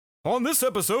On this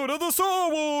episode of the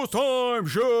Star Wars Time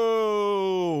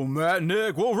Show, Matt and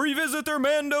Nick will revisit their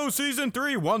Mando Season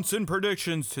 3 once-in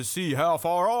predictions to see how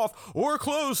far off or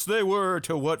close they were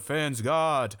to what fans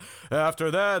got. After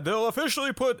that, they'll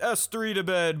officially put S3 to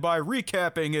bed by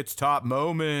recapping its top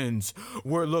moments.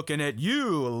 We're looking at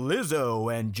you,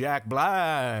 Lizzo and Jack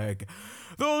Black.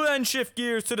 They'll then shift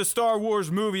gears to the Star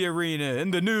Wars movie arena in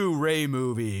the new Rey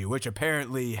movie, which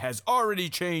apparently has already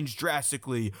changed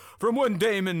drastically from when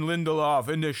Damon Lindelof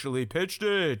initially pitched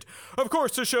it. Of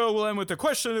course, the show will end with the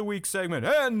Question of the Week segment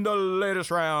and the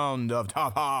latest round of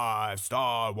Top 5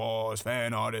 Star Wars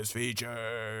Fan Artist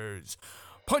Features.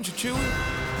 Punch it, Chewie.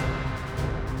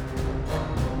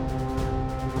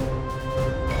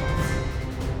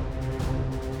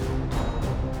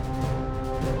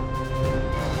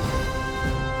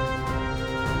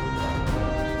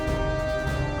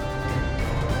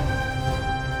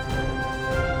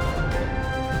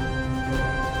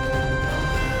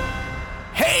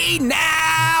 Hey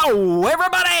now,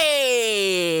 everybody!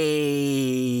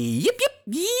 Yip, yip,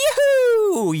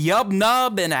 yee-hoo! Yub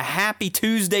nub, and a happy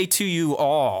Tuesday to you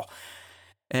all.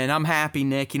 And I'm happy,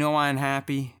 Nick. You know why I'm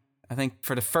happy? I think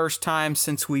for the first time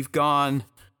since we've gone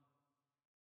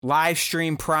live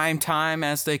stream prime time,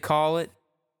 as they call it,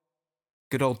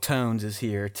 good old Tones is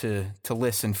here to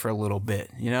listen for a little bit.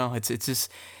 You know, it's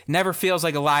just never feels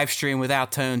like a live stream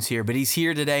without Tones here, but he's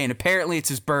here today, and apparently it's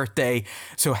his birthday.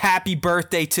 So happy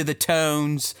birthday to the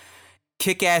Tones.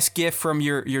 Kick-ass gift from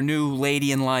your new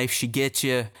lady in life. She gets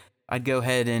you. I'd go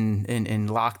ahead and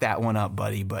lock that one up,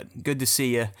 buddy, but good to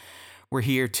see you. We're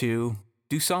here to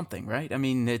do something, right? I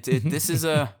mean, this is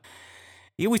a...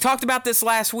 Yeah, we talked about this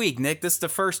last week, Nick. This is the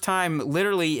first time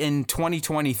literally in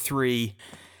 2023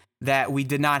 that we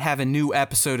did not have a new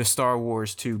episode of Star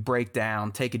Wars to break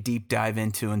down, take a deep dive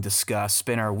into, and discuss,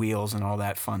 spin our wheels, and all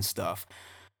that fun stuff.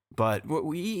 But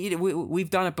we've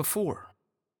done it before.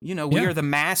 You know, we are the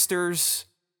masters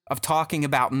of talking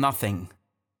about nothing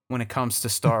when it comes to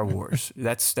Star Wars.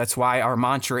 That's why our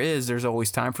mantra is there's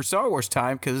always time for Star Wars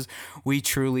time, because we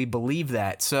truly believe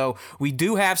that. So we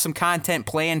do have some content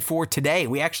planned for today.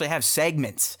 We actually have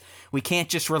segments. We can't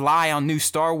just rely on new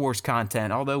Star Wars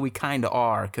content, although we kind of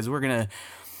are, because we're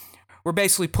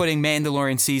basically putting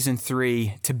Mandalorian Season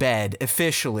 3 to bed,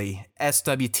 officially,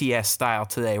 SWTS style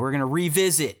today. We're going to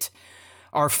revisit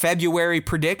our February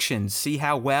predictions, see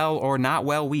how well or not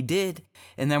well we did,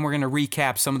 and then we're going to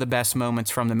recap some of the best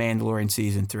moments from the Mandalorian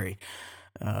Season 3.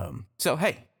 So,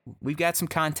 hey, we've got some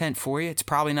content for you. It's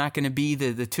probably not going to be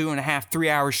the 2.5,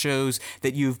 3-hour shows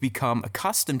that you've become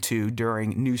accustomed to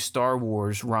during new Star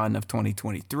Wars run of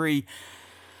 2023,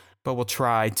 but we'll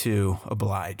try to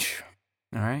oblige.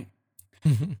 All right?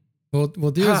 We'll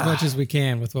do as much as we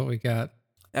can with what we got.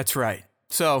 That's right.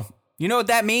 So, you know what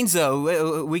that means,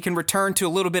 though? We can return to a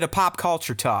little bit of pop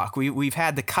culture talk. We've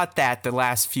had to cut that the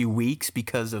last few weeks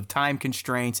because of time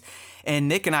constraints, and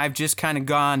Nick and I have just kind of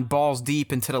gone balls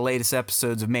deep into the latest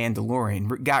episodes of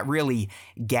Mandalorian. Got really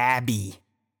gabby,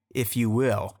 if you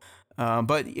will.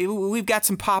 But we've got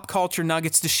some pop culture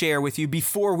nuggets to share with you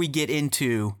before we get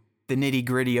into the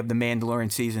nitty-gritty of the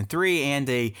Mandalorian Season 3 and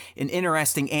an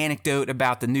interesting anecdote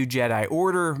about the new Jedi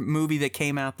Order movie that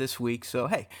came out this week. So,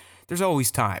 hey, there's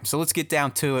always time. So let's get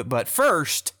down to it. But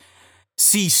first,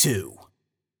 Sisu.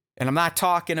 And I'm not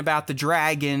talking about the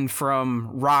dragon from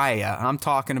Raya. I'm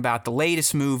talking about the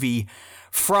latest movie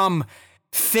from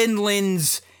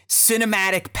Finland's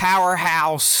cinematic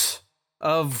powerhouse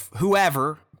of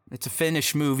whoever. It's a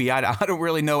Finnish movie. I don't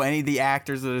really know any of the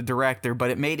actors or the director, but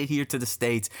it made it here to the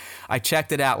States. I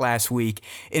checked it out last week.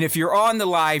 And if you're on the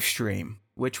live stream,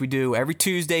 which we do every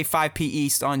Tuesday, 5 p.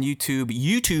 East on YouTube,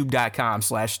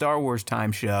 youtube.com/Star Wars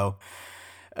Time Show,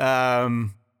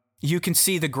 you can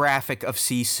see the graphic of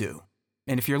Sisu.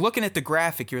 And if you're looking at the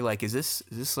graphic, you're like, is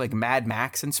this like Mad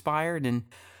Max inspired? And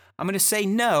I'm going to say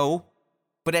no,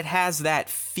 but it has that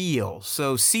feel.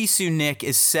 So Sisu, Nick,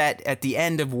 is set at the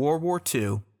end of World War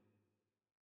II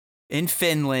in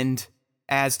Finland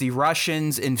as the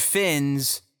Russians and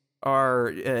Finns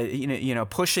are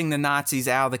pushing the Nazis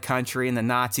out of the country, and the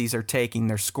Nazis are taking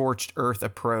their scorched earth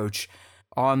approach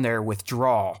on their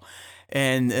withdrawal.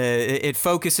 And it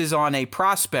focuses on a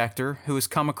prospector who has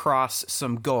come across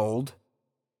some gold,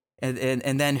 and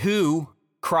then who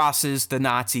crosses the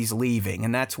Nazis leaving.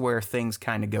 And that's where things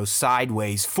kind of go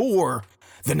sideways for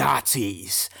the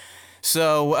Nazis.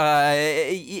 So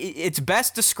it's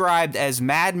best described as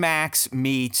Mad Max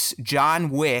meets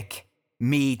John Wick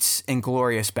meets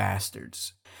Inglourious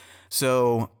Bastards.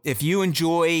 So if you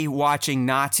enjoy watching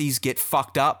Nazis get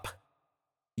fucked up,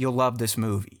 you'll love this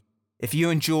movie. If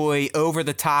you enjoy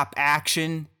over-the-top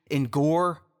action and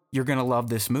gore, you're going to love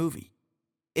this movie.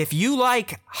 If you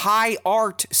like high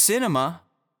art cinema,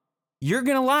 you're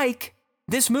going to like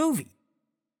this movie.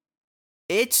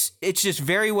 It's just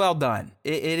very well done.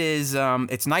 It is,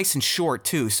 it's nice and short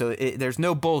too, so there's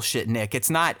no bullshit, Nick. It's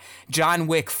not John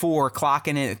Wick 4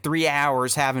 clocking in at 3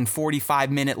 hours having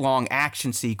 45-minute long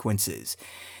action sequences.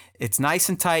 It's nice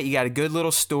and tight. You got a good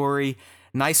little story,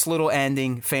 nice little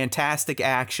ending, fantastic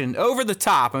action, over the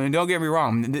top. I mean, don't get me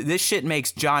wrong. This shit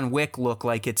makes John Wick look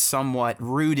like it's somewhat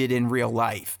rooted in real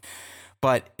life,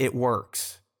 but it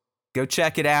works. Go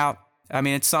check it out. I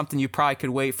mean, it's something you probably could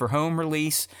wait for home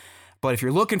release. But if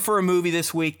you're looking for a movie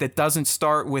this week that doesn't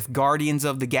start with Guardians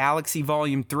of the Galaxy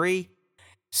Volume 3,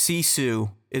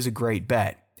 Sisu is a great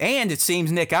bet. And it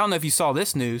seems, Nick, I don't know if you saw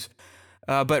this news,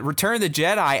 but Return of the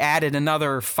Jedi added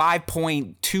another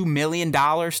 $5.2 million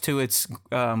to its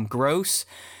gross,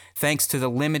 thanks to the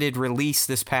limited release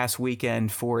this past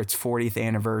weekend for its 40th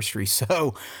anniversary.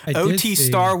 So OT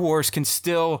Star Wars can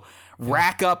still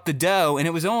rack up the dough, and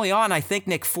it was only on, I think,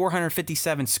 Nick,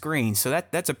 457 screens, so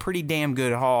that's a pretty damn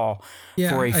good haul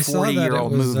for a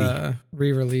 40-year-old movie.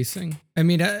 Re-releasing. I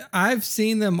mean, I've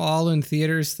seen them all in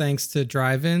theaters thanks to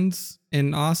drive-ins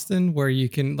in Austin, where you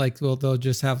can they'll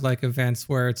just have events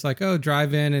where it's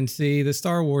drive in and see the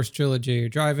Star Wars trilogy, or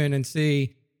drive in and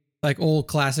see old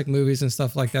classic movies and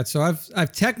stuff like that. So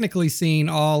I've technically seen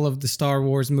all of the Star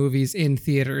Wars movies in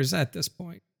theaters at this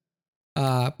point.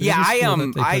 I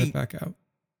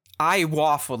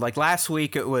waffled. Like last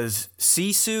week it was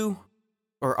Sisu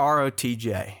or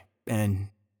ROTJ, and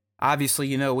obviously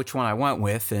you know which one I went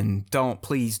with, and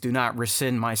please do not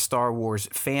rescind my Star Wars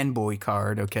fanboy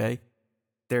card, okay?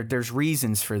 There's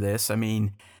reasons for this. I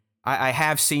mean, I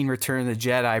have seen Return of the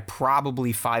Jedi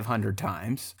probably 500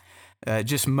 times.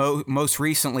 Just most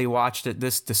recently watched it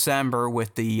this December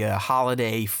with the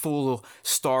holiday full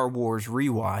Star Wars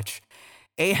rewatch.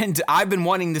 And I've been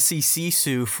wanting to see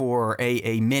Sisu for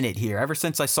a minute here. Ever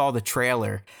since I saw the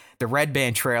trailer, the Red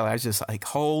Band trailer, I was just like,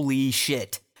 holy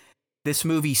shit. This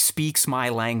movie speaks my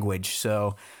language.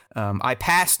 So I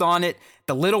passed on it.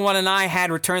 The little one and I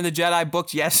had Return of the Jedi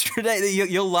booked yesterday.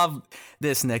 You'll love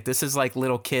this, Nick. This is like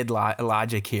little kid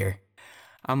logic here.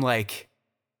 I'm like,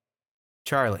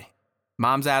 Charlie,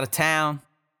 Mom's out of town.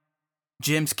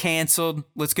 Gym's canceled.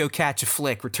 Let's go catch a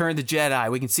flick. Return of the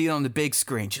Jedi. We can see it on the big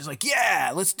screen. She's like,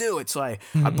 yeah, let's do it. So I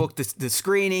booked the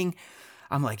screening.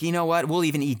 I'm like, you know what? We'll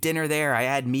even eat dinner there. I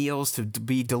had meals to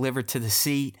be delivered to the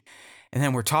seat. And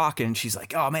then we're talking. And she's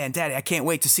like, oh, man, Daddy, I can't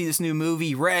wait to see this new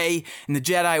movie, Rey and the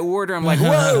Jedi Order. I'm like,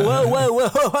 whoa.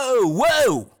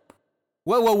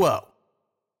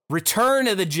 Return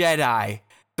of the Jedi.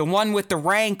 The one with the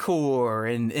Rancor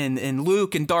and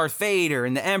Luke and Darth Vader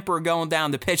and the Emperor going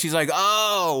down the pit. She's like,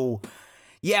 oh,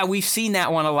 yeah, we've seen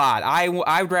that one a lot.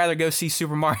 I'd rather go see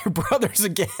Super Mario Brothers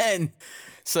again.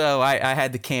 So I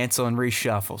had to cancel and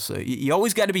reshuffle. So you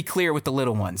always got to be clear with the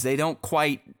little ones. They don't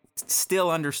quite still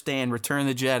understand Return of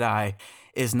the Jedi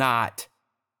is not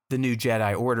the new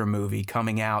Jedi Order movie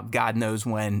coming out. God knows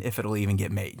when, if it'll even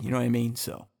get made. You know what I mean?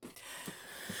 So.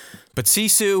 But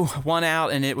Sisu won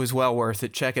out, and it was well worth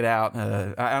it. Check it out.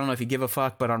 I don't know if you give a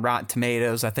fuck, but on Rotten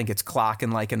Tomatoes, I think it's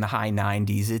clocking in the high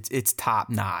 90s. It's top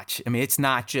notch. I mean, it's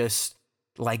not just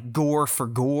like gore for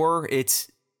gore.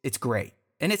 It's great,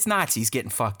 and it's Nazis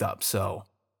getting fucked up. So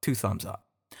 2 thumbs up.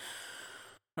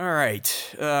 All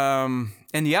right.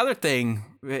 And the other thing,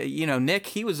 Nick,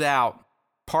 he was out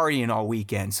partying all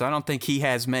weekend, so I don't think he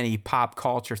has many pop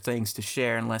culture things to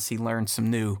share unless he learned some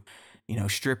new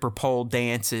stripper pole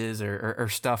dances or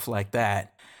stuff like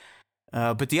that.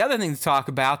 But the other thing to talk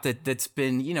about that's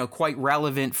been, quite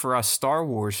relevant for us Star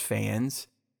Wars fans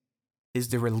is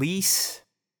the release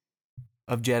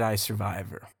of Jedi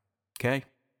Survivor. Okay?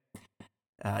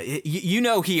 Our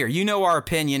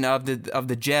opinion of the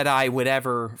Jedi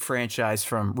whatever franchise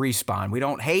from Respawn. We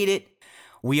don't hate it.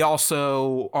 We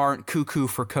also aren't cuckoo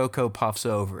for Cocoa Puffs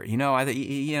over it.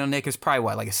 Nick, is probably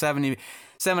what, like a 7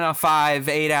 out of 5,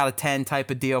 8 out of 10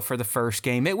 type of deal for the first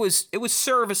game. It was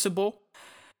serviceable.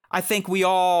 I think we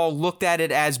all looked at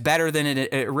it as better than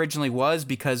it originally was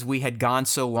because we had gone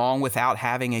so long without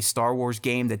having a Star Wars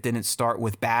game that didn't start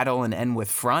with battle and end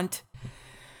with front.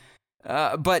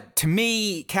 But to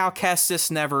me, Cal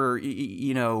Kestis never,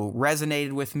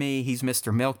 resonated with me. He's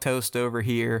Mr. Milquetoast over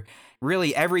here.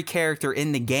 Really, every character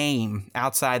in the game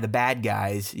outside the bad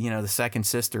guys, the second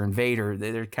sister and Vader,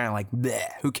 they're kind of like, bleh,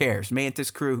 who cares? Mantis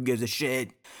crew, who gives a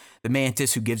shit? The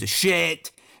Mantis, who gives a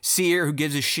shit? Seer, who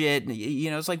gives a shit?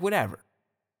 It's like, whatever.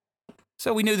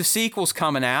 So we knew the sequel's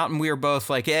coming out, and we were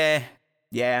both like,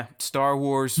 yeah, Star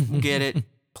Wars, we'll get it,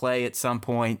 play at some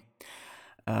point.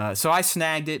 So I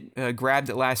snagged it, grabbed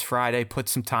it last Friday, put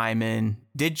some time in,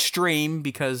 did stream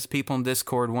because people in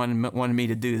Discord wanted me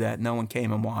to do that. No one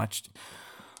came and watched.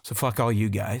 So fuck all you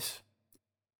guys.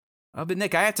 But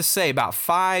Nick, I have to say, about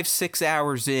 5-6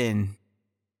 hours in,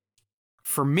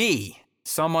 for me,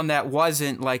 someone that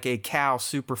wasn't like a Cal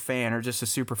super fan or just a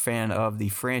super fan of the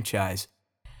franchise,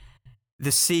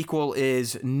 the sequel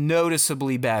is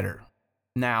noticeably better.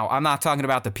 Now, I'm not talking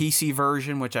about the PC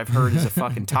version, which I've heard is a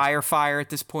fucking tire fire at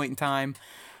this point in time.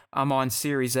 I'm on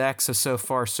Series X, so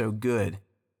far so good.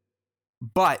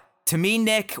 But to me,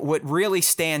 Nick, what really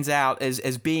stands out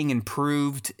as being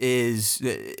improved is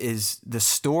the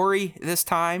story this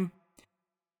time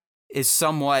is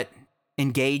somewhat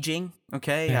engaging.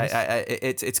 Okay, yes.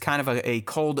 It's kind of a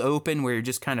cold open where you're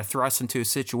just kind of thrust into a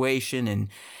situation and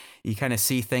you kind of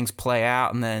see things play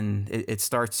out, and then it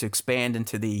starts to expand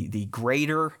into the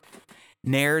greater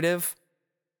narrative.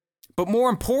 But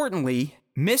more importantly,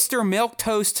 Mr.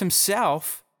 Milquetoast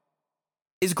himself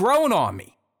is growing on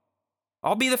me.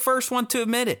 I'll be the first one to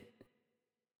admit it.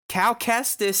 Cal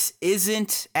Kestis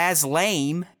isn't as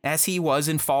lame as he was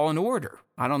in Fallen Order.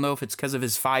 I don't know if it's because of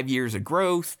his 5 years of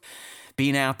growth,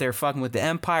 being out there fucking with the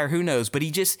Empire, who knows, but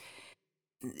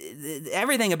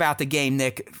everything about the game,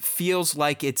 Nick, feels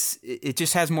like it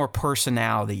just has more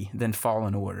personality than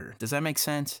Fallen Order. Does that make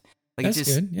sense? Like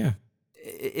That's good, yeah.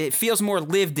 It feels more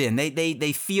lived in.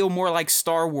 They feel more like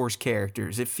Star Wars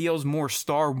characters. It feels more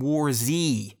Star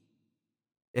Wars-y,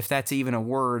 if that's even a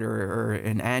word or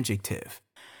an adjective.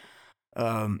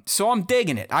 So I'm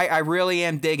digging it. I really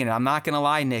am digging it. I'm not going to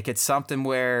lie, Nick. It's something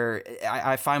where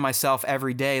I find myself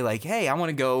every day like, hey, I want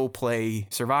to go play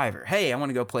Survivor. Hey, I want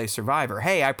to go play Survivor.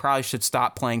 Hey, I probably should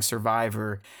stop playing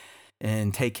Survivor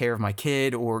and take care of my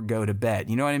kid or go to bed.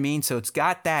 You know what I mean? So it's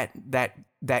got that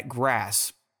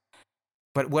grasp.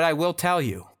 But what I will tell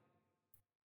you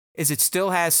is it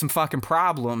still has some fucking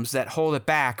problems that hold it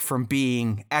back from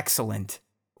being excellent.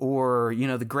 Or, you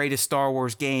know, the greatest Star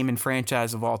Wars game and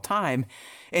franchise of all time.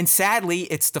 And sadly,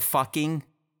 it's the fucking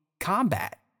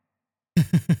combat.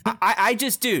 I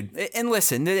just, dude, and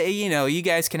listen, you know, you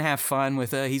guys can have fun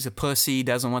with he's a pussy,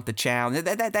 doesn't want the challenge.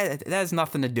 That has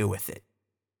nothing to do with it.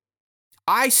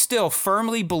 I still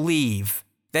firmly believe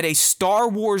that a Star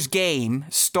Wars game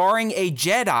starring a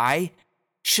Jedi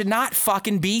should not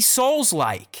fucking be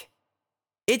Souls-like.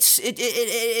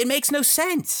 It makes no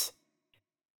sense.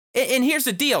 And here's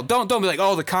the deal. Don't be like,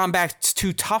 oh, the combat's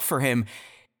too tough for him.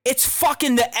 It's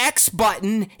fucking the X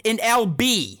button in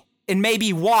LB and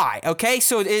maybe Y, okay?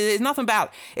 So it's nothing about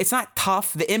it. It's not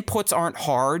tough. The inputs aren't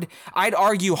hard. I'd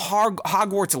argue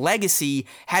Hogwarts Legacy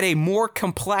had a more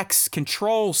complex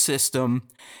control system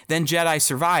than Jedi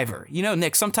Survivor. You know,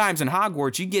 Nick, sometimes in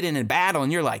Hogwarts, you get in a battle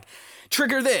and you're like,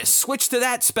 trigger this, switch to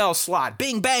that spell slot,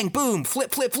 bing, bang, boom,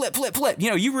 flip, flip, flip, flip, flip. You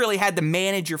know, you really had to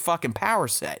manage your fucking power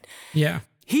set. Yeah.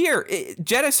 Here,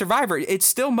 Jedi Survivor, it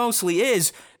still mostly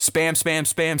is spam, spam,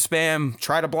 spam, spam,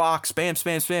 try to block, spam,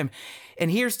 spam, spam.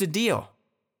 And here's the deal.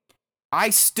 I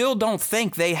still don't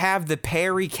think they have the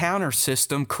parry counter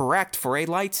system correct for a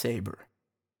lightsaber.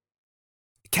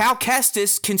 Cal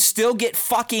Kestis can still get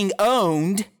fucking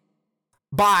owned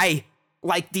by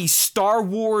like these Star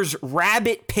Wars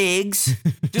rabbit pigs.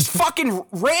 Just fucking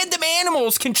random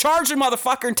animals can charge the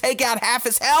motherfucker and take out half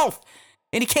his health.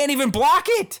 And he can't even block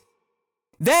it.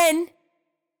 Then,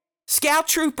 scout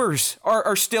troopers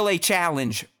are still a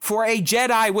challenge for a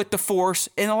Jedi with the Force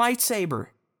and a lightsaber.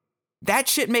 That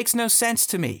shit makes no sense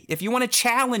to me. If you want to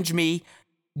challenge me,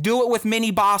 do it with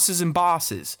mini bosses and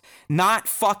bosses, not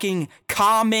fucking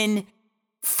common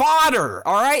fodder,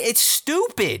 all right? It's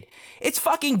stupid. It's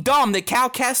fucking dumb that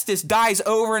Cal Kestis dies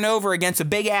over and over against a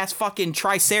big-ass fucking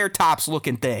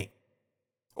Triceratops-looking thing.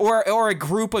 Or a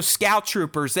group of scout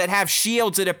troopers that have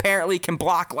shields that apparently can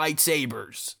block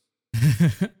lightsabers.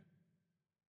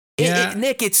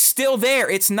 Nick, it's still there.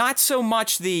 It's not so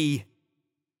much the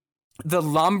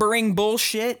lumbering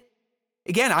bullshit.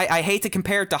 Again, I hate to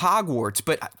compare it to Hogwarts,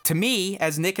 but to me,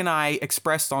 as Nick and I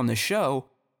expressed on the show,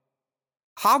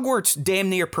 Hogwarts damn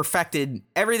near perfected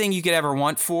everything you could ever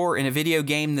want for in a video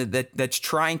game that's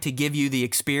trying to give you the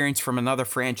experience from another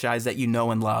franchise that you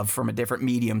know and love from a different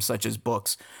medium such as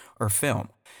books or film.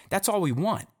 That's all we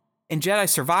want. In Jedi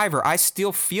Survivor, I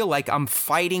still feel like I'm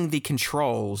fighting the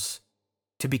controls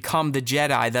to become the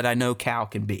Jedi that I know Cal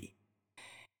can be.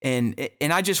 And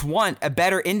I just want a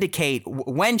better indicate.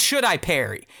 When should I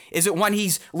parry? Is it when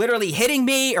he's literally hitting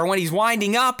me or when he's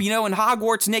winding up? You know, in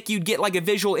Hogwarts, Nick, you'd get like a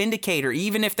visual indicator.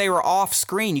 Even if they were off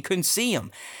screen, you couldn't see them.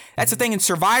 That's the thing in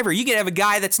Survivor. You could have a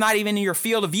guy that's not even in your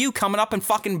field of view coming up and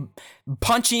fucking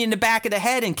punching you in the back of the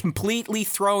head and completely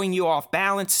throwing you off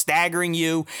balance, staggering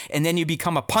you, and then you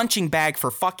become a punching bag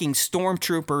for fucking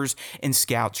stormtroopers and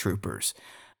scout troopers.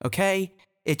 Okay?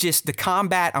 It just, the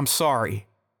combat, I'm sorry.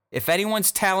 If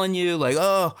anyone's telling you, like,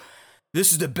 oh,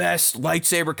 this is the best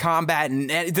lightsaber combat, and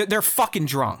they're fucking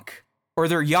drunk. Or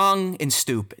they're young and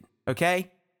stupid,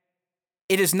 okay?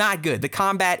 It is not good. The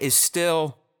combat is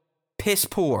still piss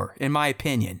poor, in my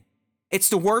opinion. It's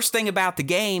the worst thing about the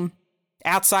game,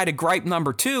 outside of gripe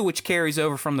number 2, which carries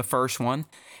over from the first one,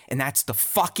 and that's the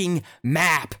fucking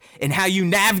map and how you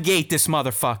navigate this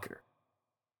motherfucker.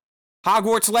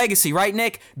 Hogwarts Legacy, right,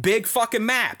 Nick? Big fucking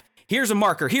map. Here's a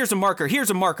marker, here's a marker, here's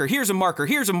a marker, here's a marker,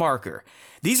 here's a marker.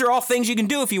 These are all things you can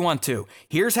do if you want to.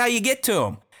 Here's how you get to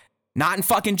them. Not in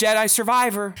fucking Jedi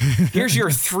Survivor. Here's your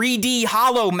 3D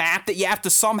holo map that you have to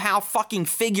somehow fucking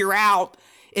figure out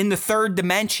in the third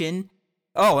dimension.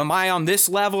 Oh, am I on this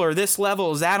level or this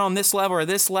level? Is that on this level or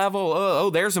this level? Oh,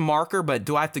 there's a marker, but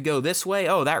do I have to go this way?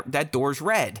 Oh, that door's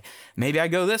red. Maybe I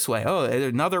go this way. Oh,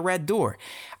 there's another red door.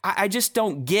 I just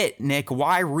don't get, Nick,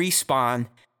 why Respawn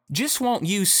just won't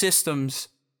use systems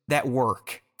that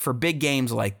work for big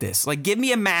games like this. Like, give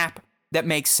me a map that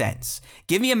makes sense.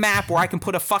 Give me a map where I can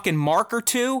put a fucking marker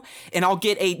to, and I'll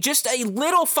get just a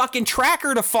little fucking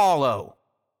tracker to follow.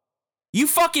 You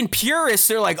fucking purists,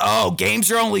 they're like, oh,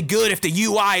 games are only good if the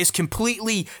UI is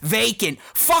completely vacant.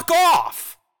 Fuck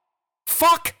off.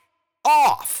 Fuck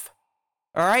off.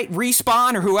 All right?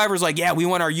 Respawn or whoever's like, yeah, we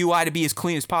want our UI to be as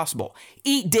clean as possible.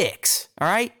 Eat dicks. All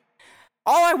right?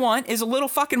 All I want is a little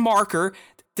fucking marker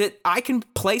that I can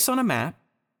place on a map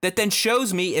that then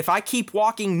shows me if I keep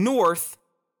walking north,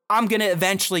 I'm going to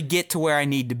eventually get to where I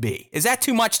need to be. Is that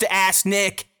too much to ask,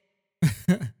 Nick?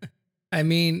 I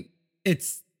mean,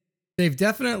 they've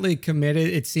definitely committed.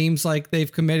 It seems like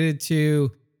they've committed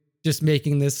to just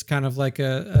making this kind of like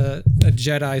a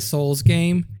Jedi Souls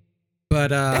game.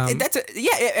 But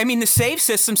I mean, the save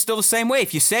system's still the same way.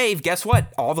 If you save, guess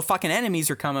what? All the fucking enemies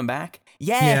are coming back.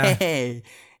 Yay!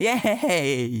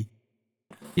 Yay!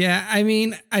 Yeah, I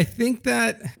mean, I think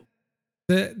that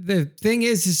the thing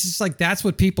is, it's just like that's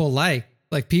what people like.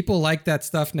 Like people like that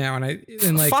stuff now,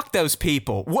 and like fuck those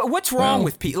people. What's wrong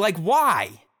with people? Like, why?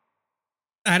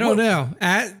 I don't know.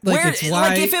 It's why.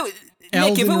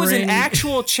 Like if it was an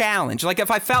actual challenge, like if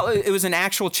I felt it was an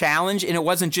actual challenge and it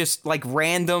wasn't just like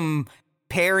random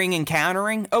pairing and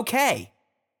countering, okay.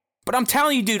 But I'm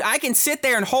telling you, dude, I can sit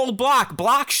there and hold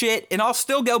block shit, and I'll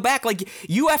still go back. Like,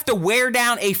 you have to wear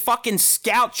down a fucking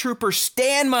scout trooper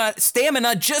stamina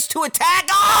just to attack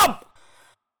up!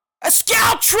 A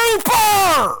scout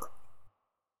trooper!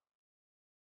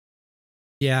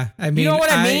 Yeah, I mean... You know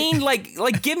what I mean?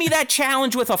 Like, give me that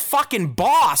challenge with a fucking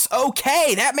boss.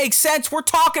 Okay, that makes sense. We're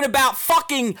talking about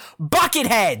fucking bucket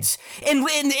heads and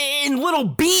little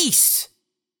beasts.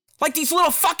 Like these little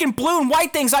fucking blue and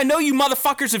white things, I know you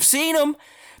motherfuckers have seen them.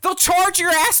 They'll charge your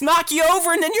ass, knock you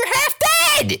over, and then you're half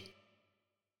dead.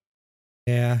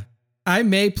 Yeah. I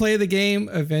may play the game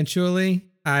eventually.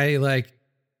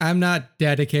 I'm not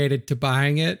dedicated to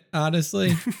buying it,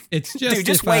 honestly. It's just dude,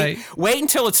 just wait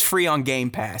until it's free on Game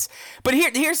Pass. But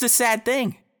here's the sad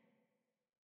thing.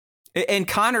 And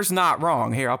Connor's not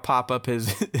wrong. Here, I'll pop up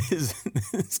his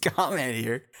comment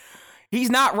here.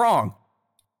 He's not wrong.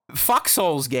 Fuck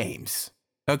Souls games,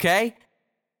 okay?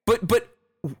 But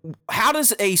how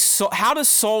does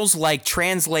Souls like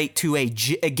translate to a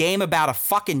game about a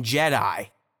fucking Jedi?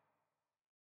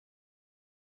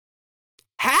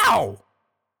 How?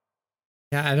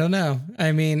 Yeah, I don't know.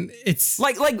 I mean, it's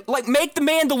like make the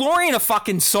Mandalorian a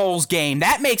fucking Souls game.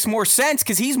 That makes more sense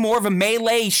because he's more of a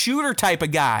melee shooter type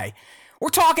of guy. We're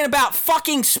talking about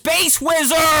fucking space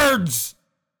wizards.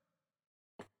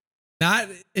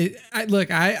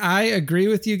 I agree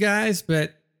with you guys,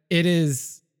 but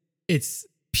it's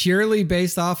purely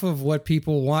based off of what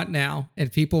people want now,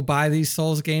 and people buy these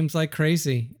Souls games like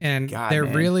crazy, and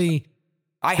hasn't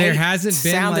been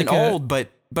sounding like old,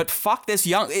 but fuck this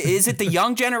young. Is it the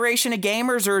young generation of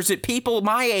gamers, or is it people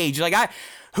my age? Like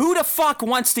who the fuck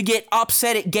wants to get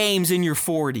upset at games in your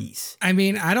 40s? I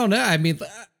mean, I don't know. I mean,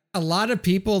 a lot of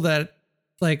people that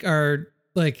are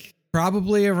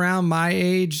probably around my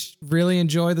age really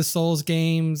enjoy the Souls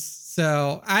games.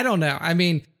 So I don't know. I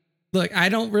mean, look, I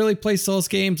don't really play Souls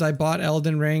games. I bought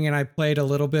Elden Ring and I played a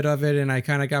little bit of it, and I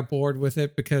kind of got bored with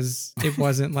it because it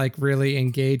wasn't like really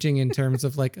engaging in terms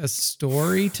of like a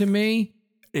story to me.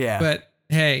 Yeah. But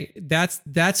hey,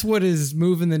 that's what is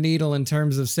moving the needle in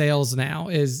terms of sales now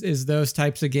is those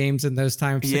types of games and those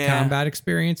types of combat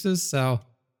experiences. So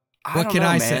what can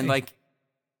I say? Like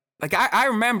I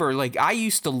remember, like, I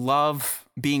used to love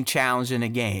being challenged in a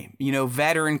game, you know,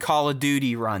 veteran Call of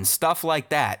Duty runs, stuff like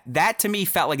that. That to me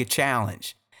felt like a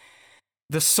challenge.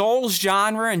 The Souls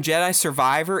genre and Jedi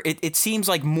Survivor, it seems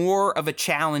like more of a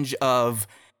challenge of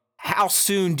how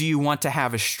soon do you want to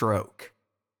have a stroke?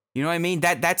 You know what I mean?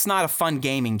 That's not a fun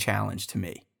gaming challenge to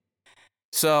me.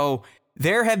 So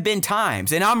there have been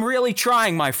times, and I'm really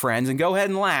trying, my friends, and go ahead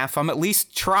and laugh. I'm at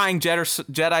least trying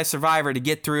Jedi Survivor to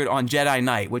get through it on Jedi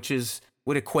Knight, which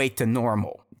would equate to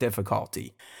normal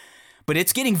difficulty. But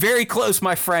it's getting very close,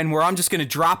 my friend, where I'm just going to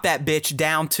drop that bitch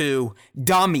down to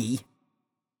dummy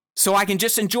so I can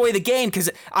just enjoy the game, because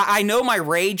I know my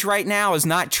rage right now is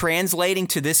not translating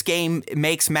to this game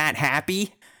makes Matt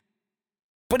happy.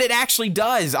 But it actually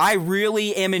does. I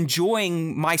really am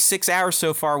enjoying my 6 hours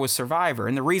so far with Survivor.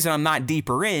 And the reason I'm not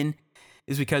deeper in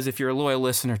is because if you're a loyal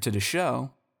listener to the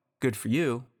show, good for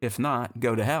you. If not,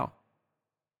 go to hell.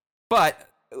 But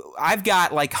I've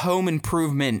got like home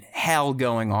improvement hell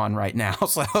going on right now.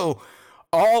 So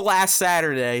all last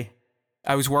Saturday,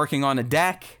 I was working on a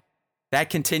deck. That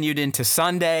continued into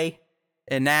Sunday.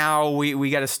 And now we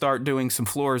got to start doing some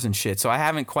floors and shit. So I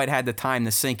haven't quite had the time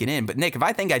to sink it in. But Nick, if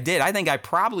I think I did, I think I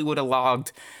probably would have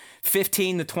logged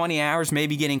 15 to 20 hours,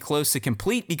 maybe getting close to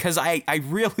complete, because I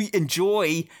really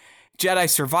enjoy Jedi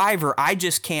Survivor. I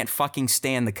just can't fucking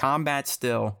stand the combat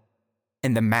still.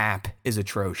 And the map is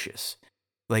atrocious.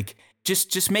 Like,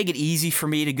 just make it easy for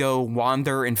me to go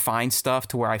wander and find stuff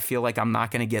to where I feel like I'm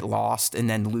not going to get lost and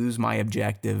then lose my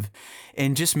objective.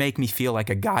 And just make me feel like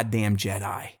a goddamn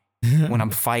Jedi when I'm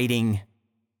fighting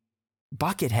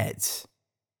bucket heads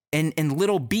and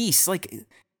little beasts. Like,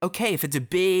 okay, if it's a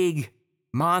big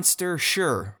monster,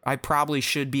 sure, I probably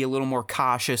should be a little more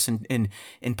cautious and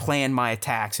plan my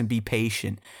attacks and be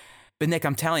patient. But Nick,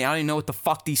 I'm telling you, I don't even know what the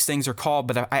fuck these things are called,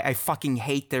 but I fucking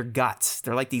hate their guts.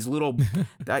 They're like these little,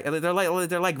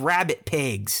 they're like rabbit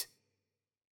pigs.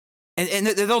 And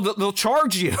they'll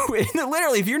charge you. And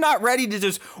literally, if you're not ready to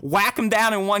just whack them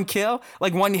down in one kill,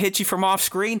 like one hit you from off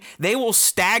screen, they will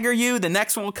stagger you. The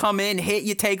next one will come in, hit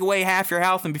you, take away half your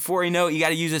health, and before you know it, you got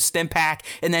to use a stim pack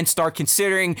and then start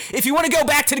considering if you want to go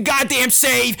back to the goddamn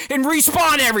save and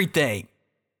respawn everything.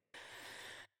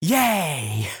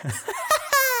 Yay!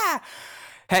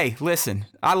 Hey, listen,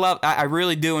 I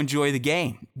really do enjoy the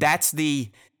game. That's the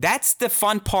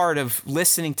fun part of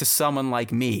listening to someone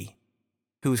like me,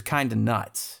 who's kind of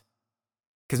nuts.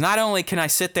 Because not only can I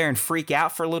sit there and freak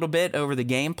out for a little bit over the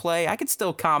gameplay, I can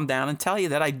still calm down and tell you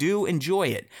that I do enjoy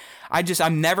it.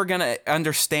 I'm never going to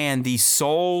understand these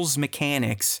Souls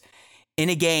mechanics in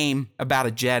a game about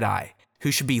a Jedi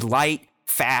who should be light,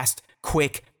 fast,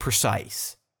 quick,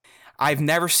 precise. I've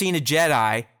never seen a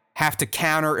Jedi have to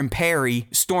counter and parry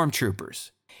stormtroopers.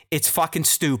 It's fucking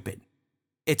stupid.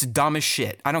 It's dumb as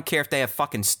shit. I don't care if they have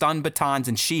fucking stun batons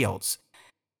and shields.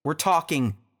 We're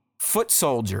talking foot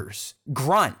soldiers,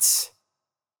 grunts,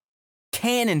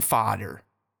 cannon fodder.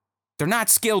 They're not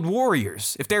skilled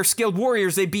warriors. If they're skilled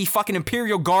warriors, they'd be fucking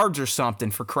Imperial Guards or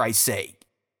something, for Christ's sake.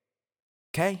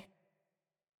 Okay?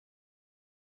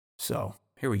 So,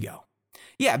 here we go.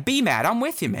 Yeah, B-Mat, I'm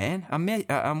with you, man. I'm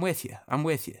with you.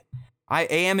 I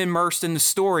am immersed in the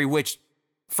story, which,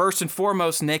 first and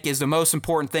foremost, Nick, is the most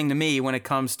important thing to me when it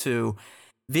comes to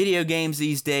video games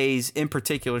these days, in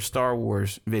particular Star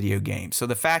Wars video games. So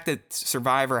the fact that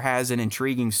Survivor has an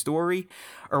intriguing story,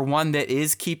 or one that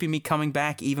is keeping me coming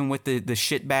back even with the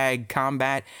shitbag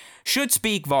combat, should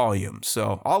speak volumes.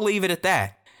 So I'll leave it at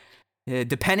that.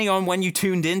 Depending on when you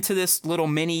tuned into this little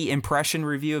mini impression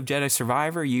review of Jedi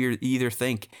Survivor, you either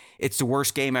think it's the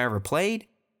worst game I ever played,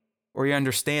 or you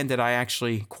understand that I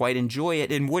actually quite enjoy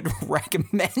it and would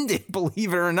recommend it,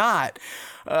 believe it or not,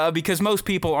 because most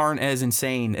people aren't as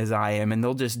insane as I am, and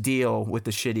they'll just deal with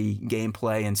the shitty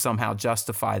gameplay and somehow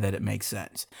justify that it makes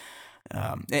sense.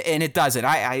 And it doesn't.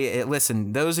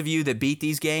 Listen, those of you that beat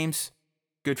these games,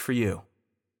 good for you.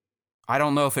 I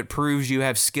don't know if it proves you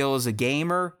have skill as a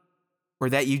gamer or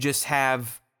that you just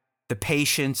have the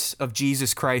patience of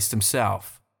Jesus Christ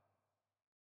himself.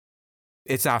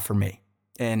 It's not for me.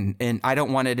 And I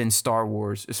don't want it in Star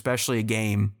Wars, especially a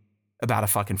game about a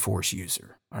fucking Force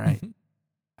user, all right?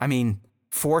 I mean,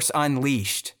 Force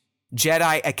Unleashed,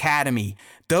 Jedi Academy,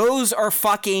 those are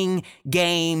fucking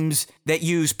games that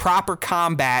use proper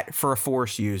combat for a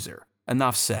Force user.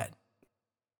 Enough said.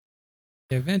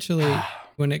 Eventually,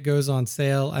 when it goes on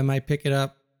sale, I might pick it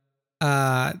up.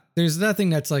 There's nothing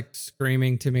that's like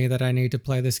screaming to me that I need to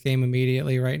play this game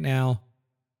immediately right now.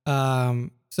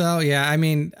 So yeah, I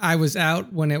mean, I was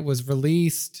out when it was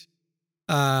released,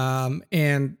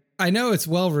 and I know it's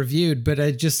well reviewed, but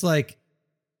I just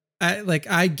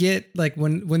I get like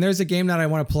when there's a game that I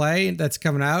want to play that's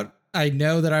coming out, I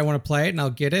know that I want to play it and I'll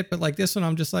get it. But like this one,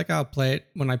 I'm just like, I'll play it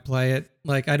when I play it.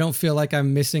 Like I don't feel like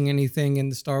I'm missing anything in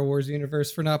the Star Wars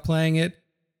universe for not playing it.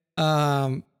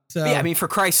 So yeah, I mean, for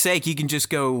Christ's sake, you can just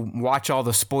go watch all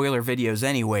the spoiler videos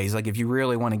anyways. Like if you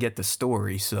really want to get the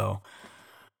story, so.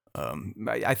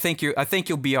 I think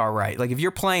you'll be all right. Like if you're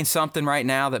playing something right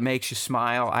now that makes you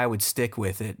smile, I would stick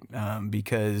with it,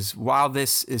 because while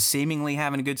this is seemingly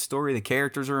having a good story, the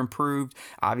characters are improved.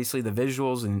 Obviously, the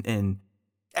visuals and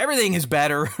everything is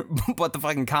better, but the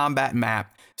fucking combat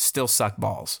map still suck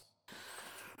balls.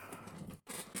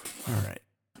 All right.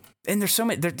 And there's so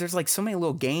many. There's like so many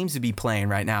little games to be playing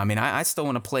right now. I mean, I still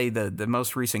want to play the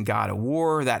most recent God of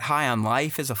War. That High on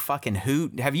Life is a fucking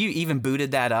hoot. Have you even booted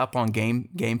that up on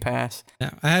Game Pass? No,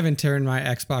 I haven't turned my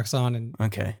Xbox on in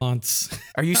months.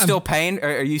 Are you still paying? Or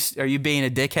are you being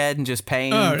a dickhead and just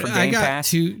paying for Game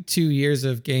Pass? I got 2 years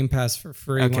of Game Pass for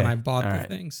free when I bought the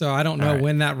thing. So I don't know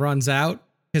when that runs out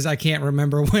because I can't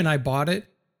remember when I bought it.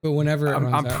 But whenever it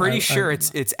runs I'm out, pretty sure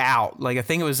it's out. Like I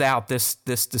think it was out this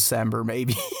December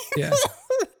maybe. Yeah.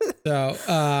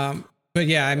 So, but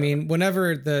yeah, I mean,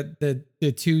 whenever the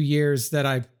 2 years that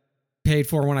I paid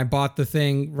for when I bought the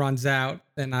thing runs out,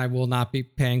 then I will not be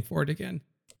paying for it again.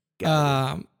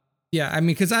 Yeah, I mean,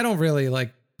 because I don't really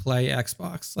like play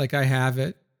Xbox. Like I have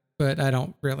it, but I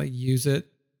don't really use it.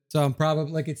 So I'm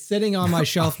probably like it's sitting on my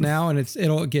shelf now, and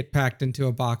it'll get packed into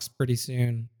a box pretty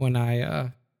soon when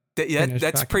I.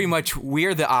 That's pretty much,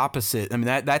 we're the opposite. I mean,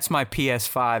 that's my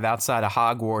PS5 outside of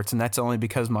Hogwarts, and that's only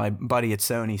because my buddy at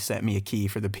Sony sent me a key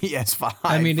for the PS5.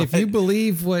 I mean, if you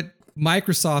believe what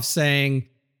Microsoft's saying,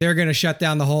 they're going to shut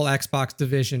down the whole Xbox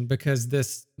division because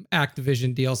this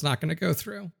Activision deal is not going to go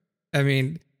through. I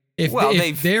mean,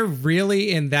 if they're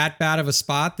really in that bad of a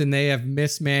spot, then they have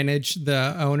mismanaged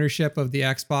the ownership of the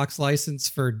Xbox license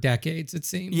for decades, it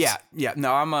seems. Yeah.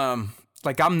 No,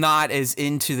 I'm not as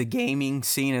into the gaming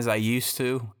scene as I used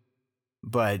to,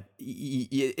 but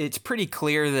it's pretty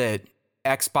clear that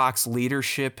Xbox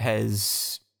leadership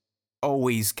has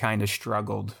always kind of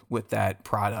struggled with that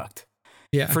product.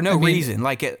 Yeah, for no reason.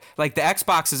 Like the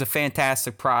Xbox is a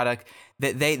fantastic product.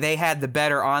 That they had the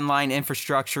better online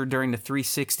infrastructure during the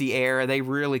 360 era. They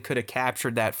really could have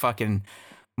captured that fucking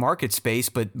market space,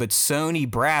 but Sony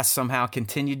brass somehow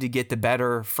continued to get the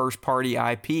better first party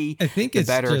IP. I think it's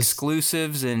better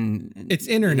exclusives, and it's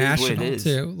international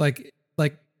too. Like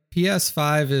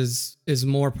PS5 is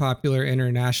more popular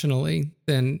internationally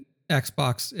than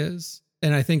Xbox is,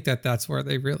 and I think that's where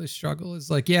they really struggle. Is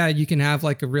like, yeah, you can have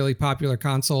like a really popular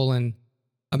console in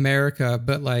America,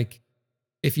 but like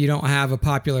if you don't have a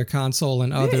popular console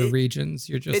in other regions,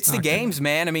 you're just... It's the games,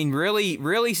 man. I mean, really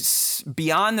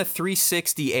beyond the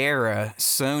 360 era,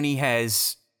 Sony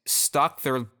has stuck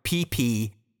their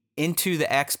PP into the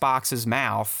Xbox's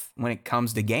mouth when it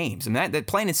comes to games. And that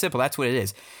plain and simple, that's what it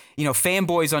is. You know,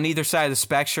 fanboys on either side of the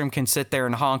spectrum can sit there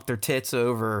and honk their tits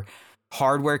over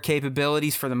hardware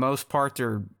capabilities. For the most part,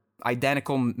 they're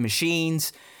identical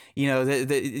machines. You know,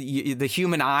 the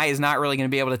human eye is not really going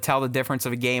to be able to tell the difference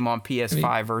of a game on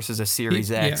PS5 versus a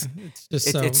Series X. Yeah,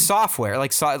 it's software.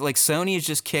 Like Sony has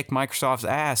just kicked Microsoft's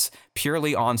ass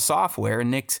purely on software.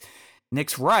 And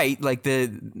Nick's right. Like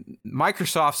the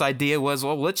Microsoft's idea was,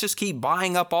 well, let's just keep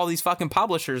buying up all these fucking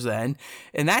publishers then,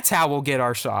 and that's how we'll get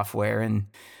our software. And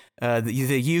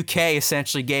the UK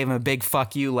essentially gave him a big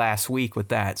fuck you last week with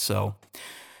that. So.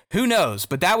 Who knows?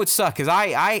 But that would suck because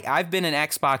I've been an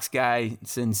Xbox guy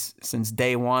since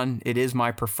day one. It is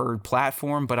my preferred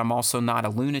platform, but I'm also not a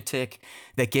lunatic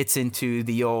that gets into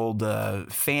the old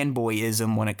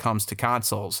fanboyism when it comes to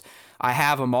consoles. I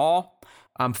have them all.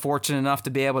 I'm fortunate enough to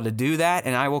be able to do that,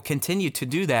 and I will continue to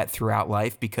do that throughout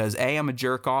life because A, I'm a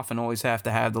jerk off and always have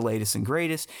to have the latest and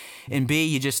greatest, and B,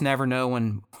 you just never know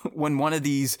when one of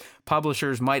these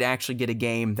publishers might actually get a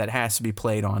game that has to be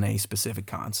played on a specific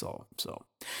console. So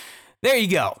there you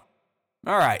go.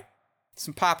 All right,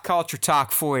 some pop culture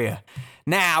talk for you.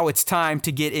 Now it's time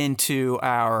to get into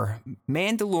our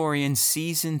Mandalorian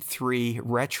Season 3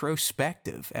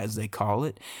 retrospective, as they call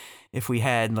it. If we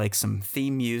had like some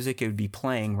theme music, it would be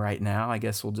playing right now. I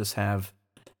guess we'll just have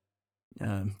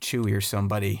Chewy or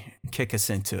somebody kick us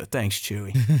into it. Thanks,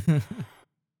 Chewy.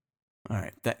 All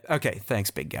right. Okay. Thanks,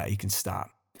 big guy. You can stop.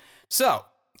 So,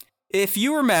 if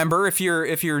you remember, if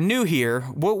you're new here,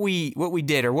 what we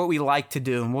did or what we like to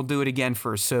do, and we'll do it again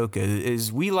for Ahsoka,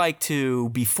 is we like to,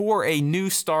 before a new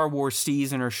Star Wars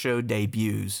season or show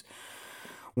debuts,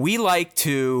 we like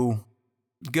to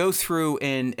go through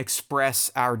and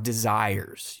express our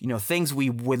desires, things we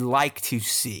would like to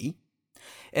see.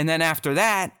 And then after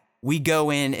that, we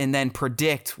go in and then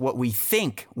predict what we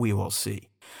think we will see.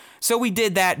 So we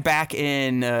did that back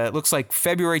in, looks like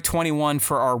February 21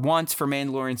 for our wants for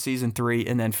Mandalorian Season 3,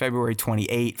 and then February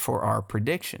 28 for our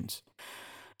predictions.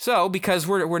 So because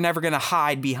we're never going to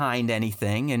hide behind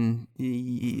anything,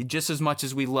 and just as much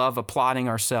as we love applauding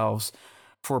ourselves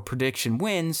for prediction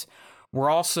wins,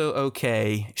 we're also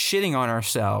okay shitting on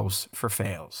ourselves for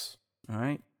fails. All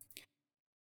right?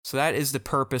 So that is the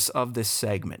purpose of this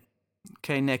segment.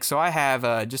 Okay, Nick, so I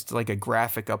have just like a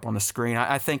graphic up on the screen.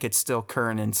 I think it's still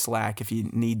current in Slack if you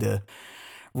need to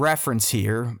reference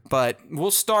here. But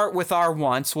we'll start with our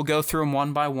wants. We'll go through them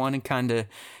one by one and kind of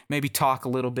maybe talk a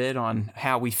little bit on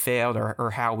how we failed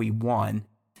or how we won.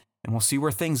 And we'll see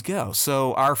where things go.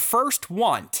 So our first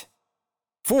want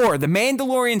for The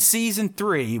Mandalorian Season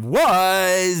 3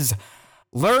 was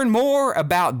learn more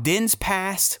about Din's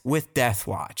past with Death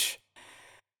Watch.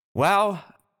 Well,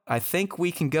 I think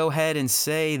we can go ahead and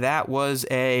say that was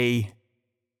a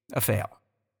fail.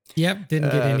 Yep,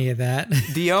 didn't get any of that.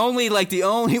 The only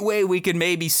way we could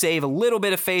maybe save a little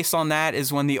bit of face on that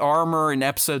is when the armor in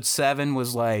episode 7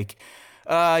 was like,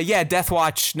 Death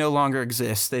Watch no longer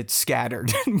exists. It's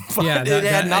scattered. But it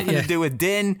had nothing to do with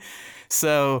Din.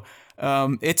 So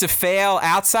it's a fail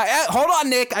outside. Hold on,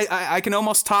 Nick. I can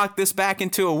almost talk this back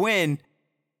into a win.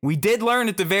 We did learn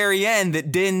at the very end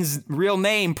that Din's real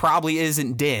name probably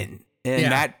isn't Din.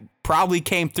 And that probably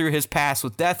came through his past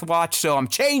with Death Watch. So I'm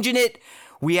changing it.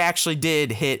 We actually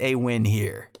did hit a win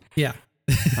here. Yeah.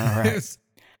 All right.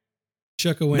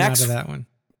 Shook a win out of that one.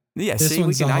 Yeah. This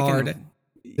one's hard.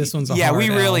 This one's a hard. Yeah,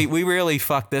 we really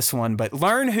fucked this one. But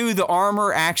learn who the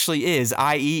armor actually is,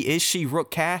 i.e., is she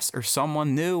Rook Cass or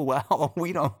someone new? Well,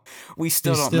 we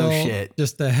still don't know shit.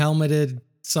 Just a helmeted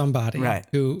somebody, right?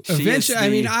 Who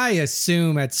eventually, I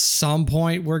assume at some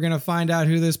point we're gonna find out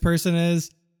who this person is.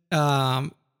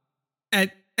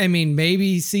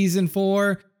 Maybe season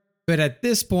 4. But at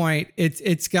this point,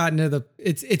 it's gotten to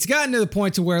the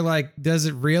point to where, like, does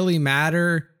it really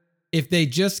matter if they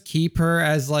just keep her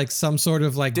as like some sort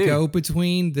of like go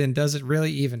between? Then does it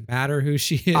really even matter who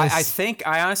she is?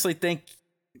 I honestly think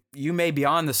you may be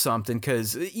onto something,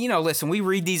 because listen, we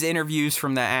read these interviews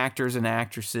from the actors and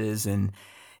actresses, and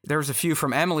there was a few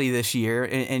from Emily this year,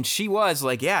 and she was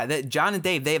like, that John and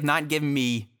Dave, they have not given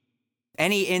me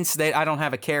any insight. I don't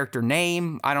have a character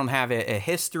name. I don't have a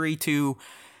history to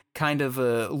kind of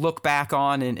look back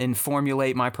on and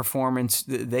formulate my performance.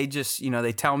 They just,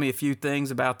 they tell me a few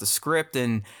things about the script,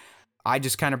 and I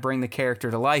just kind of bring the character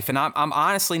to life. And I'm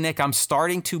honestly, Nick, I'm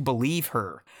starting to believe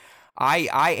her.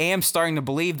 I am starting to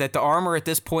believe that the armor at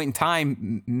this point in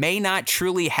time may not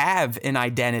truly have an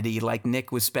identity, like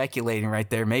Nick was speculating right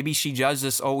there. Maybe she does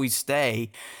just always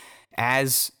stay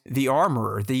as the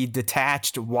armorer, the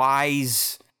detached,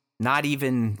 wise, not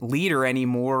even leader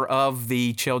anymore of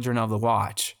the Children of the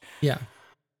Watch. Yeah.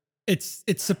 It's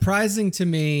surprising to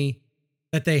me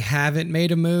that they haven't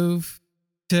made a move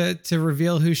to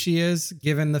reveal who she is,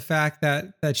 given the fact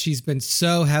that she's been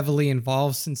so heavily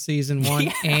involved since season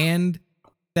 1, and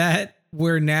that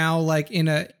we're now in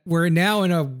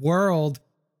a world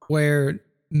where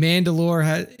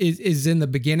Mandalore is in the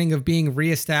beginning of being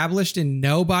reestablished, and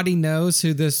nobody knows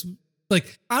who this,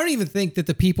 like, I don't even think that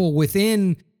the people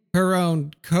within her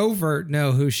own covert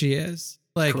know who she is.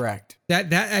 Like, correct.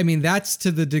 That's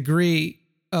to the degree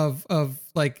of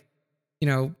like,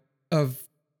 of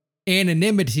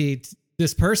anonymity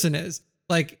this person is.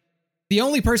 Like, the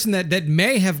only person that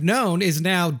may have known is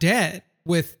now dead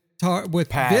with Paz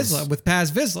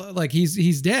Vizsla. Like,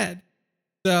 he's dead.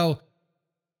 So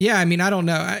yeah, I don't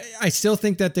know. I still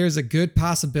think that there's a good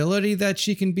possibility that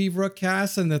she can be Rook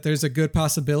Cass, and that there's a good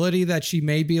possibility that she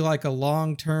may be like a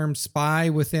long-term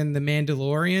spy within the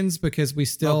Mandalorians, because we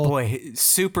still...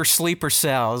 super sleeper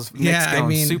cells.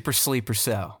 Nick's super sleeper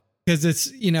cell. Because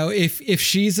it's, if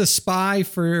she's a spy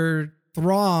for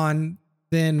Thrawn,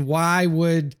 then why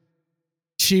would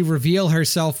she reveal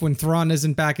herself when Thrawn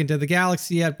isn't back into the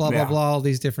galaxy yet? Blah, blah, blah, all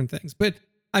these different things. But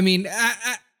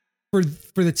for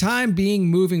the time being,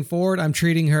 moving forward, I'm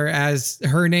treating her as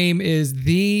her name is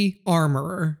the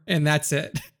Armorer, and that's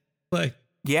it. Like,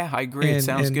 yeah, I agree. It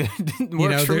sounds good.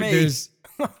 Works for me.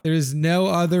 There's no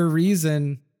other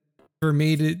reason for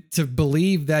me to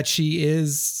believe that she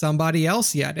is somebody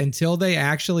else yet, until they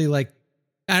actually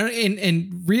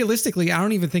and realistically, I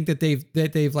don't even think that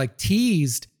they've like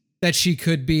teased that she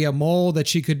could be a mole, that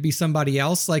she could be somebody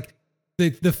else. Like, the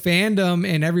fandom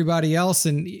and everybody else,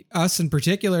 and us in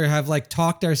particular, have like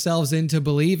talked ourselves into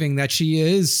believing that she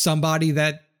is somebody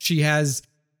that she has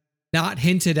not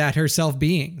hinted at herself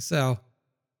being. So,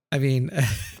 I mean,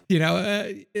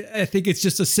 I think it's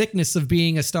just a sickness of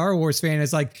being a Star Wars fan.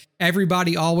 It's like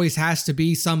everybody always has to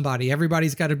be somebody.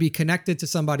 Everybody's got to be connected to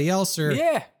somebody else. Or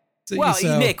yeah. Well,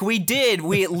 Nick, we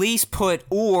at least put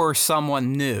or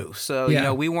someone new.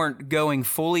 So, we weren't going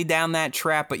fully down that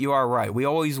trap, but you are right. We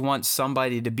always want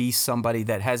somebody to be somebody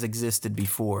that has existed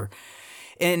before.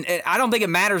 And I don't think it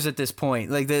matters at this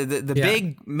point. Like the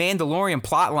big Mandalorian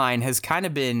plot line has kind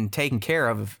of been taken care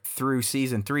of through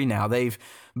season 3 now.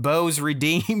 Bo's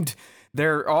redeemed.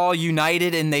 They're all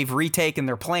united and they've retaken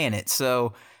their planet.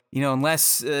 So,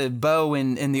 unless Bo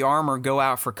and the armor go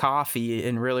out for coffee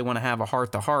and really want to have a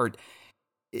heart-to-heart,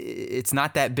 it's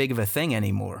not that big of a thing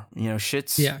anymore.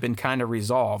 Shit's been kind of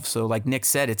resolved. So like Nick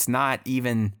said, it's not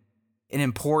even an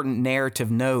important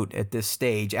narrative note at this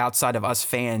stage outside of us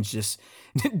fans just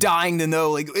dying to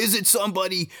know, like, is it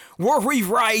somebody? Were we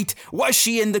right? Was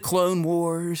she in the Clone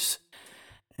Wars?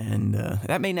 And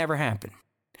that may never happen.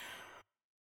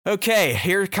 Okay,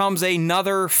 here comes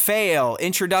another fail.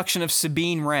 Introduction of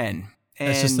Sabine Wren. And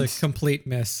that's just a complete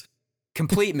miss.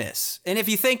 Complete miss. And if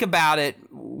you think about it,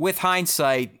 with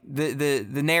hindsight, the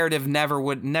narrative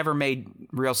never made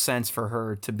real sense for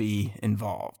her to be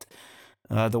involved.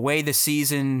 The way the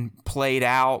season played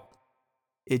out,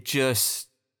 it just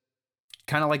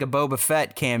kind of like a Boba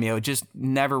Fett cameo. It just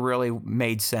never really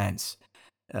made sense.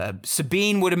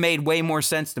 Sabine would have made way more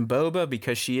sense than Boba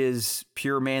because she is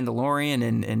pure Mandalorian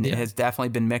and has definitely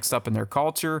been mixed up in their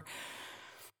culture.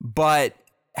 But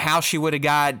how she would have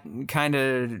got kind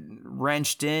of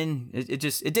wrenched in, it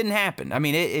didn't happen. I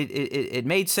mean, it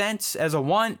made sense as a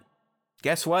want.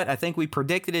 Guess what? I think we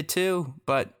predicted it too,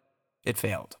 but it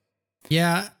failed.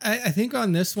 Yeah, I think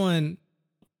on this one,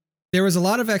 there was a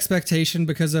lot of expectation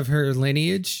because of her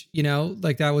lineage,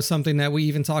 like that was something that we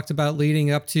even talked about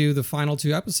leading up to the final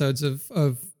 2 episodes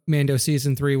of Mando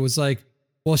season 3 was like,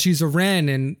 well, she's a Wren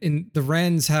and the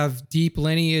Wrens have deep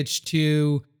lineage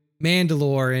to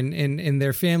Mandalore and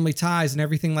their family ties and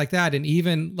everything like that. And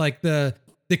even like the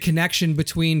connection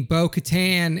between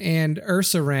Bo-Katan and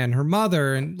Ursa Wren, her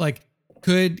mother, and like,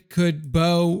 could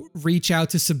Bo reach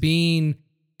out to Sabine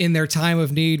in their time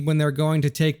of need when they're going to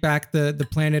take back the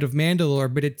planet of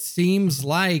Mandalore? But it seems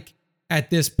like at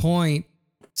this point,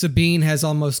 Sabine has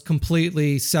almost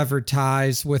completely severed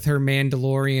ties with her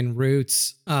Mandalorian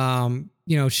roots.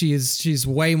 She's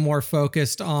way more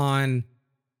focused on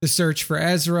the search for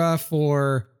Ezra,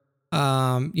 for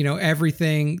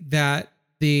everything that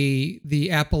the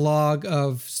epilogue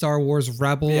of Star Wars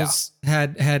Rebels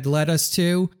had led us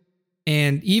to.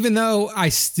 And even though I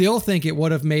still think it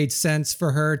would have made sense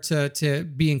for her to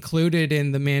be included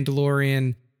in the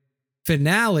Mandalorian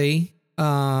finale,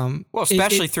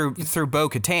 especially through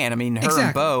Bo-Katan. I mean, her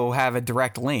and Bo have a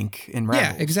direct link in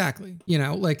Rebels. Yeah, exactly.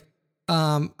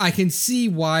 I can see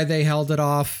why they held it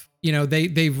off.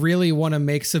 They really want to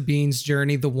make Sabine's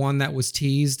journey the one that was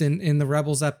teased in the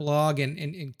Rebels epilogue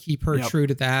and keep her true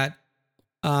to that.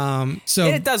 So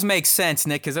and it does make sense,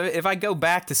 Nick, because if I go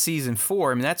back to season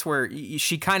 4, I mean, that's where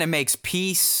she kind of makes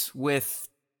peace with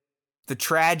the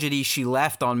tragedy she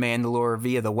left on Mandalore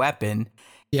via the weapon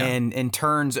and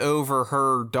turns over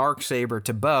her Darksaber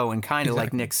to Bo, and kind of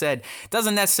like Nick said,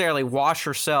 doesn't necessarily wash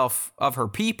herself of her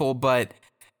people, but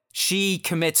she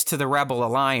commits to the Rebel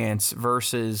Alliance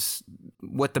versus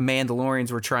what the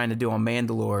Mandalorians were trying to do on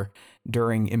Mandalore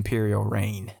during Imperial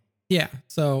reign. Yeah,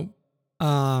 so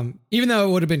even though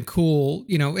it would have been cool,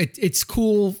 it's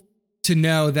cool to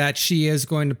know that she is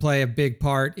going to play a big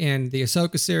part in the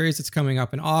Ahsoka series. It's coming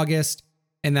up in August,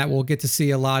 and that we'll get to see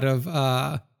a lot of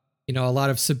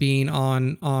Sabine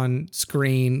on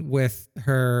screen with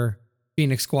her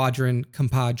Phoenix Squadron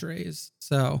compadres.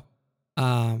 So,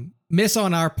 miss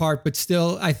on our part, but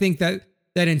still, I think that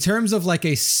in terms of like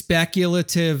a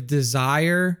speculative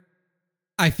desire,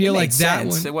 I feel like that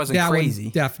one, it wasn't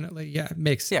crazy. Definitely. Yeah. It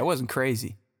makes sense. Yeah. It wasn't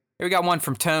crazy. We got one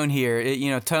from Tone here.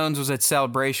 Tones was at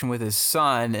Celebration with his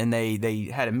son, and they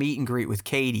had a meet and greet with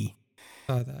Katie.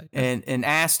 Saw that. Yeah. And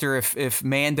asked her if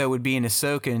Mando would be in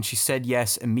Ahsoka, and she said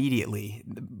yes immediately.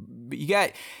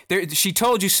 She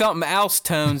told you something else,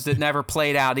 Tones, that never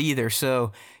played out either.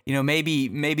 So,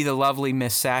 maybe the lovely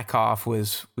Miss Sackhoff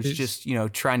was just,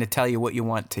 trying to tell you what you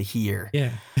want to hear.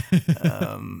 Yeah.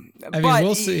 But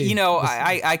we'll see.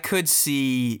 I could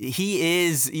see he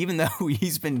is, even though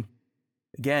he's been,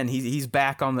 again, he's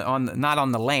back not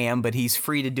on the lam, but he's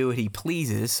free to do what he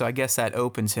pleases. So I guess that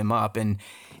opens him up. And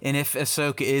if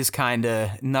Ahsoka is kind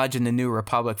of nudging the New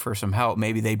Republic for some help,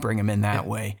 maybe they bring him in that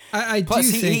way. Plus,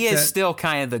 he is still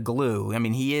kind of the glue. I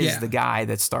mean, he is the guy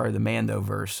that started the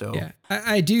Mandoverse. So yeah,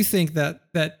 I do think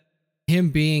that him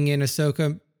being in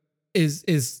Ahsoka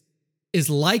is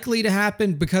likely to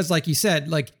happen because, like you said,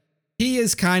 like he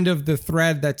is kind of the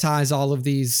thread that ties all of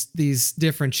these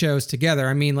different shows together.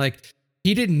 I mean, like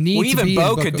he didn't need to be. Even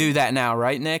Bo could do that now,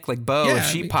 right, Nick? Like Bo, if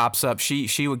she pops up,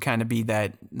 she would kind of be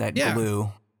that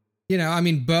glue. You know, I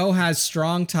mean, Bo has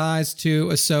strong ties to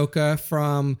Ahsoka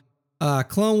from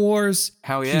Clone Wars.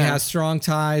 Hell yeah. She has strong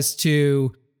ties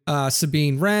to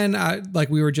Sabine Wren, like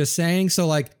we were just saying. So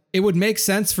like it would make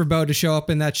sense for Bo to show up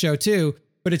in that show too.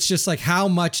 But it's just like, how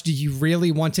much do you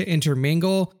really want to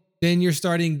intermingle? Then you're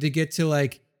starting to get to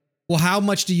like, well, how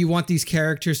much do you want these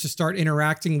characters to start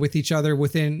interacting with each other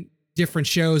within different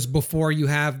shows before you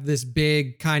have this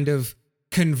big kind of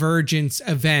convergence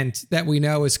event that we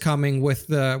know is coming with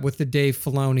the Dave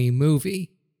Filoni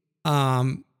movie?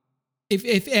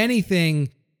 If anything,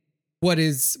 what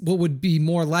would be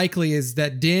more likely is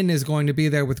that Din is going to be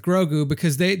there with Grogu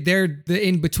because they're the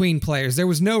in-between players. There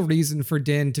was no reason for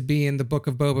Din to be in the Book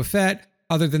of Boba Fett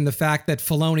other than the fact that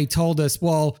Filoni told us,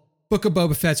 well, Book of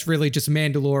Boba Fett's really just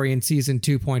Mandalorian season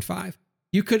 2.5.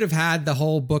 You could have had the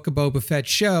whole Book of Boba Fett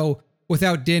show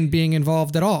without Din being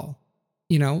involved at all.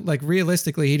 You know, like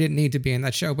realistically, he didn't need to be in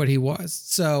that show, but he was.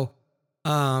 So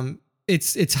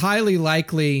it's highly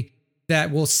likely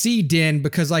that we'll see Din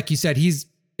because, like you said,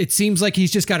 it seems like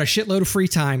he's just got a shitload of free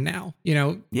time now, you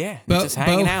know? Yeah, just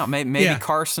hanging out. Maybe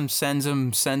Carson sends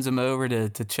him over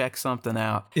to check something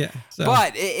out. Yeah. So.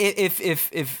 But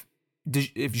if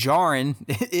Djarin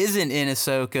isn't in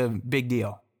Ahsoka, big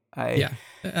deal. I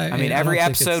mean, every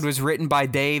episode was written by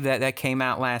Dave that came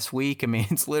out last week. I mean,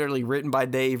 it's literally written by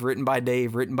Dave, written by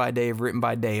Dave, written by Dave, written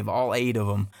by Dave, all 8 of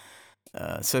them.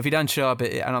 So if he doesn't show up,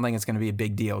 I don't think it's going to be a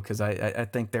big deal because I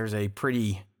think there's a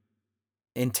pretty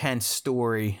intense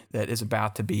story that is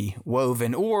about to be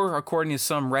woven, or according to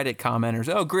some Reddit commenters,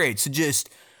 oh great, so just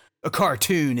a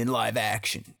cartoon in live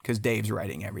action because Dave's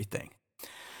writing everything.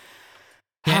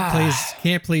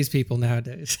 Can't please people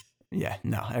nowadays. Yeah,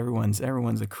 no, everyone's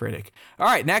a critic. All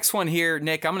right, next one here,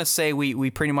 Nick. I'm going to say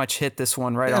we pretty much hit this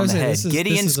one right on the head.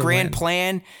 Gideon's grand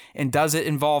plan, and does it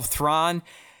involve Thrawn?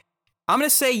 I'm going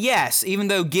to say yes, even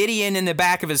though Gideon in the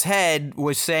back of his head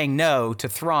was saying no to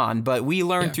Thrawn. But we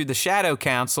learned through the Shadow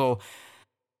Council,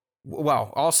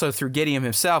 well, also through Gideon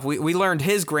himself, we learned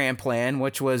his grand plan,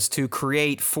 which was to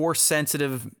create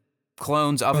Force-sensitive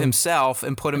clones of himself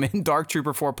and put them in Dark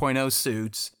Trooper 4.0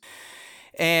 suits.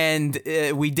 And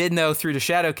we did know through the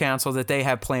Shadow Council that they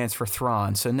have plans for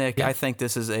Thrawn. So, Nick, I think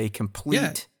this is a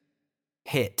complete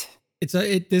hit.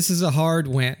 This is a hard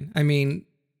win. I mean,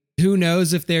 who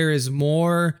knows if there is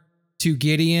more to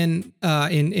Gideon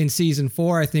in season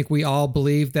 4. I think we all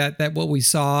believe that what we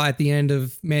saw at the end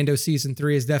of Mando season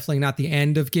 3 is definitely not the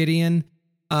end of Gideon.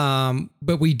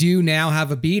 But we do now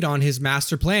have a beat on his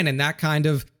master plan, and that kind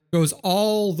of goes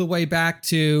all the way back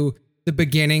to the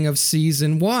beginning of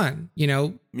season 1. You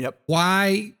know,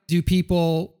 why do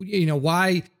people,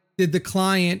 why did the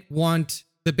client want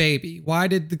the baby? Why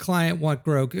did the client want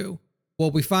Grogu?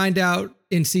 Well, we find out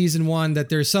in season 1 that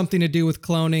there's something to do with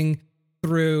cloning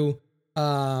through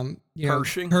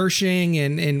Pershing,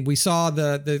 and we saw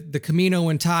the Camino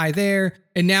and tie there,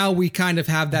 and now we kind of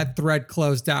have that thread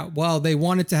closed out. Well, they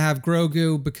wanted to have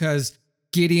Grogu because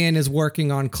Gideon is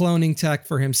working on cloning tech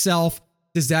for himself.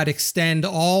 Does that extend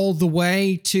all the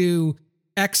way to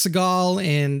Exegol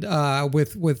and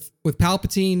with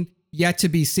Palpatine? Yet to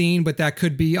be seen, but that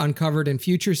could be uncovered in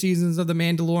future seasons of The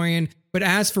Mandalorian. But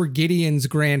as for Gideon's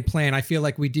grand plan, I feel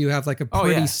like we do have like a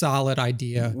pretty solid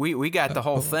idea. We got the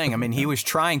whole thing. I mean, he was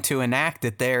trying to enact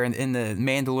it there in the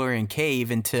Mandalorian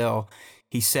cave until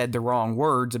he said the wrong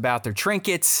words about their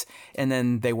trinkets, and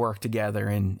then they worked together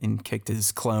and kicked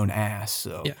his clone ass.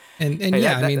 So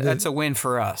that's a win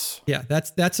for us. Yeah,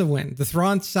 that's a win. The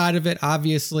Thrawn side of it,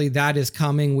 obviously, that is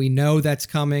coming. We know that's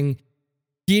coming.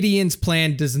 Gideon's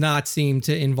plan does not seem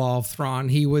to involve Thrawn.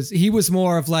 He was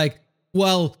more of like,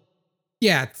 well,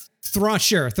 yeah, Thrawn,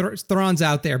 sure, Thrawn's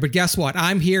out there, but guess what?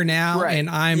 I'm here now, and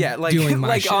I'm doing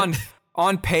my shit.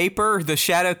 On paper, the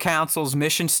Shadow Council's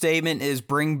mission statement is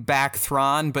bring back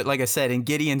Thrawn, but like I said, in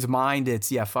Gideon's mind,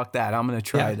 it's fuck that. I'm gonna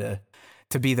try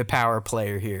to be the power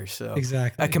player here. So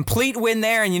exactly, a complete win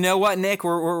there. And you know what, Nick?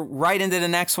 We're right into the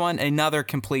next one. Another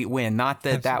complete win. Not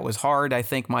that that was hard. I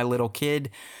think my little kid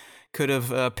could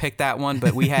have picked that one,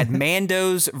 but we had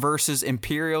Mandos versus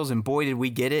Imperials, and boy, did we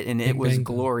get it, and it was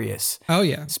glorious. Oh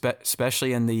yeah,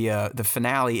 especially in the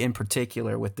finale in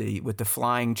particular with the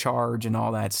flying charge and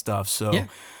all that stuff. So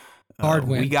hard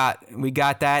win. We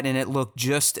got that, and it looked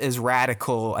just as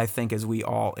radical, I think, as we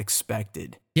all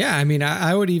expected. Yeah, I mean,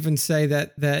 I would even say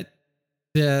that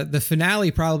the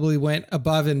finale probably went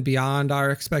above and beyond our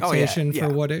expectation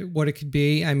for what it could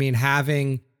be. I mean,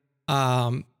 having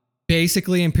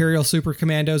Basically, Imperial Super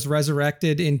Commandos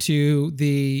resurrected into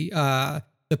the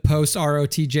post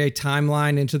ROTJ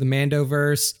timeline into the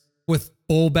Mandoverse with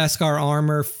full Beskar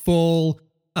armor, full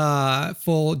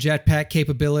jetpack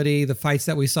capability. The fights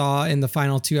that we saw in the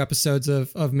final 2 episodes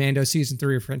of Mando season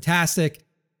 3 are fantastic.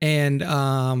 And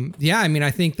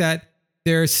I think that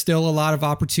there's still a lot of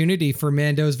opportunity for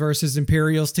Mandos versus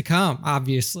Imperials to come.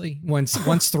 Obviously,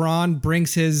 once Thrawn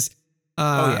brings his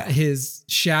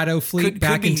shadow fleet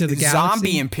back into the galaxy,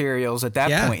 zombie Imperials at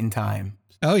that point in time.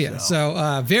 Oh yeah,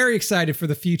 so very excited for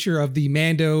the future of the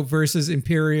Mando versus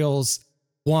Imperials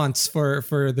once for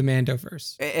the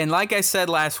Mandoverse. And like I said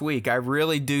last week, I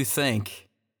really do think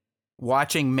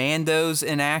watching Mandos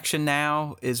in action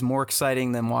now is more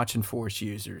exciting than watching Force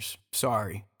users.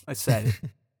 Sorry, I said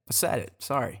it.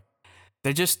 Sorry.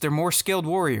 They're more skilled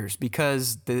warriors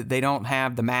because they don't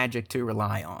have the magic to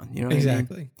rely on. You know what I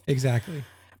mean? Exactly.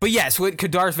 But yes,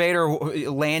 could Darth Vader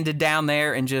landed down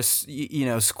there and just,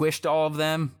 squished all of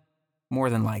them? More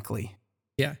than likely.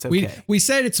 Yeah. It's okay. We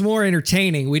said it's more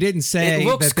entertaining. We didn't say it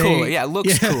looks cooler. Yeah, it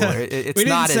looks cooler. It's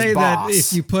not as boss. We didn't say that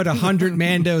if you put 100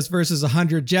 Mandos versus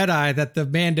 100 Jedi that the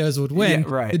Mandos would win. Yeah,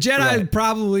 right. The Jedi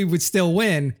probably would still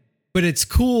win, but it's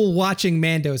cool watching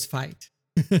Mandos fight.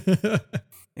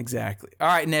 Exactly. All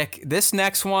right, Nick, this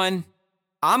next one,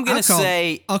 I'll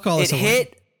call it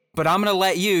hit. But I'm going to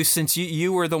let you, since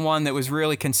you were the one that was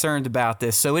really concerned about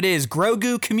this. So it is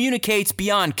Grogu communicates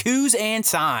beyond cues and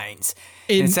signs.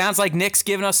 And it sounds like Nick's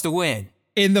giving us the win.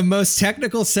 In the most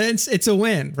technical sense, it's a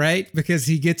win, right? Because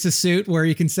he gets a suit where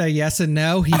he can say yes and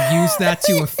no. He used that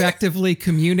to effectively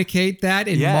communicate that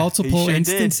in multiple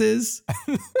instances.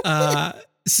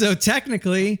 So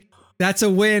technically, that's a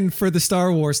win for the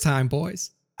Star Wars time,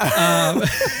 boys. Now,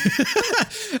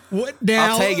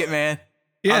 I'll take it, man.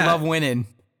 Yeah. I love winning.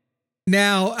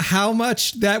 Now, how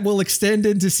much that will extend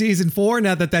into season 4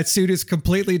 now that suit is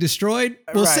completely destroyed,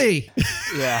 we'll see.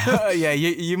 Yeah.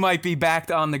 You might be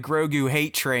back on the Grogu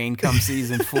hate train come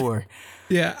season 4.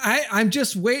 Yeah, I'm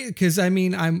just waiting because I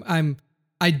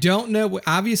don't know.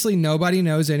 Obviously, nobody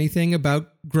knows anything about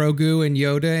Grogu and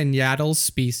Yoda and Yaddle's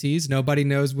species. Nobody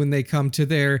knows when they come to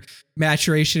their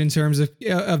maturation in terms of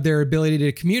their ability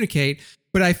to communicate.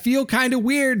 But I feel kind of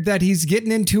weird that he's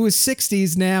getting into his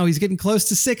 60s now. He's getting close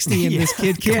to 60 and this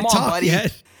kid can't talk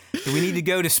yet. Do we need to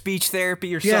go to speech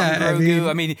therapy or something, Grogu?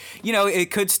 I mean,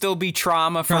 it could still be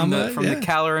trauma from the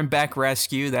Keller and Beck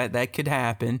rescue. That could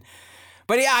happen.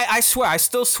 But yeah, I swear, I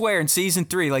still swear in season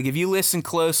 3, like if you listen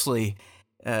closely,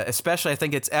 especially I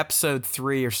think it's episode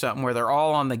 3 or something where they're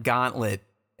all on the gauntlet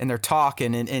and they're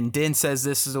talking and Din says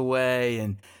this is a way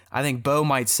and I think Bo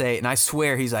might say it, and I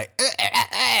swear he's like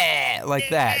like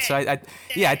that. So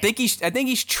I think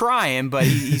he's trying, but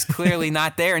he's clearly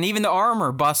not there. And even the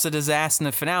armor busted his ass in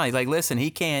the finale. Like, listen, he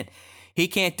can't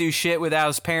do shit without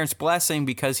his parents' blessing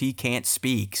because he can't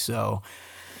speak. So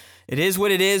it is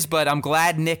what it is. But I'm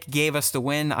glad Nick gave us the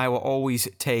win. I will always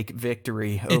take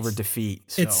victory over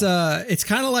defeat. So. It's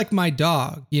kind of like my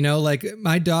dog. Like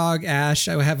my dog Ash.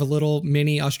 I have a little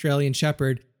mini Australian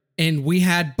Shepherd. And we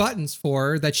had buttons for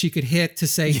her that she could hit to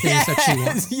say things that she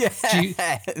wants.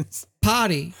 Yes.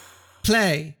 Potty,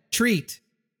 play, treat.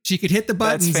 She could hit the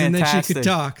buttons and then she could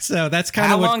talk. So that's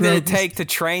kind of what. How long did it take to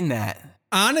train that?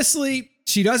 Honestly,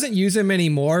 she doesn't use them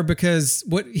anymore because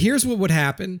here's what would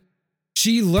happen.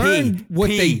 She learned what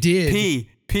they did.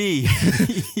 She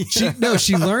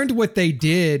learned what they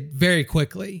did very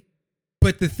quickly.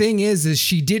 But the thing is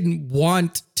she didn't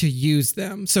want to use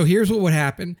them. So here's what would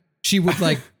happen. She would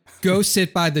go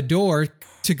sit by the door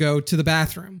to go to the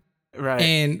bathroom. Right.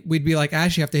 And we'd be like,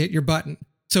 Ash, you have to hit your button.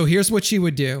 So here's what she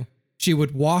would do. She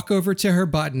would walk over to her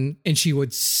button and she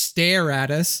would stare at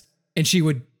us and she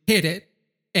would hit it.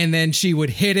 And then she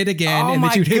would hit it again. Oh, and then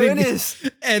my she would hit goodness.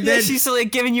 It. And then she's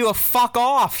like giving you a fuck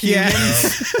off,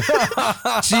 humans.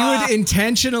 Yeah. She would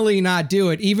intentionally not do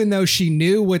it, even though she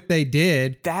knew what they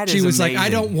did. She was amazing. Like, I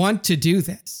don't want to do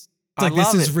this. It's like,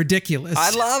 this is ridiculous.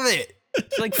 I love it.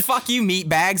 It's like, fuck you, meat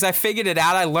bags. I figured it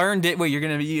out. I learned it. Well, you're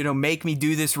going to, make me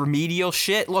do this remedial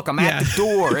shit. Look, I'm at the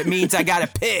door. It means I got to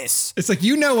piss. It's like,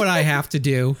 what I have to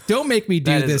do. Don't make me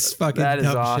do this fucking dumb shit. That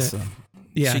is awesome.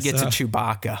 Yeah, she gets a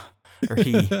Chewbacca. Or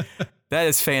he. That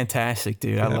is fantastic,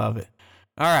 dude. I love it.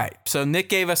 All right. So Nick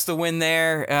gave us the win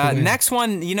there. Next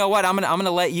one, you know what? I'm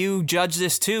gonna let you judge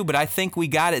this too, but I think we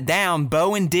got it down.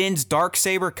 Bo and Din's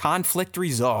Darksaber conflict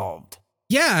resolved.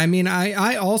 Yeah, I mean,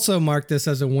 I also marked this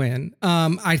as a win.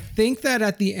 I think that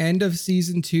at the end of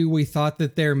season 2, we thought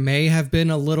that there may have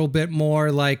been a little bit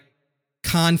more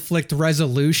conflict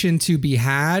resolution to be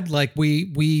had. Like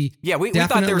we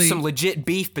thought there was some legit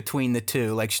beef between the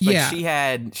two. Like she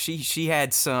had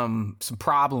some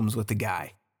problems with the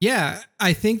guy. Yeah,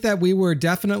 I think that we were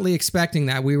definitely expecting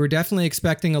that. We were definitely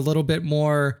expecting a little bit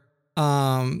more,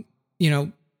 pomp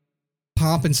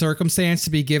and circumstance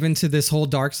to be given to this whole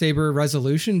Darksaber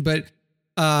resolution. But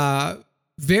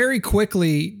very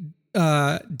quickly,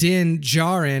 Din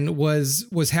Djarin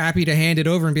was happy to hand it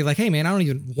over and be like, "Hey, man, I don't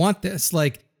even want this."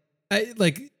 And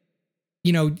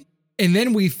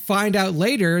then we find out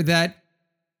later that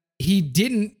he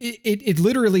didn't. It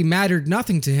literally mattered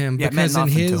nothing to him because in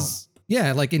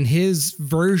his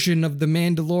version of the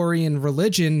Mandalorian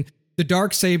religion, the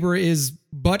Darksaber is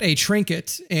but a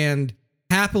trinket, and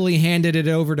happily handed it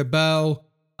over to Bo.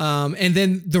 And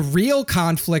then the real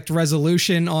conflict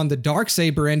resolution on the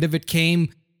Darksaber end of it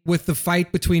came with the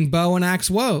fight between Bo and Axe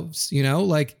Woves,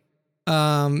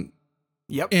 And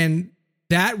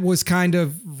that was kind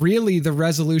of really the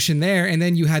resolution there. And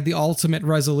then you had the ultimate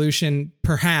resolution,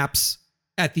 perhaps,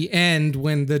 at the end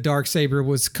when the Darksaber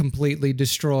was completely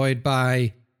destroyed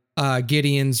by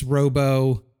Gideon's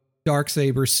Robo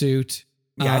Darksaber suit.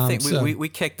 Yeah, I think we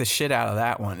kicked the shit out of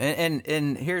that one.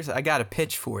 And here's, I got a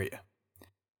pitch for you.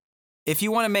 If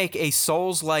you want to make a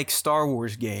Souls-like Star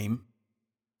Wars game,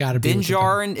 Din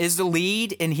Djarin is the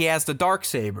lead and he has the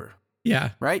Darksaber.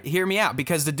 Yeah. Right? Hear me out,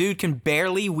 because the dude can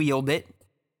barely wield it.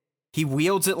 He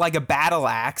wields it like a battle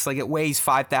axe, like it weighs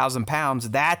 5,000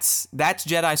 pounds. That's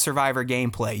Jedi Survivor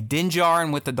gameplay. Din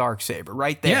Djarin with the Darksaber,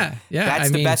 right there. Yeah. That's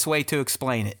the best way to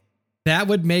explain it. That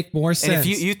would make more sense.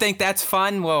 And if you think that's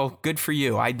fun, well, good for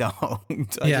you. I don't.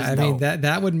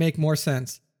 That would make more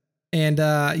sense. And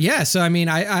so I mean,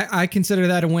 I consider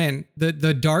that a win. The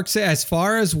Darksaber, as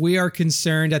far as we are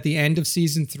concerned, at the end of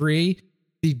season 3,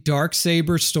 the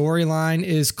Darksaber storyline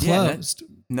is closed.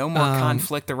 No more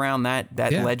conflict around that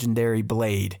legendary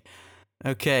blade.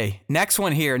 Okay, next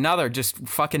one here. Another just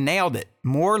fucking nailed it.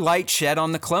 More light shed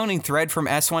on the cloning thread from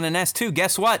S1 and S2.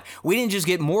 Guess what? We didn't just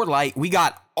get more light. We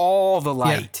got all the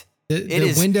light. Yeah.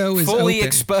 The window is fully open.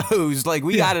 Exposed. Like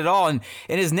we got it all. And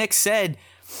as Nick said,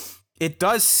 it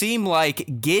does seem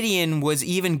like Gideon was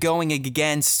even going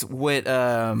against what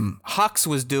Hux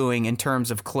was doing in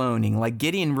terms of cloning. Like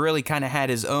Gideon really kind of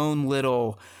had his own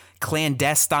little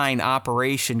clandestine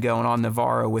operation going on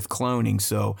Navarro with cloning.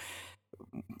 So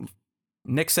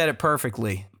Nick said it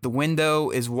perfectly. The window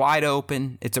is wide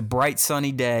open. It's a bright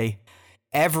sunny day.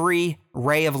 Every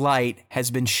ray of light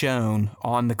has been shown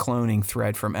on the cloning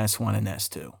thread from S1 and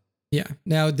S2. Yeah.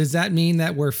 Now, does that mean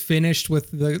that we're finished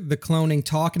with the cloning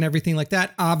talk and everything like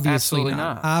that? Obviously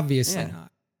not. Obviously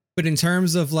not. But in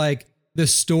terms of like the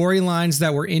storylines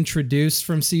that were introduced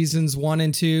from seasons 1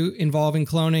 and 2 involving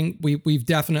cloning, we've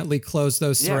definitely closed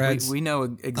those threads. We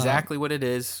know exactly what it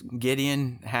is.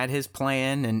 Gideon had his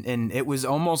plan, and it was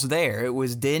almost there. It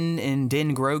was Din and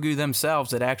Din Grogu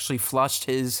themselves that actually flushed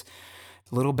his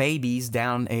little babies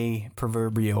down a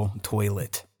proverbial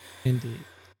toilet. Indeed.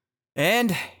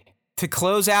 And to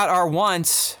close out our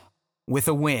once with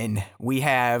a win, we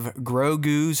have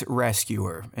Grogu's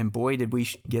rescuer. And boy, did we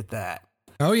get that.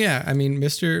 Oh, yeah. I mean,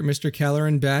 Mr.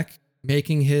 Kelleran Beck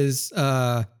making his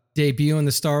debut in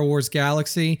the Star Wars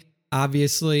galaxy.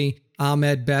 Obviously,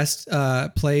 Ahmed Best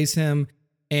plays him.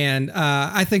 And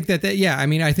I think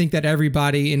I think that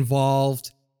everybody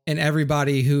involved and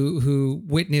everybody who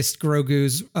witnessed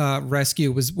Grogu's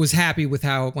rescue was happy with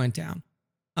how it went down.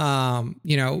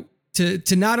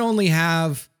 To not only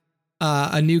have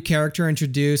a new character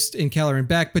introduced in Kelleran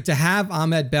Beck, but to have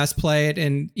Ahmed Best play it,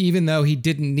 and even though he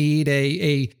didn't need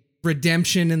a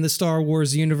redemption in the Star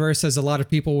Wars universe, as a lot of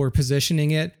people were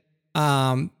positioning it,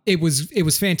 it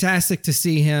was fantastic to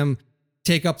see him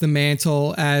take up the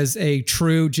mantle as a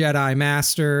true Jedi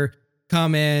Master,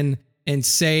 come in and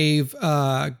save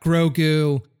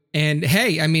Grogu. And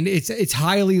hey, I mean, it's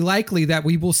highly likely that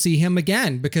we will see him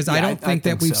again, because I don't think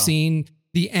that we've seen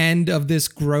the end of this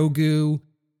Grogu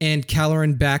and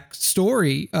Kelleran Beck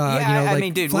story.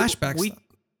 Flashbacks.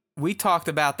 We talked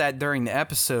about that during the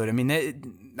episode. I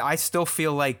mean, I still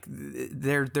feel like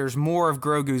there's more of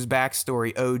Grogu's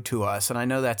backstory owed to us, and I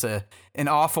know that's an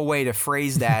awful way to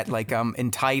phrase that, like I'm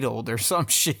entitled or some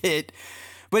shit.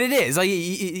 But it is like,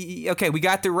 okay, we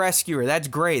got the rescuer. That's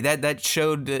great. That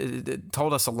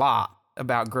told us a lot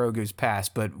about Grogu's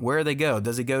past. But where they go?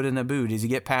 Does he go to Naboo? Does he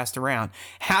get passed around?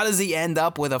 How does he end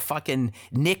up with a fucking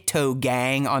Nikto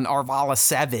gang on Arvala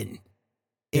 7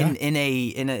 in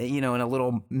a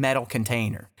little metal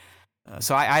container?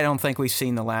 So I don't think we've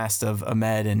seen the last of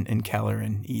Ahmed and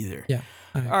Kelleran either. Yeah.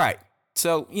 All right.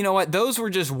 So you know what? Those were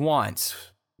just once.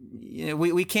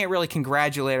 We can't really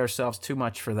congratulate ourselves too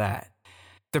much for that.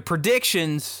 the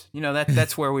predictions,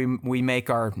 that's where we make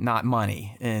our not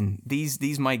money, and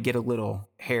these might get a little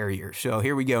hairier. So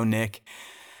here we go, Nick.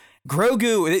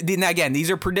 Grogu, now again,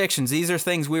 these are predictions. These are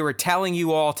things we were telling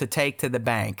you all to take to the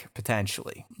bank,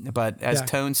 potentially. But as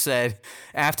Tone said,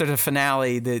 after the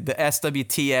finale, the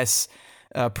SWTS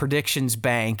predictions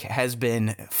bank has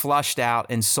been flushed out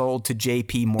and sold to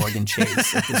JP Morgan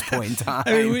Chase at this point in time.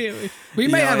 I mean, we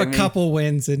may have a couple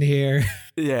wins in here.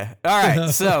 Yeah. All right.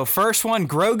 So first one,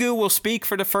 Grogu will speak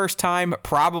for the first time,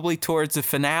 probably towards the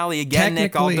finale. Again,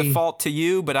 Nick, I'll default to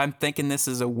you, but I'm thinking this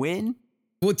is a win.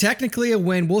 Well, technically a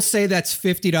win. We'll say that's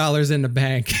 $50 in the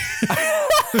bank.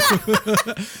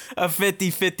 A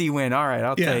 50-50 win. All right,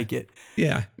 I'll take it.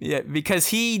 Yeah. Yeah, because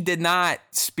he did not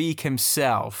speak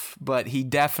himself, but he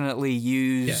definitely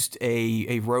used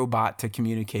a robot to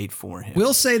communicate for him.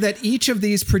 We'll say that each of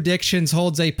these predictions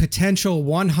holds a potential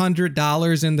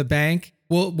 $100 in the bank.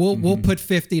 We'll put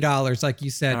 $50, like you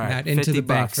said, Matt, into the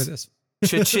bank for this.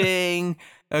 Cha-ching.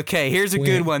 Okay, here's a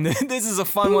good one. This is a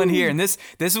fun one here, and this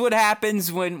is what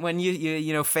happens when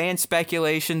you fan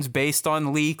speculations based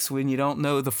on leaks when you don't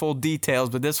know the full details.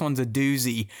 But this one's a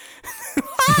doozy.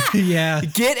 Yeah.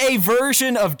 Get a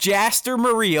version of Jaster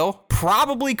Muriel,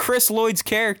 probably Chris Lloyd's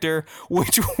character,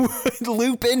 which would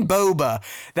loop in Boba.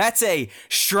 That's a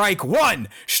strike one,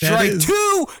 strike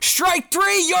two, strike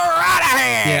three. You're out of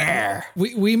here. Yeah.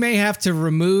 We may have to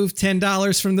remove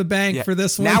 $10 from the bank for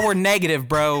this one. Now we're negative,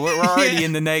 bro. We're already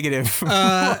in the negative.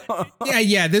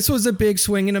 Yeah. This was a big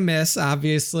swing and a miss.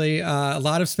 Obviously, a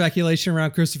lot of speculation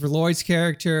around Christopher Lloyd's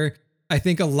character. I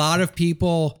think a lot of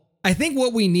people. I think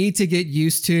what we need to get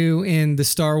used to in the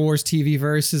Star Wars TV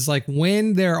verse is like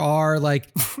when there are like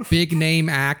big name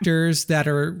actors that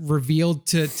are revealed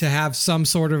to have some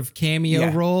sort of cameo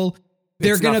role,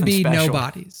 they're going to be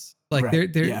nobodies. Like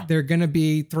they're going to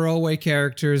be throwaway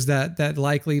characters that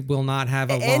likely will not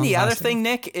have a long And the other thing,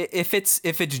 Nick, if it's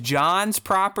John's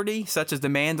property, such as The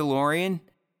Mandalorian,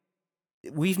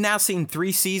 we've now seen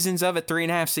 3.5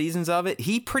 seasons of it.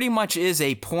 He pretty much is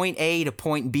a point A to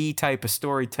point B type of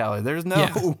storyteller. There's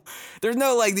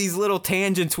no like these little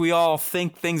tangents we all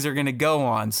think things are going to go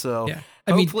on. So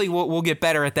hopefully we'll get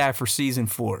better at that for season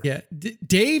 4. Yeah.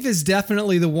 Dave is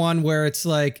definitely the one where it's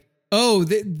like, oh,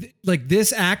 like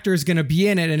this actor is going to be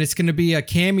in it and it's going to be a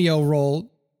cameo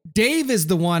role. Dave is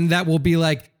the one that will be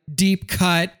like deep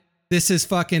cut. This is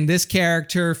fucking this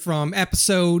character from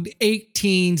episode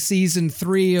 18, season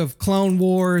 3 of Clone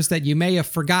Wars that you may have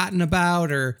forgotten about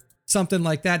or something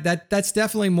like that. That's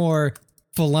definitely more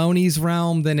Filoni's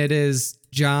realm than it is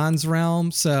John's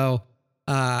realm. So,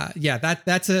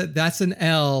 that's an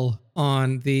L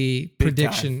on the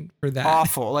prediction for that.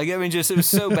 Awful. Like, I mean, it was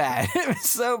so bad. It was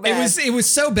so bad. It was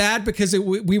so bad because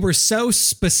we were so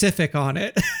specific on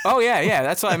it. Oh, yeah.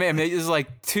 That's what I mean. It was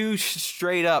like two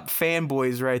straight up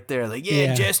fanboys right there. Like,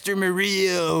 Jester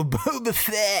Muriel, Boba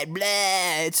Fett,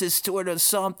 blah. It's a sort of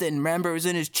something. Remember, it was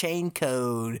in his chain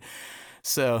code.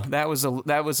 So that was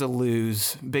a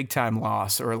lose. Big time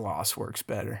loss, or a loss works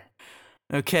better.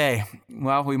 Okay,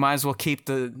 well, we might as well keep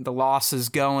the losses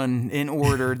going in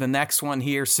order. The next one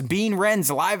here, Sabine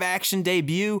Wren's live-action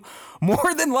debut,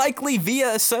 more than likely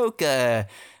via Ahsoka.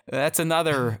 That's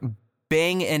another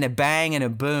bing and a bang and a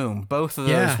boom. Both of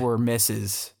those were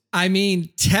misses. I mean,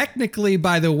 technically,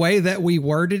 by the way that we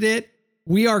worded it,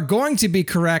 we are going to be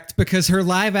correct because her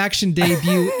live action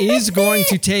debut is going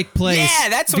to take place. Yeah,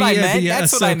 that's what I meant.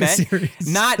 That's what I meant. Series.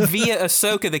 Not via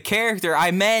Ahsoka the character.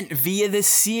 I meant via the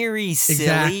series.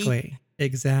 Silly.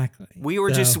 Exactly. We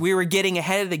were getting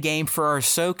ahead of the game for our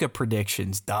Ahsoka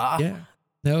predictions. Duh. Yeah.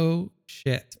 No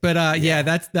shit. But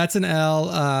that's an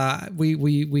L.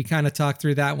 We kind of talked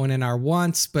through that one in our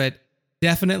once, but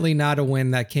definitely not a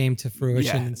win that came to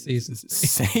fruition in season 3.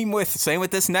 Same with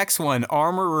this next one.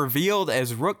 Armor revealed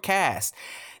as Rook Cast.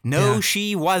 No,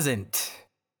 she wasn't.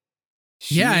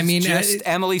 She's just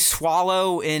Emily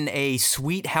Swallow in a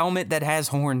sweet helmet that has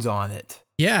horns on it.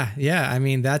 Yeah. I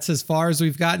mean, that's as far as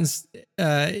we've gotten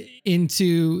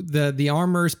into the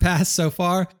armor's past so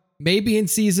far. Maybe in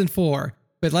season 4,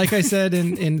 but like I said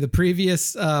in the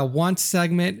previous once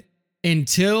segment.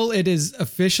 Until it is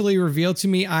officially revealed to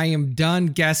me, I am done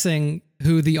guessing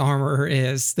who the armorer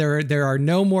is. There are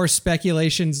no more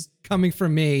speculations coming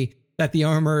from me that the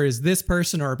armorer is this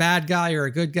person or a bad guy or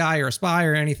a good guy or a spy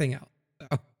or anything else.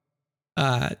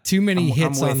 So, too many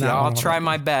hits on that. I'll try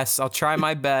my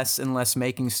best unless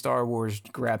Making Star Wars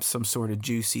grabs some sort of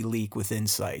juicy leak with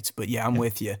insights. But yeah, I'm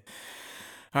with you.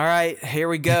 All right, here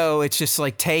we go. It's just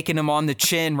like taking him on the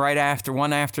chin right after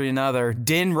one after another.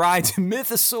 Din rides a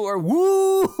mythosaur.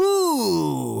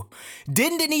 Woo-hoo!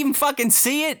 Din didn't even fucking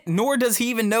see it, nor does he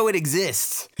even know it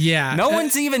exists. Yeah. No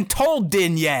one's even told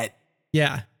Din yet.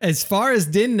 Yeah. As far as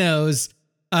Din knows,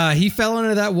 he fell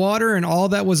into that water and all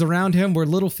that was around him were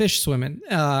little fish swimming.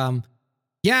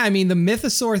 Yeah, I mean, the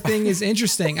mythosaur thing is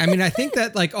interesting. I mean, I think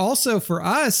that like also for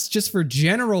us, just for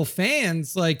general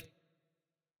fans, like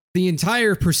the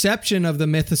entire perception of the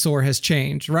mythosaur has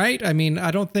changed, right? I mean,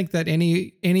 I don't think that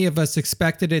any of us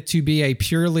expected it to be a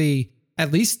purely,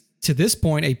 at least to this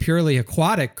point, a purely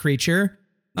aquatic creature.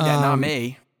 Yeah, not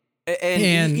me.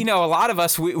 And you know, a lot of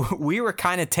us, we were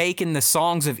kind of taking the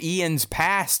songs of Ian's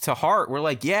past to heart. We're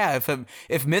like, yeah,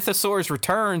 if Mythosaurus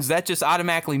returns, that just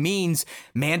automatically means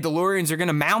Mandalorians are going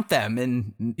to mount them.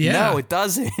 And no, it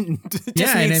doesn't. It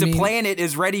just means the planet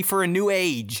is ready for a new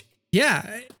age.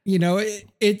 Yeah, you know, it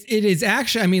is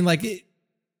actually, I mean, like,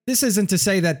 this isn't to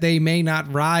say that they may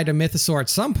not ride a mythosaur at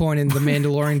some point in The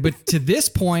Mandalorian, but to this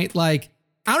point, like,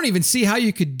 I don't even see how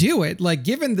you could do it. Like,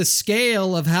 given the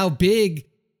scale of how big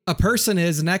a person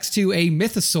is next to a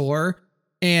mythosaur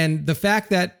and the fact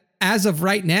that as of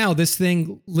right now, this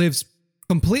thing lives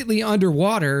completely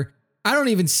underwater, I don't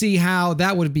even see how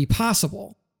that would be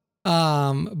possible.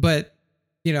 But,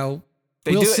 you know,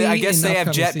 they do. I guess they have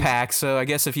jetpacks, so I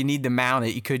guess if you need to mount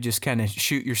it, you could just kind of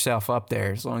shoot yourself up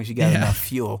there as long as you got enough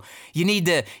fuel. You need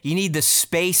the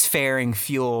spacefaring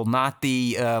fuel, not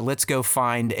the let's go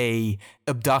find a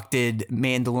abducted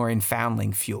Mandalorian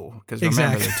foundling fuel. Because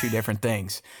remember, they're two different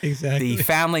things. Exactly. The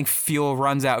foundling fuel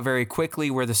runs out very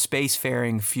quickly, where the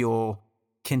spacefaring fuel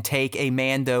can take a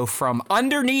Mando from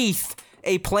underneath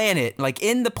a planet, like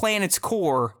in the planet's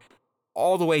core,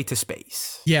 all the way to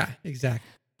space. Yeah, exactly.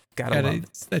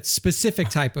 That specific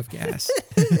type of gas.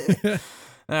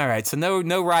 All right, so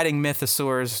no riding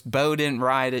mythosaurs. Bo didn't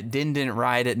ride it. Din didn't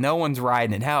ride it. No one's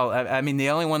riding it. Hell, I mean, the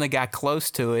only one that got close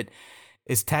to it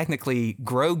is technically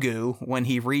Grogu when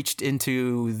he reached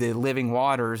into the living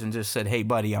waters and just said, "Hey,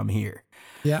 buddy, I'm here."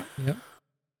 Yeah. Yep.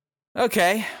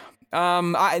 Okay,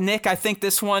 Nick, I think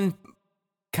this one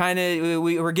kind of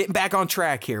we're getting back on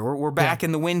track here. We're back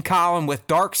in the win column with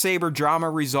Darksaber drama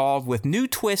resolved with new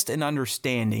twist and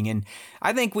understanding, and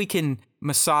I think we can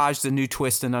massage the new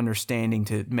twist and understanding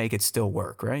to make it still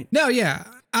work, right? No, yeah,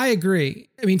 I agree.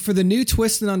 I mean, for the new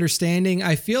twist and understanding,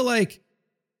 I feel like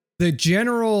the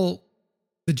general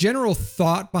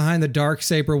thought behind the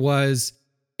Darksaber was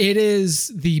it is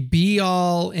the be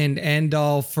all and end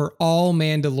all for all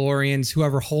Mandalorians.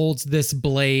 Whoever holds this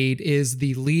blade is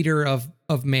the leader of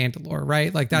Mandalore,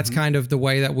 right? Like that's kind of the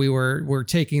way that we're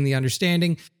taking the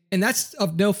understanding. And that's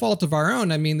of no fault of our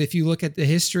own. I mean, if you look at the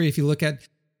history, if you look at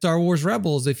Star Wars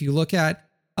Rebels, if you look at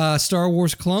Star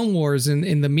Wars Clone Wars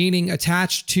and the meaning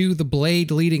attached to the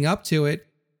blade leading up to it,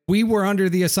 we were under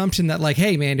the assumption that like,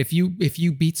 hey man, if you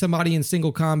beat somebody in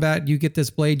single combat, you get this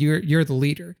blade, you're the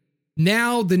leader.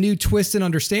 Now the new twist and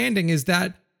understanding is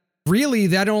that really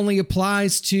that only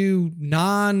applies to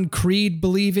non-creed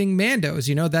believing Mandos.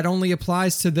 You know, that only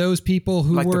applies to those people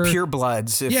who like were the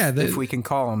purebloods, if we can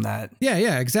call them that.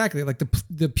 Yeah, exactly. Like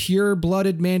the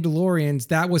pure-blooded Mandalorians,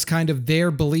 that was kind of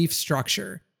their belief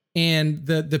structure. And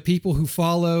the people who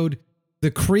followed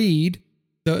the creed,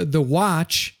 the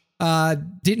watch,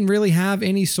 didn't really have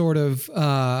any sort of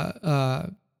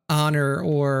honor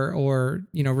or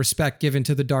you know respect given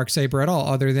to the Darksaber at all,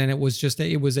 other than it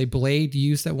was a blade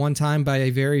used at one time by a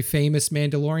very famous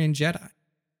Mandalorian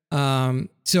Jedi.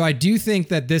 So I do think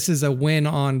that this is a win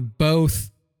on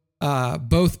both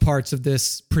parts of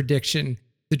this prediction.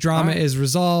 The drama is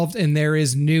resolved, and there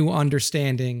is new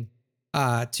understanding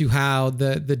to how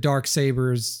the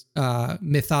Darksaber's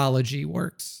mythology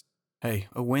works. Hey,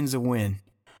 a win's a win.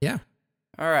 Yeah.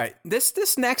 All right,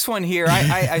 this next one here,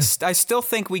 I still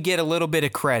think we get a little bit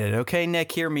of credit. Okay,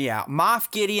 Nick, hear me out.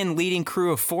 Moff Gideon leading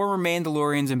crew of former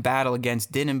Mandalorians in battle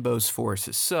against Din and Bo's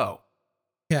forces. So,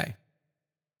 okay,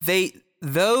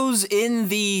 those in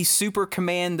the Super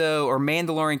Commando or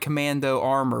Mandalorian Commando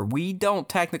armor, we don't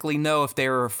technically know if they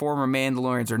were former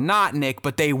Mandalorians or not, Nick,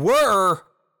 but they were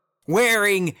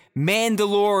wearing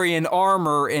Mandalorian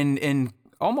armor and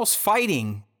almost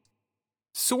fighting.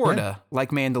 Sorta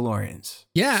like Mandalorians.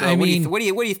 Yeah, so I mean, what do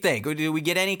you think? Do we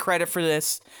get any credit for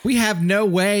this? We have no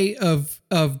way of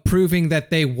proving that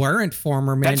they weren't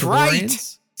former Mandalorians. That's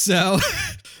right. So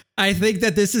I think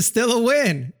that this is still a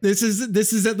win. This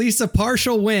is at least a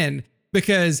partial win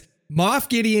because Moff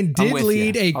Gideon did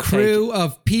lead a crew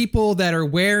of people that are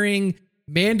wearing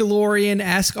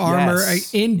Mandalorian-esque armor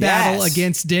in battle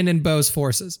against Din and Bo's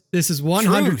forces. This is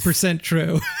 100%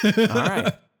 true.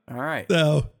 All right.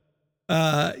 So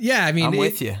Yeah, I mean, I'm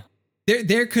with you.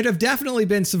 There could have definitely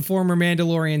been some former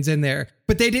Mandalorians in there,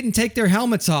 but they didn't take their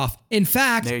helmets off. In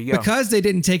fact, because they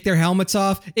didn't take their helmets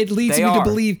off, it leads me to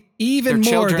believe even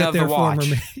more that they're former.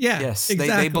 Yeah, yes,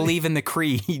 exactly. They believe in the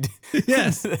creed.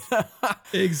 Yes,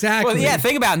 exactly. Well, yeah,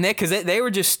 think about it, Nick, because they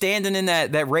were just standing in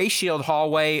that ray shield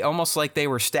hallway almost like they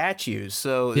were statues.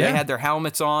 So they had their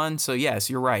helmets on. So yes,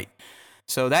 you're right.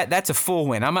 So that's a full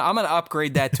win. I'm going to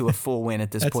upgrade that to a full win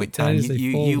at this point in time.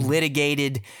 You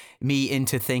litigated me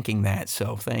into thinking that,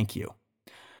 so thank you.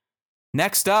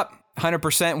 Next up,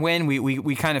 100% win.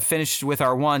 We kind of finished with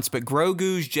our once, but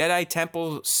Grogu's Jedi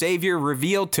Temple Savior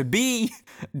revealed to be ...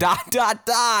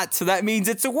 So that means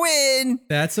it's a win.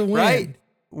 That's a win, right?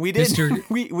 We didn't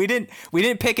we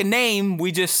didn't pick a name.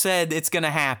 We just said it's going to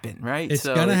happen, right? It's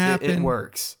going to happen. It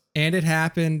works, and it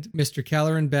happened. Mr.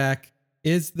 Kelleran Beck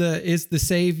is the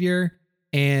savior,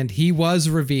 and he was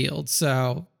revealed.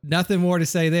 So nothing more to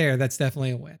say there. That's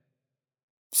definitely a win.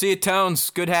 See you, Tones.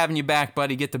 Good having you back,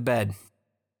 buddy. Get to bed.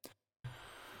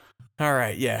 All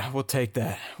right, yeah, we'll take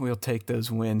that. We'll take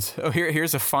those wins. Oh,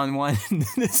 here's a fun one.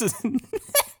 This is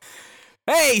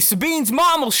hey, Sabine's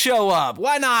mom will show up.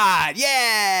 Why not?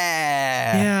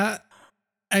 Yeah. Yeah.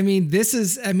 I mean,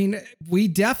 we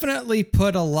definitely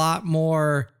put a lot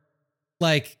more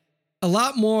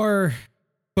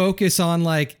focus on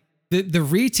like the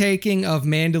retaking of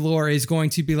Mandalore is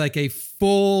going to be like a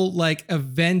full like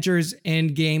Avengers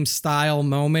Endgame style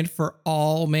moment for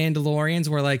all Mandalorians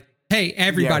where like, hey,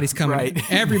 everybody's coming.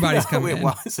 Right. Everybody's coming. It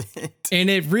wasn't. And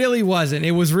it really wasn't.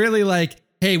 It was really like,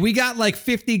 hey, we got like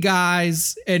 50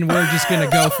 guys and we're just going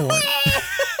to go for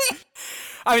it.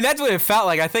 I mean, that's what it felt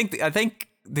like. I think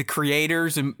the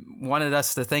creators wanted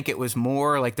us to think it was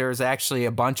more like there was actually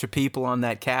a bunch of people on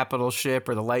that capital ship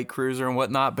or the light cruiser and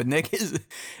whatnot. But Nick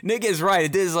is right.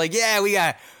 It is like,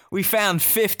 yeah, we found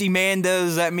 50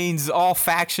 Mandos. That means all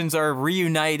factions are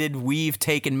reunited. We've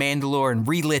taken Mandalore and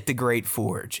relit the Great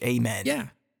Forge. Amen. Yeah.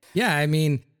 Yeah. I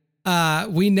mean,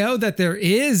 we know that there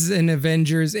is an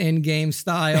Avengers Endgame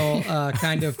style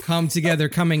kind of come together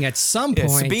coming at some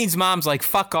point. Sabine's mom's like,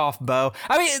 fuck off, Bo.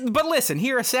 I mean, but listen,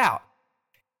 hear us out.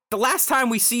 The last time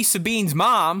we see Sabine's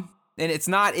mom, and it's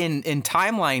not in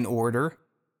timeline order,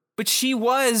 but she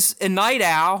was a night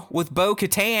owl with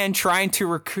Bo-Katan trying to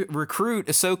recruit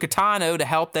Ahsoka Tano to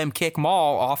help them kick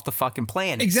Maul off the fucking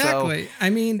planet. Exactly. So, I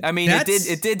mean,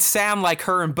 it did sound like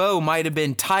her and Bo might have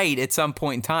been tight at some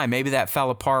point in time. Maybe that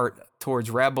fell apart towards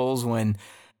Rebels when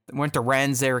went to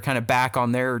Wrens. They were kind of back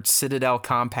on their Citadel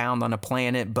compound on a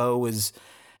planet. Bo was,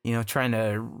 trying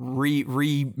to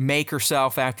remake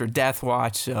herself after Death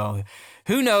Watch. So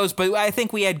who knows? But I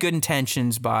think we had good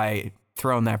intentions by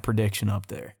throwing that prediction up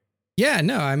there. Yeah,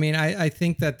 no, I mean, I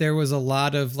think that there was a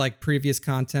lot of like previous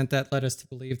content that led us to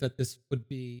believe that this would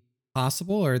be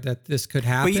possible or that this could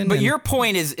happen. But your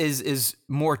point is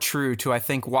more true to, I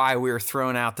think, why we were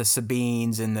throwing out the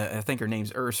Sabines and I think her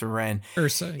name's Ursa Wren.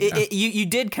 Ursa. Yeah. You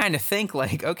did kind of think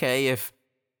like, okay,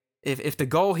 if the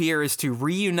goal here is to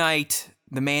reunite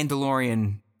the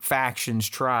Mandalorian factions,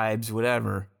 tribes,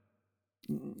 whatever,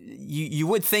 you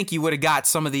would think you would have got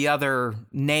some of the other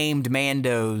named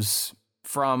Mandos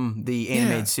from the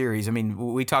animated series. I mean,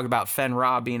 we talked about Fen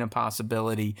Ra being a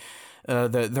possibility,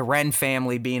 the Wren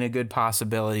family being a good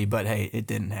possibility, but hey, it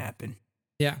didn't happen.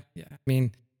 Yeah. I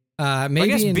mean, maybe I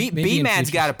guess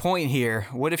B-Mad's got a point here.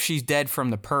 What if she's dead from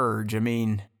the purge? I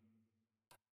mean,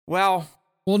 well,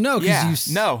 no,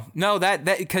 because no, that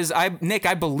because Nick,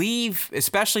 I believe,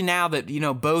 especially now that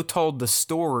Bo told the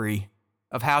story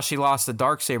of how she lost the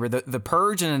Darksaber, the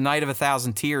purge and the Night of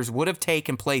 1,000 Tears would have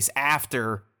taken place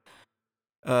after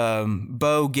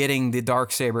Bo getting the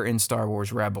Darksaber in Star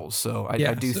Wars Rebels. So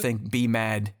I do think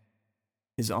B-Mad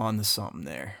is on to something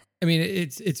there. I mean,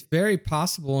 it's very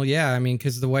possible. Yeah. I mean,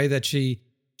 because the way that she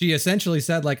essentially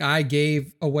said, like, I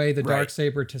gave away the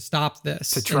Darksaber to stop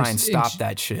this. To try and stop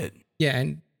that shit. Yeah.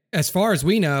 And as far as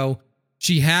we know,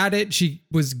 she had it. She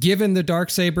was given the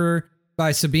Darksaber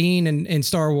by Sabine in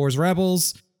Star Wars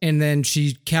Rebels. And then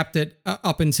she kept it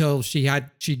up until she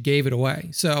gave it away.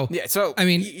 So, I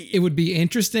mean, it would be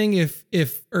interesting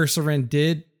if Ursa Wren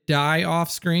did die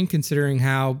off screen, considering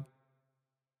how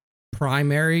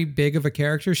primary big of a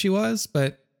character she was.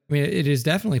 But I mean, it is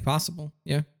definitely possible.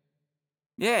 Yeah.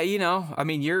 Yeah. I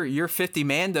mean, you're 50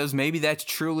 Mandos. Maybe that's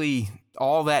truly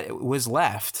all that was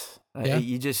left. Yeah.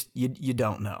 You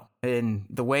don't know. And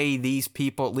the way these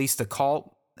people, at least the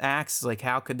cult acts, like,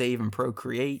 how could they even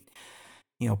procreate?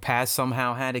 Paz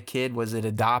somehow had a kid. Was it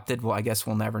adopted? Well, I guess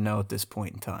we'll never know at this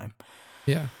point in time.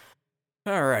 Yeah.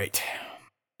 All right.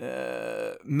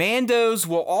 Mandos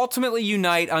will ultimately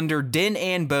unite under Din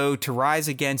and Bo to rise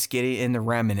against Gideon and the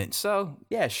Remnant. So,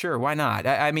 yeah, sure, why not?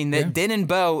 I mean, Din and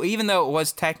Bo, even though it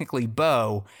was technically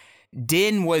Bo,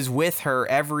 Din was with her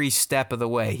every step of the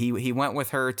way. He went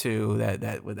with her to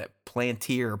that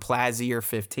Plantier or Plazier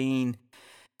 15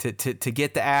 to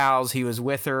get the owls. He was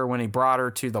with her when he brought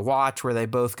her to the Watch, where they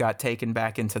both got taken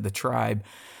back into the tribe.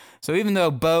 So even though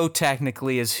Bo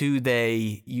technically is who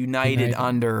they united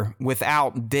under,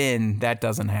 without Din, that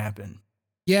doesn't happen.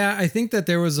 Yeah, I think that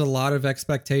there was a lot of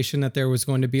expectation that there was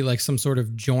going to be like some sort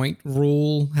of joint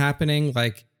rule happening,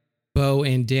 like Bo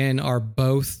and Din are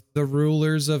both the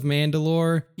rulers of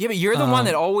Mandalore. Yeah, but you're the one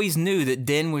that always knew that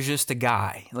Din was just a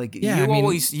guy. Like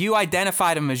you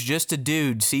identified him as just a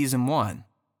dude season 1.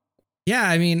 Yeah,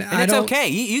 I mean, and it's okay.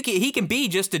 He can be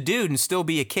just a dude and still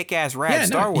be a kick-ass rad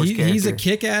Star Wars character. He's a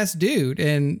kick-ass dude,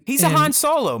 and he's a Han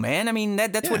Solo, man. I mean,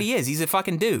 that's what he is. He's a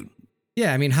fucking dude.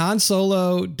 Yeah, I mean, Han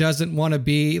Solo doesn't want to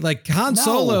be like Han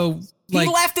Solo. He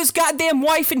left his goddamn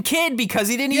wife and kid because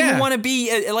he didn't even want to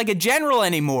be like a general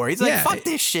anymore. He's like, fuck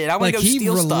this shit. I want to go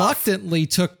steal stuff. He reluctantly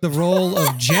took the role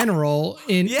of general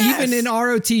even in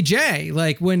ROTJ.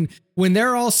 Like when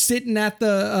they're all sitting at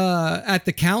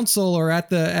the council or at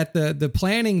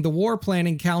the war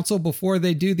planning council before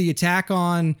they do the attack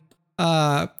on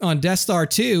Death Star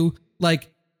 2, like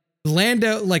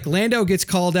Lando gets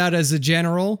called out as a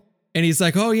general and he's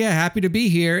like, "Oh yeah, happy to be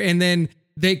here." And then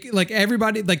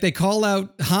everybody they call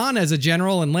out Han as a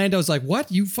general, and Lando's like,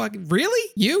 "What? You fucking really?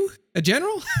 You a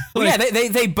general?"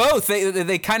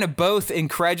 They kind of both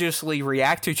incredulously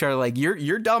react to each other, like, "You're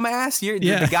dumbass. You're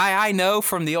the guy I know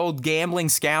from the old gambling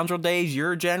scoundrel days.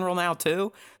 You're a general now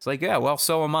too." It's like, yeah, well,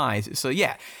 so am I. So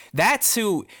yeah, that's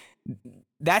who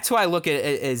I look at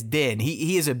as Din.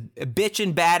 He is a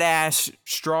bitchin' badass,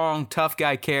 strong, tough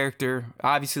guy character.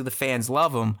 Obviously, the fans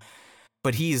love him.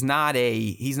 But he's not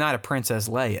a Princess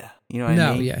Leia. You know what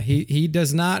I mean? No, yeah. He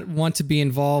does not want to be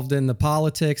involved in the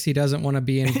politics. He doesn't want to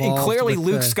be involved. And clearly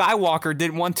Luke Skywalker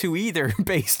didn't want to either,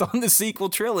 based on the sequel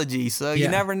trilogy. So you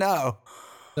never know.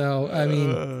 So, I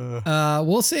mean,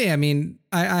 we'll see. I mean,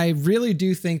 I really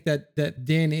do think that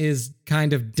Din is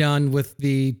kind of done with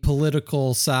the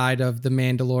political side of the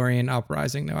Mandalorian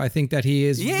uprising, though. I think that he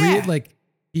is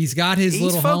he's got his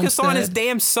little homestead. He's focused on his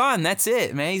damn son. That's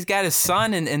it, man. He's got his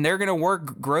son, and they're going to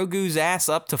work Grogu's ass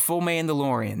up to full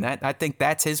Mandalorian. I think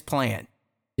that's his plan.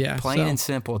 Yeah. Plain and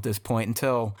simple at this point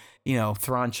until,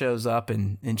 Thrawn shows up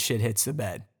and shit hits the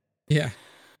bed. Yeah.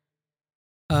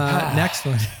 Next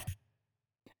one.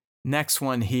 Next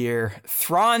one here.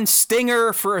 Thrawn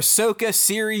Stinger for Ahsoka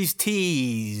series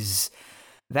tease.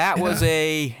 That was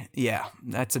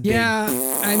that's a big... Yeah,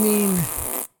 I mean...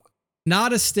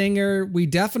 Not a stinger. We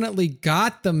definitely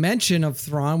got the mention of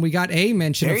Thrawn. We got a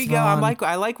mention of Thrawn. There you go.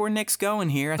 I like where Nick's going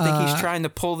here. I think he's trying to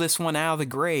pull this one out of the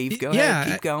grave. Go ahead.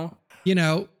 Keep going.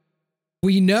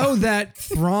 We know that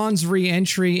Thrawn's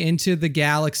re-entry into the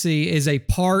galaxy is a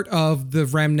part of the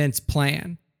Remnant's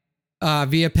plan.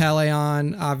 Via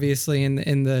Pelion, obviously,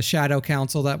 in the Shadow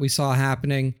Council that we saw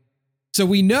happening. So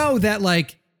we know that,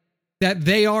 that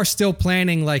they are still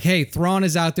planning, hey, Thrawn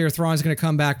is out there. Thrawn's going to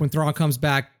come back. When Thrawn comes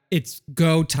back, it's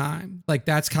go time.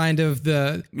 That's kind of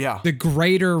the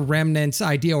greater Remnants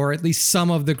idea, or at least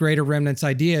some of the greater Remnants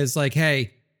idea is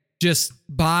hey, just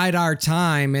bide our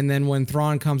time. And then when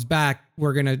Thrawn comes back,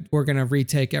 we're going to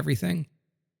retake everything.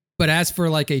 But as for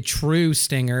a true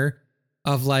stinger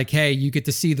of hey, you get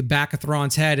to see the back of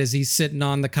Thrawn's head as he's sitting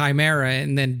on the Chimera,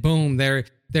 and then boom, they're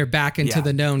back into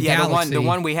the known galaxy. The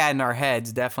one we had in our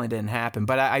heads definitely didn't happen.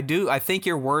 But I think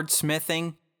your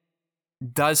wordsmithing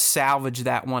does salvage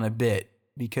that one a bit,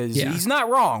 because he's not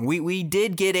wrong. We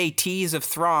did get a tease of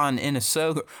Thrawn in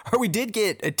Ahsoka, or we did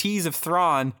get a tease of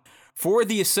Thrawn for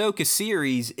the Ahsoka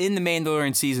series in The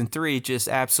Mandalorian season 3. It just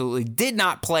absolutely did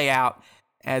not play out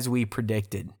as we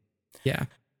predicted. Yeah.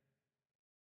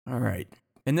 All right.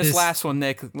 And this last one,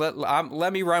 Nick,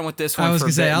 let me run with this one. I was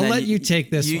going to say, I'll let you take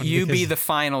this one. You be the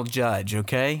final judge,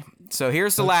 okay? So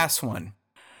here's the last one.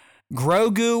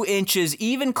 Grogu inches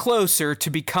even closer to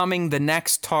becoming the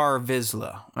next Tar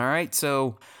Vizsla. All right,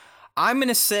 so I'm going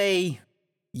to say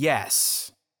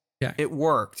yes. Yeah. It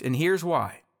worked, and here's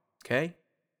why, okay?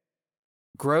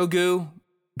 Grogu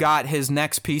got his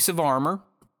next piece of armor.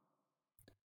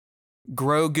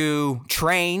 Grogu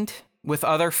trained with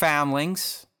other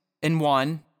foundlings and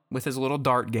won with his little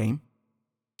dart game.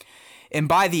 And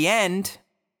by the end...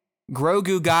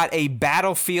 Grogu got a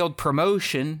battlefield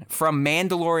promotion from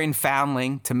Mandalorian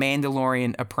foundling to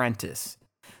Mandalorian apprentice.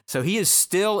 So he is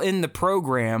still in the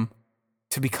program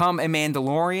to become a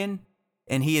Mandalorian,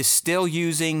 and he is still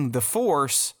using the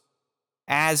Force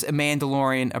as a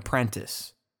Mandalorian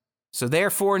apprentice. So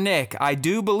therefore, Nick, I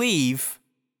do believe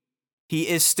he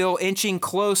is still inching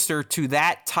closer to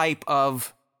that type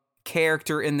of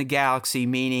character in the galaxy,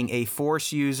 meaning a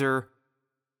Force user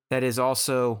that is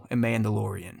also a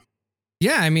Mandalorian.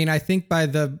 Yeah, I mean, I think by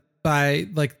the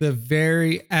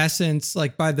very essence,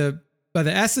 like by the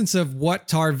essence of what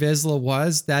Tar Vizsla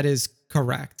was, that is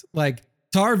correct. Like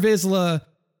Tar Vizsla,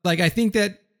 like I think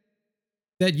that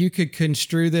you could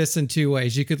construe this in two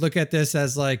ways. You could look at this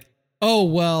as like, oh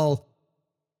well,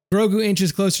 Grogu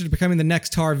inches closer to becoming the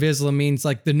next Tar Vizsla means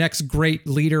like the next great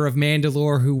leader of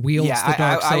Mandalore who wields the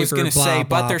dark saber. I was going to say,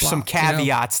 blah, but there's blah, some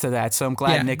caveats to that, so I'm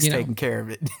glad Nick's taking care of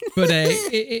it. But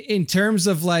in terms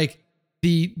of like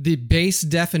the base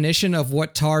definition of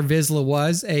what Tar Vizsla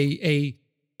was,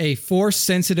 a Force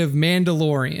sensitive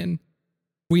Mandalorian,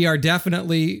 we are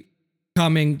definitely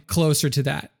coming closer to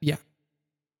that. Yeah.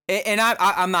 And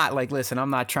I'm not like, listen, I'm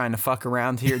not trying to fuck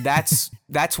around here. That's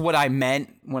what I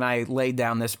meant when I laid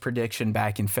down this prediction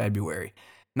back in February.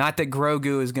 Not that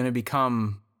Grogu is going to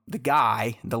become the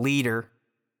guy, the leader,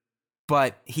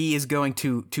 but he is going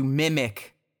to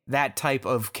mimic that type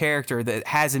of character that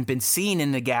hasn't been seen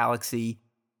in the galaxy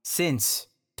since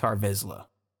Tar Vizsla.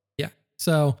 Yeah.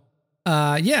 So,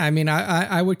 I mean,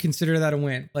 I would consider that a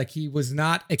win. Like he was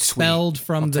not expelled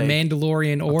from the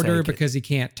Mandalorian order because he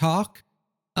can't talk.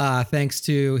 Thanks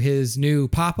to his new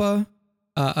papa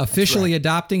officially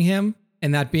adopting him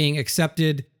and that being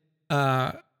accepted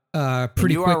pretty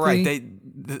quickly. You are right.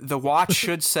 The Watch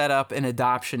should set up an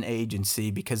adoption agency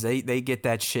because they get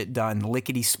that shit done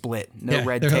lickety split, no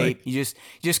red tape. Like, you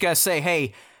just gotta say,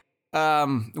 hey,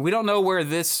 we don't know where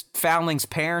this foundling's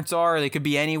parents are. They could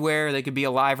be anywhere. They could be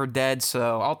alive or dead.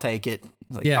 So I'll take it.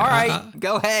 Like, all right,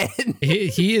 go ahead.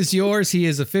 he is yours. He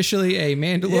is officially a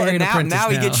Mandalorian apprentice. Now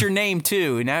he gets your name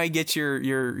too. Now he gets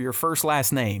your first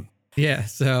last name. Yeah.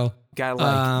 So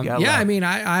I mean,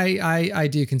 I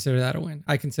do consider that a win.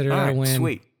 I consider that a win.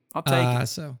 Sweet. I'll take it.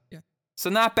 So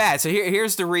not bad. So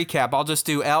here's the recap. I'll just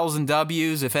do L's and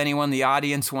W's. If anyone in the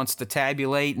audience wants to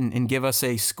tabulate and give us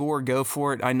a score, go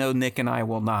for it. I know Nick and I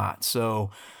will not. So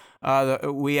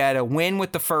we had a win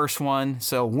with the first one.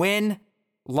 So win,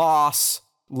 loss,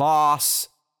 loss,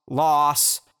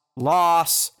 loss,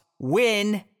 loss,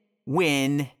 win,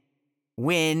 win,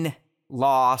 win,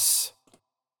 loss,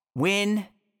 win,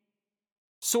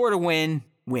 sort of win,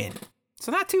 win.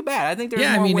 So not too bad. I think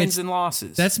there's more wins than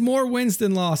losses. That's more wins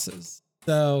than losses.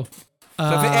 So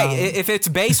if it's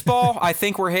baseball, I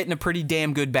think we're hitting a pretty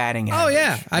damn good batting average. Oh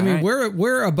yeah, I mean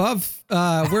we're above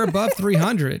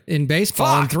 300 in baseball.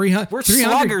 Fuck. And 300. We're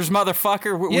sluggers,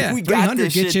 motherfucker. We got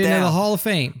this shit get you down. into the Hall of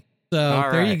Fame. So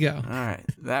there you go. All right,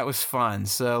 that was fun.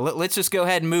 So let's just go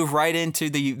ahead and move right into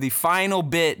the final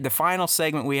bit, the final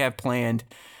segment we have planned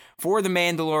for The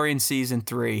Mandalorian Season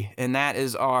 3, and that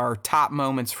is our top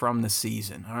moments from the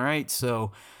season. All right,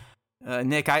 so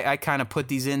Nick, I kind of put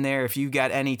these in there. If you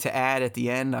got any to add at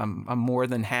the end, I'm more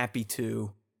than happy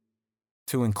to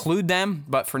include them.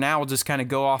 But for now, we'll just kind of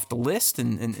go off the list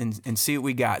and see what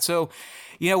we got. So,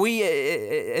 we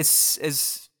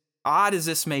as odd as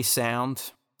this may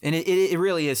sound, and it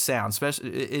really is sound,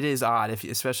 especially it is odd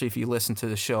especially if you listen to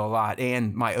the show a lot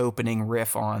and my opening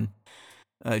riff on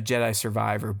Jedi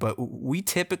Survivor, but we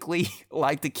typically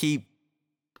like to keep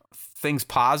things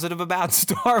positive about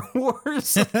Star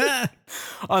Wars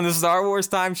on the Star Wars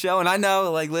Time show. And I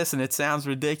know, like, listen, it sounds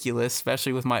ridiculous,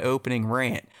 especially with my opening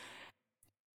rant.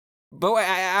 But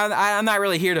I'm not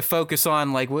really here to focus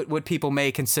on like what people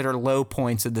may consider low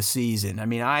points of the season. I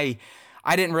mean, I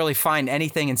didn't really find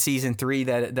anything in season 3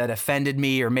 that offended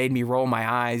me or made me roll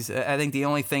my eyes. I think the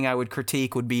only thing I would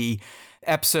critique would be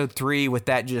episode 3 with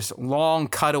that just long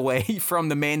cutaway from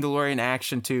the Mandalorian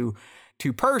action to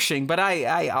Pershing, but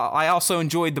I also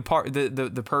enjoyed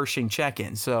the Pershing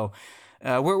check-in. So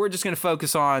we're just gonna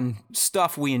focus on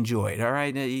stuff we enjoyed. All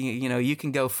right, you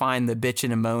can go find the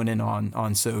bitching and moaning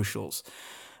on socials,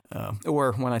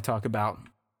 or when I talk about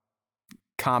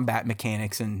combat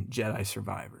mechanics in Jedi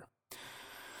Survivor.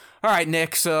 All right,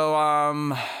 Nick.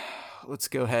 So let's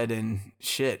go ahead and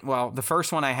shit. Well, the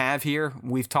first one I have here,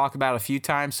 we've talked about a few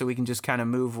times, so we can just kind of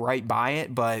move right by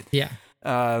it. But yeah,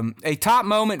 a top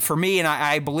moment for me, and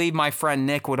I believe my friend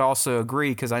Nick would also agree,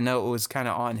 because I know it was kind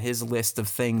of on his list of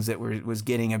things that was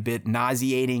getting a bit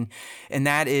nauseating, and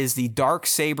that is the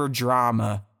darksaber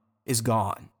drama is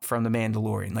gone from The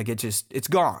Mandalorian. Like, it's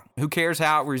gone. Who cares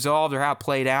how it resolved or how it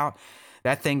played out?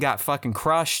 That thing got fucking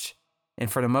crushed. And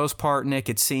for the most part, Nick,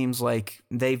 it seems like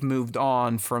they've moved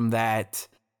on from that,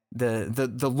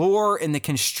 the lore and the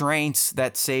constraints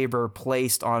that Saber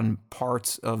placed on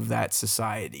parts of that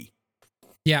society.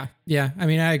 Yeah, yeah. I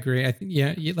mean, I agree. I think,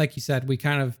 yeah, like you said, we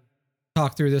kind of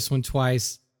talked through this one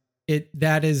twice.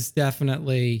 That is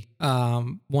definitely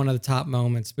one of the top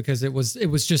moments because it was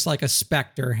just like a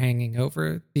specter hanging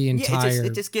over the Yeah, it entire.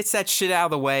 just gets that shit out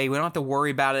of the way. We don't have to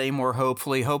worry about it anymore.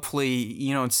 Hopefully,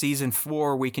 in season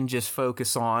 4 we can just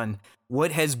focus on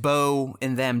what has Bo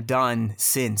and them done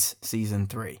since season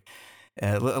 3.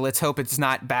 Let's hope it's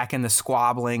not back in the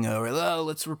squabbling over, oh,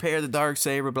 let's repair the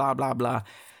Darksaber, blah blah blah.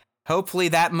 Hopefully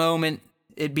that moment,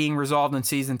 it being resolved in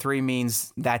season 3,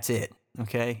 means that's it.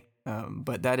 Okay,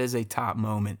 but that is a top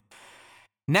moment.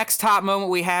 Next top moment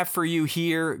we have for you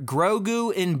here,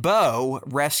 Grogu and Bo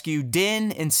rescue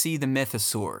Din and see the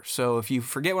Mythosaur. So if you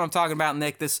forget what I'm talking about,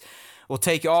 Nick, this will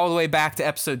take you all the way back to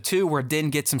episode 2 where Din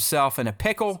gets himself in a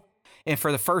pickle. And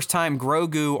for the first time,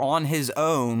 Grogu on his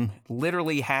own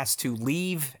literally has to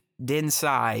leave Din's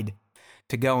side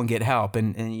to go and get help.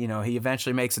 And he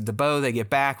eventually makes it to Bo. They get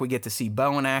back. We get to see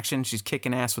Bo in action. She's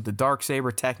kicking ass with the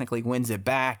Darksaber, technically wins it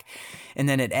back. And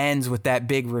then it ends with that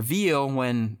big reveal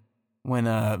when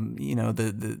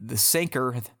the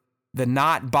sinker, the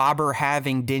not bobber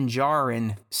having Din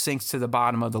Djarin sinks to the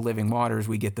bottom of the living waters,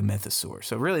 we get the Mythosaur.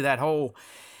 So really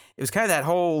it was kind of that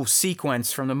whole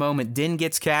sequence from the moment Din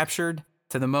gets captured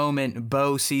to the moment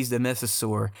Bo sees the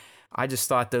Mythosaur. I just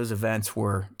thought those events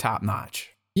were top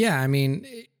notch. Yeah, I mean,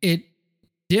 it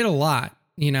did a lot,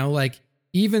 like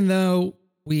even though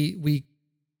we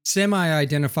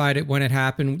semi-identified it when it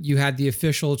happened, you had the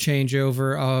official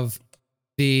changeover of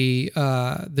the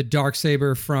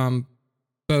Darksaber from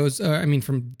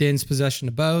from Din's possession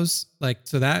to Bo's,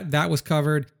 so that was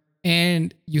covered,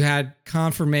 and you had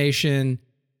confirmation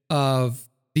of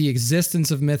the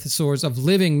existence of mythosaurs, of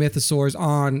living mythosaurs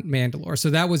on Mandalore. So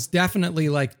that was definitely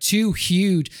two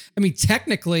huge. I mean,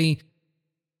 technically,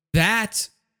 that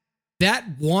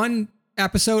one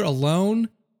episode alone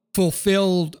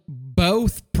fulfilled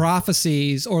both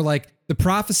prophecies, or the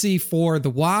prophecy for the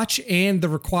Watch and the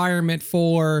requirement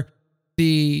for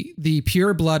the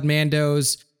pure blood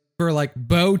Mandos for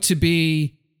Bo to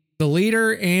be the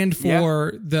leader and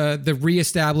for the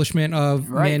reestablishment of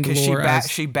Mandalore.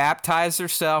 She baptized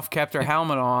herself, kept her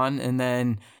helmet on, and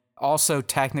then also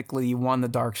technically won the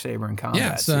Darksaber in combat.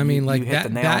 Yeah, so I mean, you hit the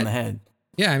nail on the head.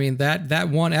 Yeah, I mean that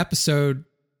one episode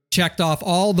checked off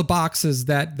all the boxes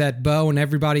that Bo and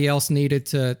everybody else needed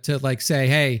to say,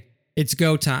 hey, it's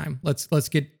go time. Let's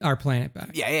get our planet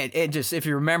back. Yeah, it just, if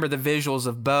you remember the visuals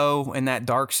of Bo and that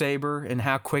Darksaber and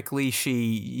how quickly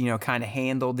she, kind of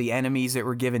handled the enemies that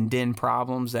were giving Din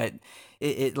problems, that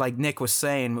it like Nick was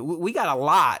saying, we got a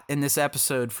lot in this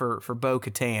episode for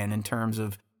Bo-Katan in terms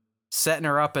of setting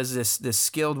her up as this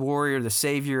skilled warrior, the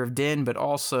savior of Din, but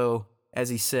also, as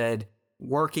he said,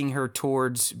 working her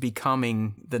towards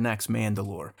becoming the next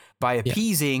Mandalore by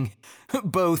appeasing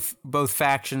both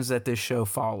factions that this show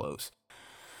follows.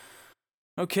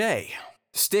 Okay,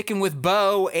 sticking with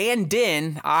Bo and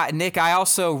Din, Nick, I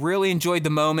also really enjoyed the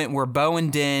moment where Bo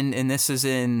and Din, and this is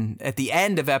at the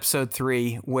end of episode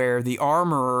 3, where the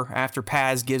armorer, after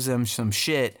Paz gives them some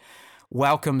shit,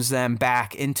 welcomes them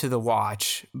back into the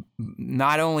Watch.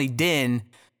 Not only Din,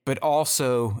 but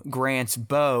also grants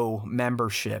Bo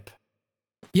membership.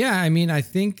 Yeah, I mean, I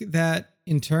think that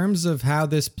in terms of how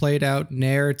this played out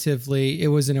narratively, it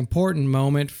was an important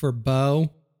moment for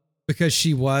Bo because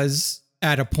she was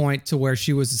at a point to where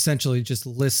she was essentially just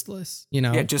listless,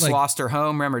 Yeah, just lost her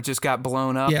home. Remember, just got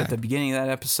blown up at the beginning of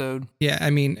that episode. Yeah,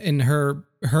 I mean, and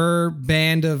her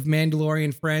band of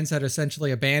Mandalorian friends had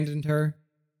essentially abandoned her.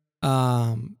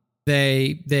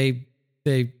 They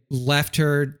left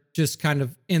her just kind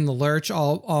of in the lurch,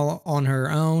 all on her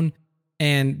own.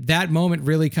 And that moment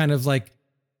really kind of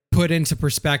put into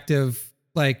perspective,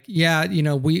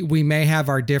 we may have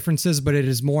our differences, but it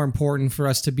is more important for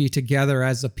us to be together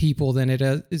as a people than it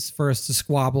is for us to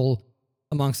squabble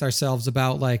amongst ourselves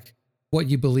about what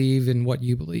you believe and what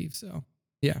you believe. So,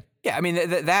 yeah. Yeah, I mean,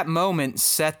 that moment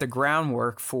set the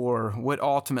groundwork for what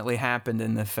ultimately happened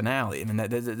in the finale. I mean,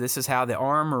 this is how the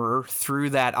armorer threw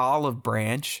that olive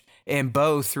branch, and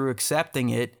Bo, through accepting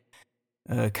it,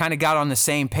 kind of got on the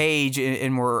same page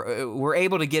and were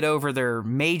able to get over their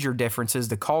major differences,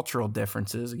 the cultural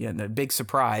differences. Again, the big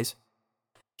surprise.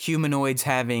 Humanoids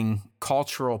having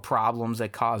cultural problems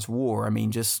that cause war. I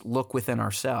mean, just look within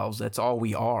ourselves. That's all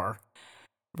we are.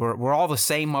 We're all the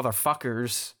same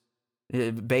motherfuckers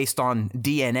based on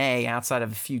DNA outside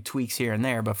of a few tweaks here and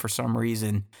there, but for some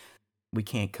reason we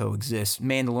can't coexist.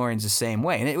 Mandalorian's the same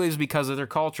way, and it was because of their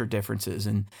culture differences.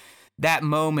 And that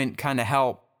moment kind of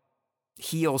helped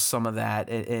heal some of that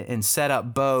and set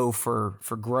up Bo for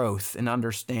growth and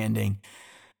understanding,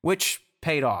 which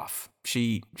paid off.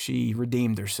 She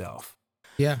redeemed herself.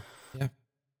 Yeah. Yeah.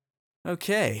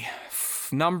 Okay.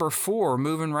 Number 4,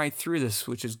 moving right through this,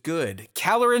 which is good.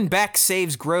 Kelleran Beck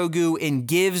saves Grogu and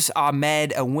gives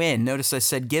Ahmed a win. Notice I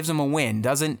said gives him a win.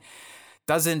 Doesn't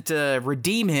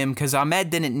redeem him, because Ahmed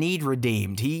didn't need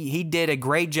redeemed. He did a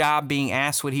great job being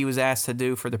asked what he was asked to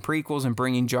do for the prequels and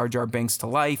bringing Jar Jar Binks to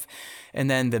life. And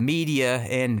then the media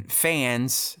and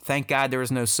fans, thank God there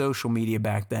was no social media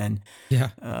back then,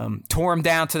 tore him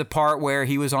down to the part where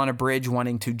he was on a bridge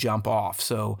wanting to jump off.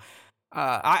 So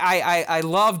I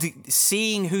loved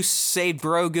seeing who saved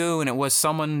Grogu, and it was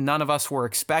someone none of us were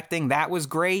expecting. That was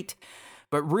great.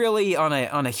 But really, on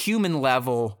a human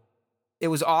level, it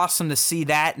was awesome to see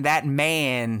that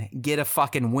man get a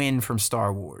fucking win from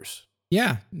Star Wars.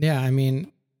 Yeah. Yeah. I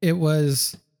mean, it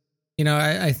was,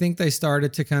 I think they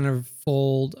started to kind of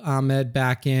fold Ahmed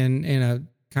back in a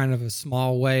kind of a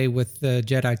small way with the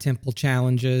Jedi Temple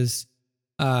challenges,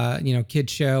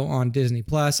 kids show on Disney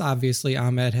Plus. Obviously,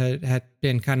 Ahmed had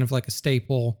been kind of like a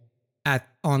staple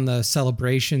on the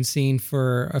celebration scene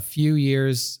for a few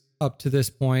years up to this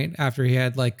point, after he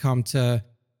had like come to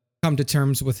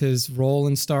terms with his role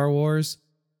in Star Wars.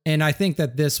 And I think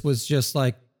that this was just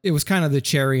like, it was kind of the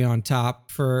cherry on top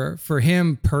for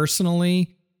him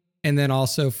personally, and then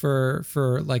also for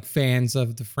like fans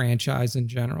of the franchise in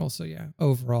general. So yeah,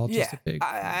 overall, just a big.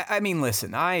 I mean,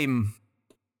 listen, I'm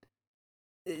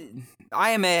kind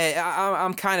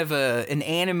of an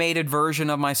animated version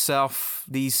of myself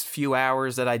these few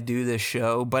hours that I do this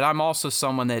show, but I'm also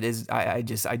someone that is, I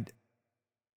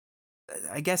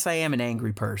guess I am an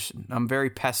angry person. I'm very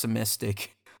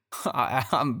pessimistic.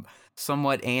 I'm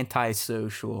somewhat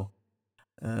antisocial.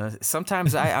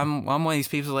 Sometimes I'm one of these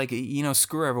people like,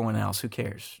 screw everyone else. Who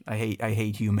cares? I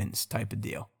hate humans type of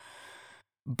deal.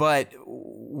 But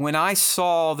when I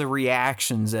saw the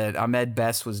reactions that Ahmed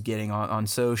Best was getting on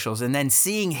socials, and then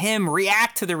seeing him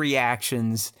react to the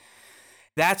reactions,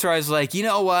 that's where I was like, you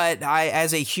know what?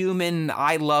 As a human,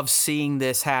 I love seeing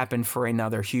this happen for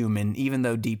another human, even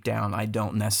though deep down I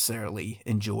don't necessarily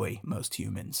enjoy most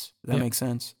humans. Does that make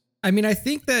sense? I mean, I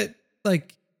think that,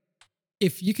 like,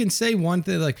 if you can say one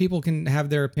thing, like, people can have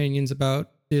their opinions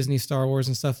about Disney, Star Wars,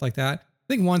 and stuff like that.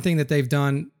 I think one thing that they've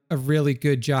done a really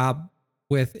good job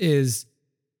with is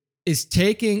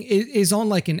on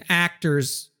like an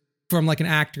actor's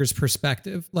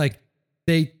perspective. Like,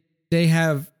 they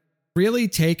have really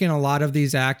taken a lot of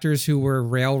these actors who were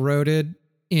railroaded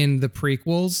in the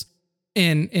prequels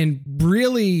and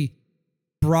really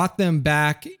brought them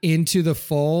back into the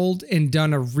fold and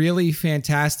done a really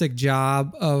fantastic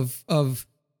job of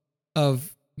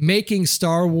making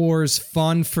Star Wars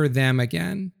fun for them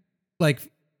again. Like,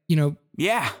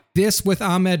 this with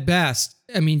Ahmed Best.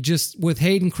 I mean, just with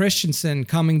Hayden Christensen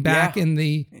coming back in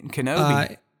the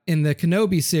Kenobi. In the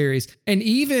Kenobi series. And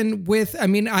even with, I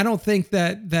mean, I don't think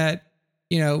that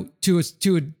to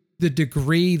the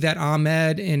degree that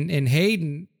Ahmed and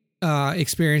Hayden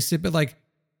experienced it, but like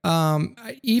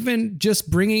even just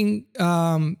bringing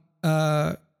Ewan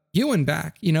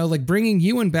back, like bringing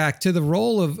Ewan back to the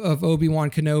role of Obi-Wan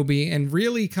Kenobi and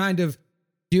really kind of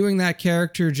doing that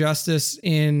character justice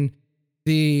in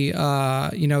the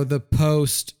the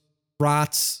post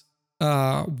Rots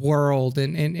world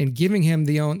and giving him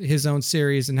his own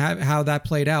series and how that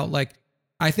played out. Like,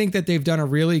 I think that they've done a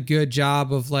really good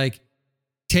job of like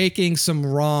taking some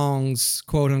wrongs,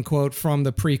 quote unquote, from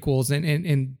the prequels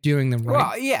and doing them right.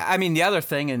 Well, yeah. I mean, the other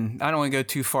thing, and I don't want to go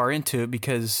too far into it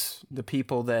because the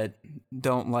people that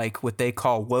don't like what they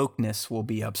call wokeness will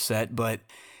be upset, but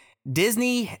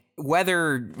Disney,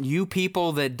 whether you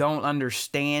people that don't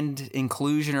understand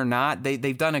inclusion or not,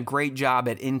 they've done a great job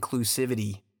at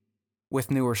inclusivity with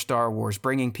newer Star Wars,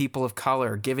 bringing people of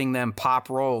color, giving them pop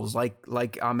roles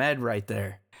like Ahmed right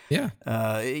there. Yeah.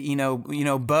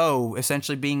 Bo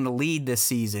essentially being the lead this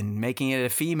season, making it a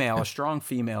strong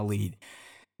female lead.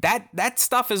 That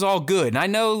stuff is all good. And I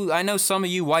know some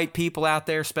of you white people out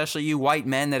there, especially you white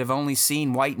men that have only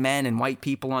seen white men and white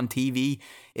people on TV,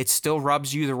 it still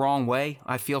rubs you the wrong way.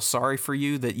 I feel sorry for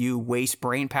you that you waste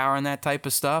brain power on that type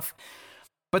of stuff.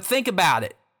 But think about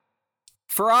it.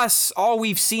 For us, all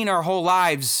we've seen our whole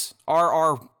lives are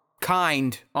our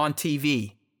kind on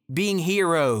TV, being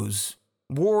heroes,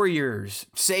 warriors,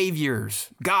 saviors,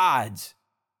 gods.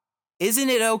 Isn't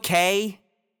it okay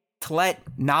to let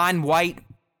non-white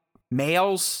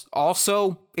males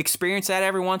also experience that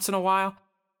every once in a while?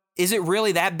 Is it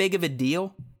really that big of a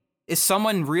deal? Is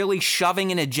someone really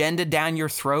shoving an agenda down your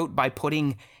throat by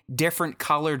putting different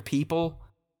colored people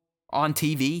on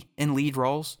TV in lead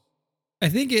roles? I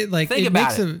think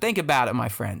think about it, my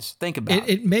friends. Think about it.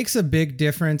 It makes a big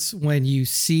difference when you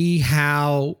see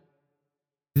how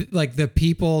like the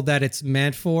people that it's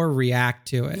meant for react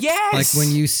to it. Yes. Like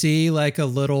when you see like a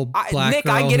little black Nick,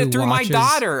 girl I get who it through watches, my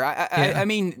daughter. I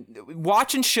mean,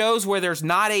 watching shows where there's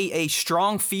not a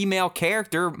strong female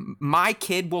character, my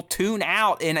kid will tune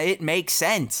out, and it makes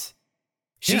sense.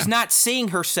 She's not seeing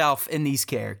herself in these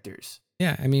characters.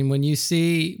 Yeah, I mean, when you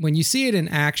see it in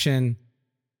action,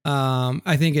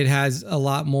 I think it has a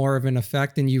lot more of an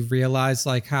effect, and you realize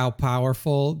like how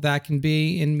powerful that can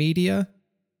be in media.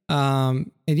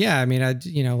 And yeah, I mean,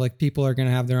 like people are going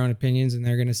to have their own opinions and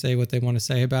they're going to say what they want to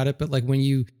say about it. But like when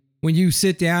you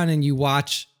sit down and you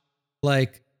watch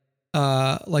like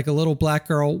a little black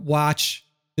girl watch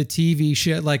the TV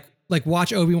show, like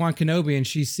watch Obi-Wan Kenobi, and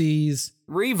she sees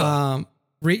Reva,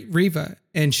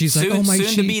 and she's like, oh my,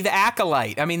 soon to be the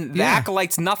Acolyte. I mean, the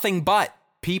Acolyte's nothing but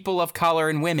people of color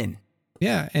and women.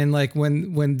 Yeah, and like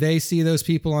when they see those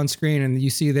people on screen and you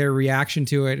see their reaction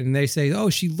to it, and they say, oh,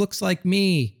 she looks like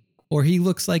me, or he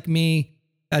looks like me,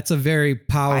 that's a very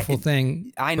powerful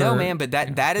thing. I know, man, but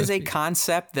that is a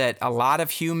concept that a lot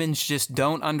of humans just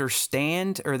don't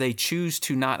understand, or they choose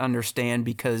to not understand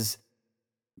because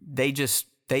they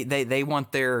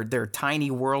want their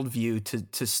tiny worldview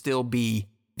to still be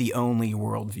the only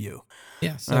worldview.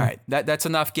 Yeah. So. All right. That's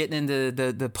enough getting into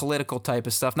the political type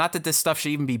of stuff. Not that this stuff should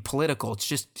even be political. It's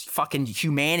just fucking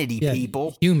humanity,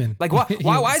 people. Human. Like,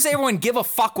 why does everyone give a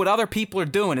fuck what other people are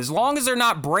doing? As long as they're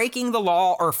not breaking the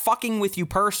law or fucking with you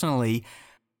personally,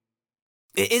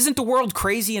 isn't the world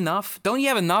crazy enough? Don't you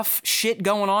have enough shit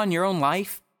going on in your own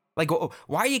life? Like,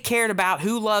 why are you caring about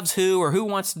who loves who or who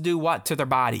wants to do what to their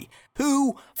body?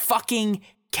 Who fucking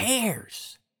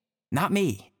cares? Not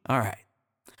me. All right.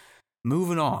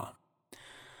 Moving on.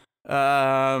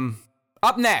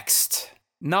 Up next,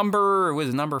 number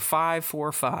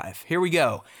 545. Here we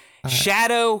go. Right.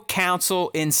 Shadow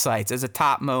Council Insights as a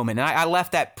top moment. And I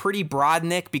left that pretty broad,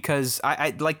 Nick, because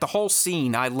I like the whole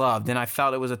scene I loved, and I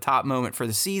felt it was a top moment for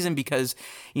the season because,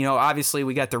 obviously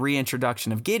we got the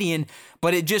reintroduction of Gideon,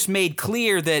 but it just made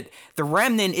clear that the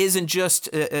Remnant isn't just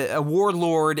a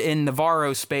warlord in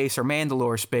Navarro space or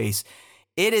Mandalore space.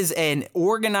 It is an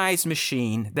organized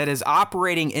machine that is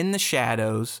operating in the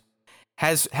shadows,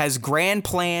 has grand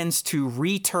plans to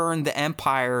return the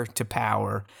Empire to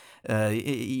power.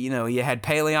 You had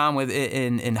Paleon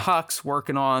in Hux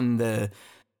working on the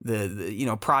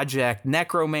Project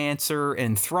Necromancer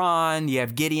and Thrawn. You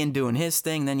have Gideon doing his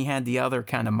thing. Then you had the other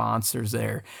kind of monsters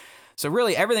there. So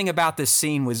really everything about this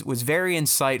scene was very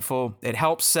insightful. It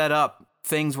helped set up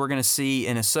things we're going to see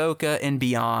in Ahsoka and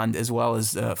beyond, as well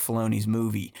as Filoni's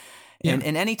movie. Yeah.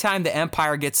 And anytime the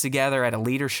Empire gets together at a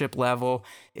leadership level,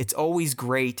 it's always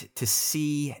great to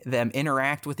see them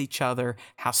interact with each other,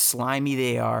 how slimy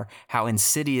they are, how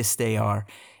insidious they are,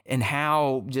 and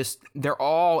how just they're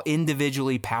all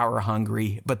individually power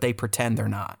hungry, but they pretend they're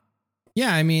not.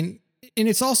 Yeah, I mean, and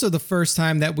it's also the first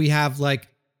time that we have like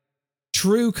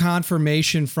true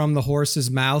confirmation from the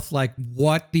horse's mouth, like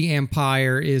what the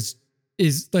Empire is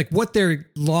like, what their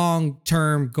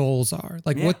long-term goals are,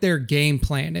 like what their game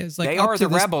plan is. Like, they are the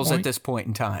rebels at this point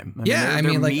in time.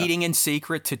 They're meeting in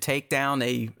secret to take down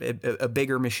a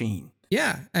bigger machine.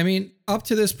 Yeah, I mean, up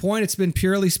to this point, it's been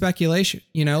purely speculation.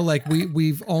 Like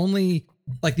we've only,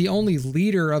 like the only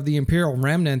leader of the Imperial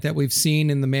Remnant that we've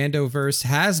seen in the Mandoverse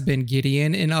has been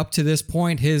Gideon, and up to this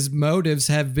point, his motives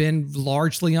have been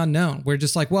largely unknown. We're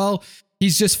just like, well,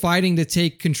 he's just fighting to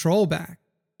take control back.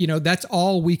 That's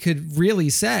all we could really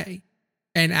say.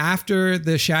 And after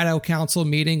the Shadow Council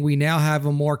meeting, we now have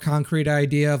a more concrete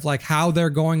idea of like how they're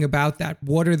going about that.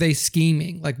 What are they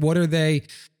scheming? Like, what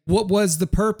was the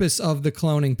purpose of the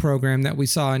cloning program that we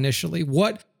saw initially?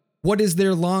 What is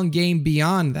their long game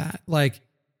beyond that? Like,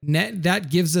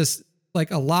 that gives us like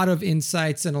a lot of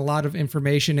insights and a lot of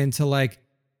information into like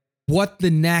what the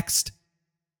next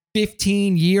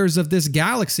 15 years of this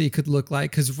galaxy could look like.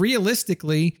 Because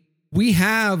realistically, we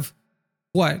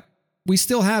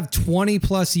still have 20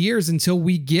 plus years until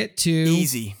we get to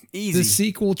easy the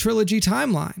sequel trilogy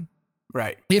timeline.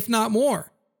 Right. If not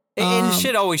more. And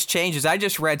shit always changes. I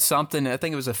just read something, I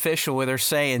think it was official, where they're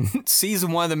saying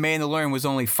season 1 of The Mandalorian was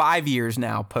only 5 years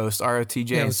now post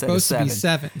ROTJ instead of 7. It was supposed to be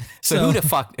 7. So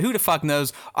who the fuck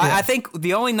knows? Yeah. I think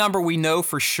the only number we know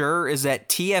for sure is that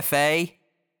TFA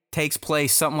takes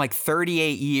place something like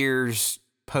 38 years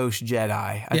post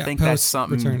Jedi. I think that's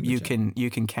something you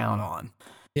can count on.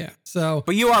 Yeah. So,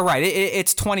 but you are right.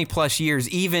 It's 20 plus years,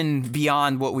 even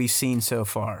beyond what we've seen so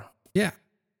far. Yeah.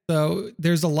 So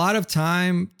there's a lot of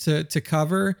time to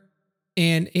cover,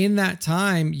 and in that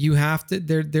time, you have to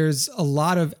there's a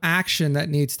lot of action that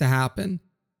needs to happen.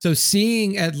 So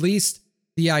seeing at least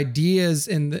the ideas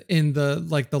in the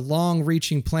like the long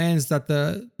reaching plans that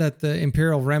the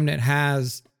Imperial Remnant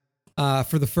has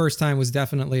for the first time was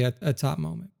definitely a top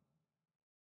moment.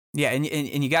 Yeah, and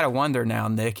you got to wonder now,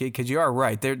 Nick, because you are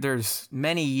right. There's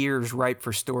many years ripe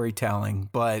for storytelling,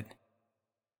 but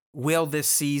will this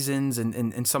season's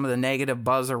and some of the negative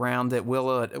buzz around it,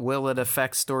 will it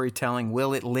affect storytelling?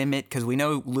 Will it limit? Because we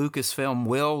know Lucasfilm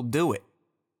will do it.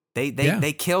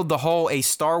 They killed the whole a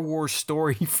Star Wars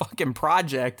story fucking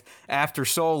project after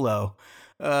Solo.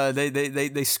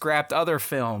 They scrapped other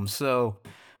films, so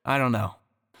I don't know.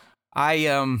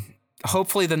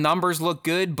 Hopefully the numbers look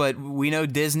good, but we know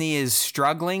Disney is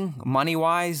struggling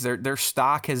money-wise. Their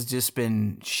stock has just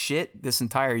been shit this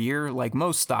entire year, like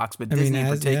most stocks, but Disney in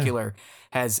particular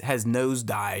has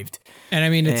nosedived. And I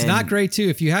mean, it's not great too.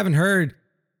 If you haven't heard,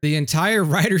 the entire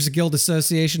Writers Guild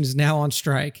Association is now on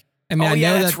strike. I mean,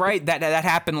 that's right. That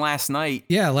happened last night.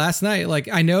 Yeah, last night. Like,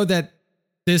 I know that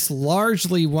this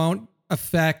largely won't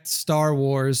affect Star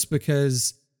Wars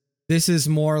because this is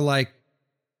more like,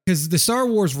 because the Star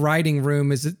Wars writing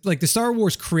room is like the Star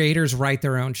Wars creators write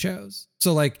their own shows.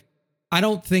 So like, I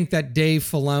don't think that Dave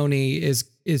Filoni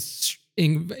is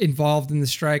involved in the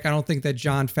strike. I don't think that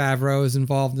Jon Favreau is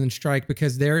involved in the strike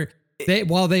because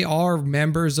while they are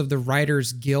members of the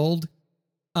Writers Guild,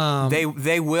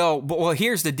 they will. Well,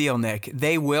 here's the deal, Nick.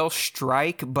 They will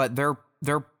strike, but their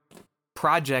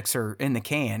projects are in the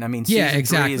can. I mean, season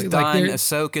 3 is done,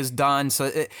 Ahsoka's done. So,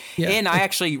 and I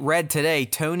actually read today,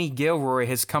 Tony Gilroy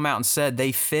has come out and said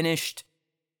they finished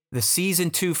the season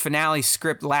 2 finale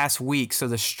script last week, so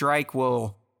the strike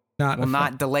will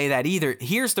not delay that either.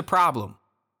 Here's the problem.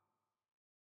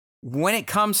 When it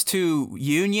comes to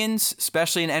unions,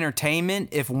 especially in entertainment,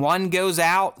 if one goes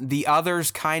out, the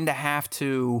others kind of have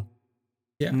to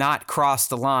not cross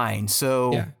the line.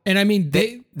 So, and I mean,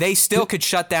 they still could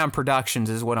shut down productions,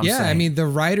 is what I'm saying. Yeah, I mean, the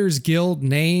Writers Guild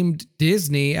named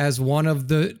Disney as one of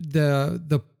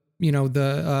the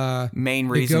main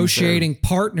reasons negotiating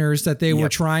partners that they were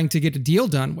trying to get a deal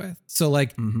done with. So,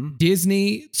 like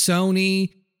Disney,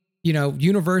 Sony,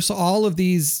 Universal, all of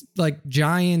these like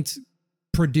giant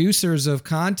producers of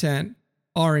content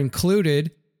are included.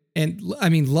 And I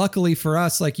mean, luckily for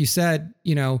us, like you said,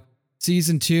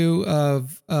 season 2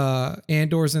 of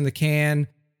Andor's in the can.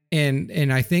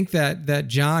 And I think that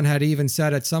John had even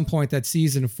said at some point that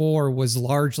season 4 was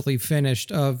largely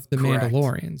finished of The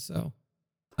Mandalorian. So,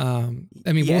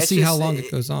 I mean, we'll see how long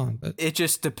it goes on, but it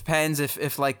just depends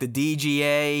if like the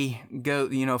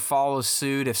DGA follows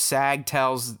suit, if SAG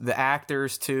tells the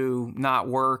actors to not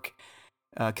work.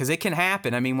 Because it can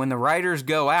happen. I mean, when the writers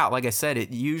go out, like I said,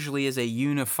 it usually is a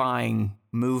unifying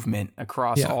movement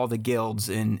across all the guilds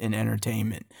in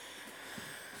entertainment.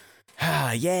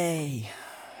 Yay.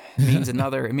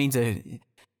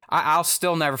 I'll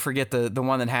still never forget the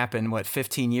one that happened,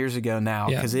 15 years ago now,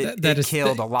 because it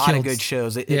killed a lot of good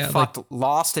shows. It fucked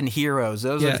Lost and Heroes.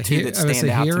 Those are the two that stand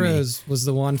out to me. Heroes was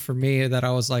the one for me that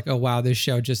I was like, oh, wow, this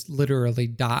show just literally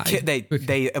died.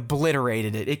 They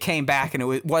obliterated it. It came back, and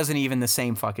it wasn't even the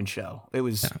same fucking show. It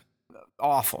was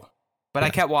awful. But I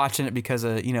kept watching it because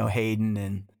of,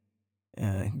 Hayden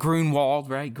and Grunwald,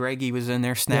 right? Greggy was in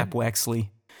there, Snap Wexley.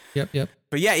 Yep.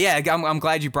 But I'm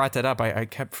glad you brought that up. I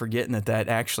kept forgetting that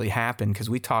actually happened because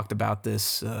we talked about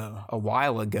this a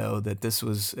while ago, that this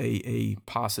was a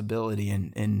possibility,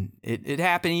 and it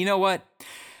happened. You know what?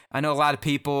 I know a lot of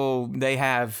people, they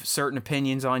have certain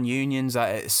opinions on unions.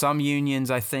 Some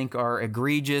unions I think are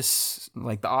egregious,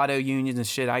 like the auto unions and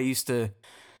shit I used to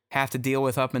have to deal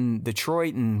with up in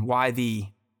Detroit, and why the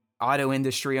auto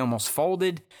industry almost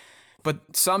folded.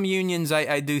 But some unions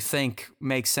I do think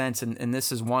make sense, and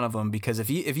this is one of them, because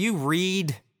if you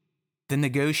read the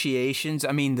negotiations,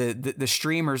 I mean, the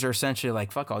streamers are essentially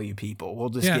like, fuck all you people, we'll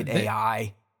just get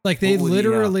AI. Like they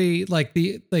literally like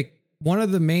one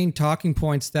of the main talking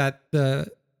points that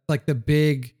the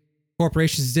big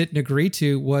corporations didn't agree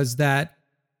to was that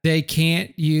they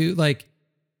can't use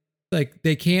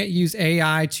they can't use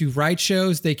AI to write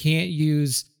shows. They can't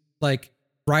use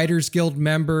Writers Guild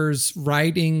members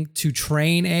writing to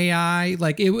train AI.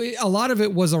 A lot of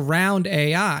it was around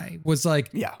AI. Was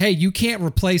hey, you can't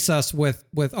replace us with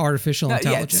artificial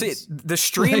intelligence. Yeah, see, the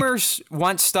streamers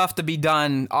want stuff to be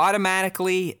done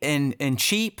automatically and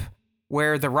cheap,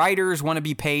 where the writers want to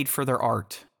be paid for their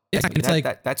art. Yeah,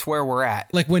 that's where we're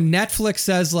at. Like when Netflix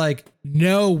says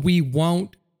no, we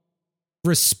won't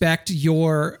respect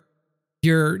your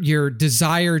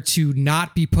desire to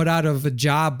not be put out of a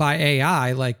job by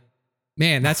AI,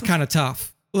 man, that's kind of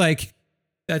tough.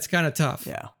 That's kind of tough.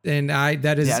 Yeah. And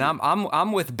that is. Yeah, and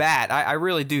I'm with Bat. I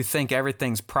really do think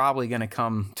everything's probably going to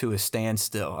come to a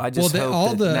standstill. I just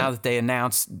hope that now that they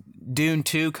announced Dune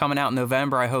 2 coming out in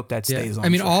November, I hope that stays on. I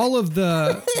mean, track. all of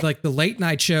the like the late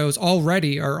night shows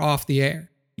already are off the air.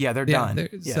 Yeah, they're done. They're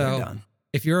done.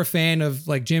 If you're a fan of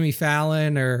like Jimmy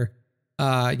Fallon or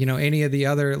any of the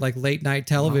other like late night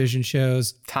television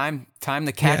shows, time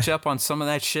to catch up on some of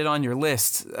that shit on your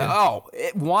list.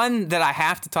 One that I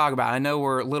have to talk about. I know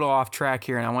we're a little off track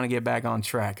here, and I want to get back on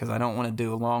track because I don't want to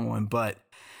do a long one, but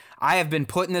I have been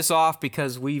putting this off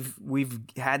because we've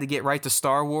had to get right to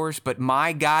Star Wars. But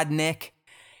my God, Nick,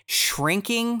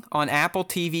 Shrinking on Apple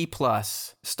TV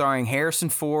Plus, starring Harrison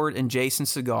Ford and Jason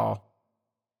Segel,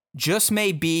 just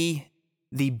may be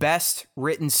the best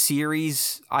written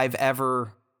series I've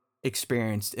ever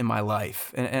experienced in my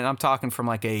life. And I'm talking from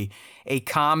like a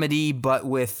comedy, but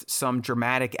with some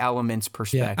dramatic elements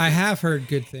perspective. Yeah, I have heard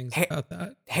good things about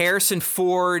that. Harrison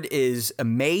Ford is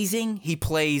amazing. He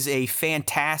plays a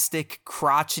fantastic,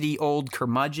 crotchety old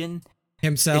curmudgeon.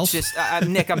 Himself? It's just,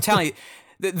 Nick, I'm telling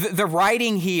you, the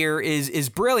writing here is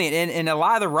brilliant. And a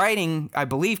lot of the writing, I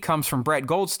believe, comes from Brett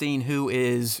Goldstein, who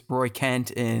is Roy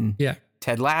Kent in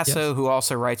Ted Lasso, who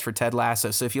also writes for Ted Lasso.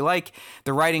 So if you like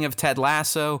the writing of Ted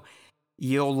Lasso,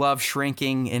 you'll love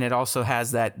Shrinking, and it also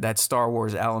has that Star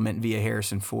Wars element via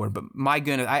Harrison Ford. But my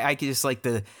goodness, I just like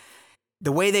the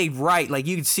way they write. Like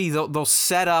you can see they'll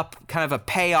set up kind of a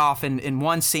payoff in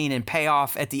one scene and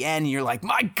payoff at the end, and you're like,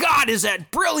 my God, is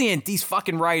that brilliant? These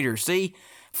fucking writers, see?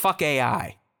 Fuck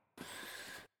AI.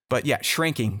 But yeah,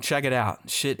 Shrinking, check it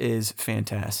out. Shit is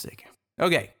fantastic.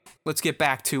 Okay. Let's get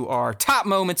back to our top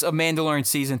moments of Mandalorian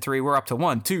Season 3. We're up to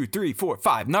 1, 2, 3, 4,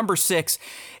 5. Number 6,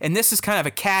 and this is kind of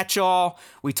a catch-all.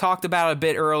 We talked about it a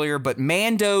bit earlier, but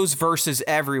Mandos versus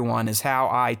everyone is how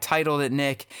I titled it,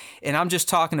 Nick. And I'm just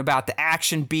talking about the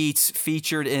action beats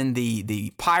featured in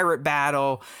the pirate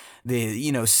battle,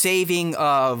 the saving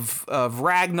of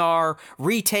Ragnar,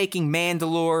 retaking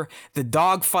Mandalore, the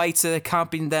dogfights that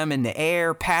accompanied them in the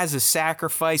air, Paz's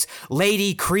sacrifice,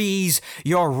 Lady Kryze,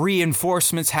 your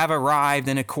reinforcements have arrived,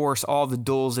 and of course all the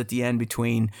duels at the end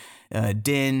between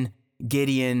Din,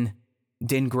 Gideon,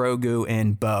 Din Grogu,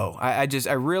 and Bo. I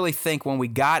really think when we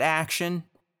got action,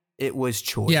 it was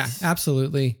choice. Yeah,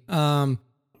 absolutely.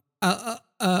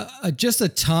 Just a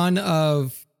ton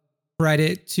of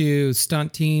credit to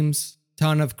stunt teams,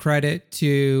 ton of credit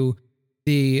to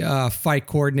the fight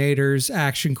coordinators,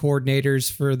 action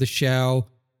coordinators for the show,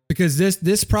 because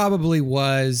this probably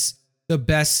was the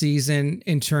best season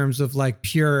in terms of like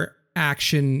pure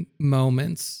action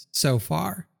moments so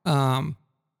far.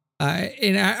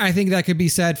 And I think that could be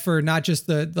said for not just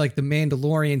the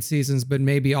Mandalorian seasons, but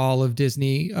maybe all of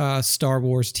Disney Star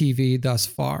Wars TV thus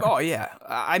far. Oh yeah,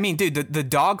 I mean, dude, the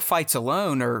dog fights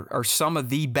alone are some of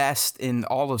the best in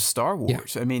all of Star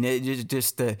Wars. Yeah. I mean, it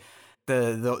just the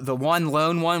one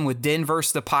lone one with Din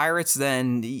versus the pirates.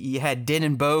 Then you had Din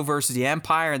and Bo versus the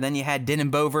Empire, and then you had Din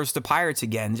and Bo versus the pirates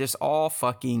again. Just all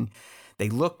fucking. They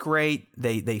looked great.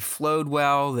 They flowed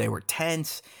well. They were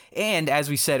tense. And as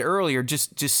we said earlier,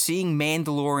 just seeing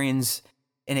Mandalorians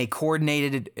in a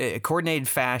coordinated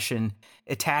fashion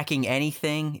attacking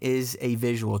anything is a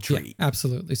visual treat. Yeah,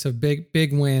 absolutely. So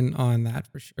big win on that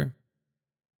for sure.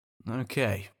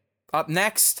 Okay. Up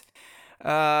next,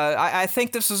 I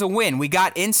think this is a win. We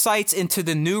got insights into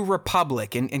the New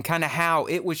Republic and kind of how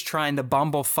it was trying to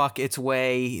bumblefuck its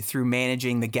way through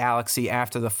managing the galaxy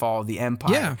after the fall of the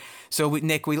Empire. Yeah. So,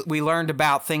 Nick, we learned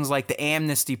about things like the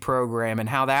amnesty program and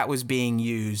how that was being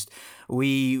used.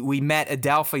 We met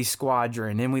Adelphi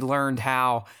Squadron, and we learned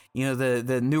how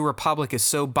the New Republic is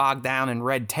so bogged down in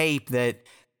red tape that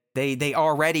they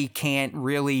already can't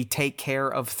really take care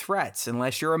of threats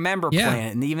unless you're a member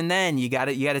planet. And even then, you got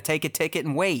to take a ticket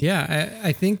and wait. Yeah,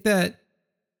 I think that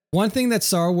one thing that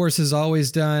Star Wars has always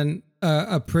done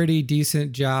a pretty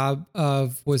decent job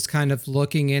of was kind of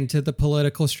looking into the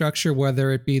political structure,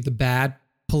 whether it be the bad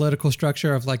political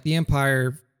structure of like the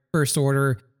Empire, First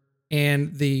Order,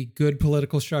 and the good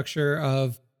political structure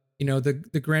of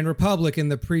the Grand Republic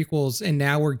and the prequels. And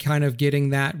now we're kind of getting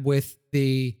that with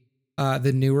the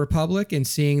New Republic and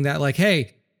seeing that like,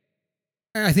 hey,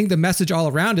 I think the message all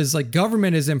around is like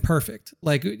government is imperfect.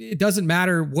 Like it doesn't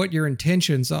matter what your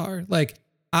intentions are. Like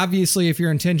obviously if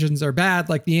your intentions are bad,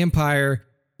 like the Empire,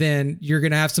 then you're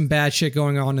going to have some bad shit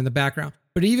going on in the background.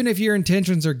 But even if your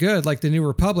intentions are good, like the New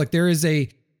Republic, there is a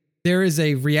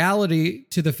reality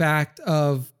to the fact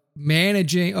of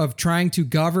trying to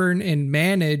govern and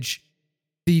manage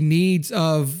the needs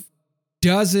of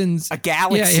dozens, a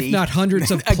galaxy, if not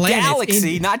hundreds of planets. A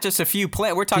galaxy, not just a few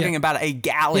planets. We're talking about a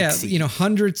galaxy. Yeah,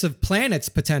 hundreds of planets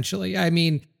potentially. I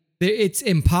mean, it's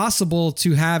impossible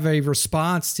to have a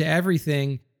response to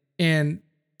everything. And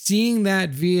seeing that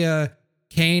via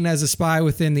Kane as a spy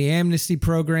within the amnesty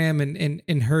program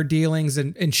and her dealings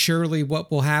and surely what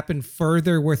will happen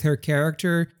further with her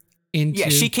character.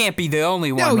 She can't be the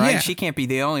only one, right? Yeah. She can't be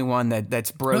the only one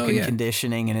that's broken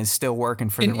conditioning and is still working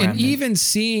for the remnant. And even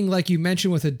seeing, like you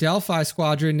mentioned with the Delphi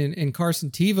Squadron and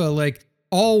Carson Teva, like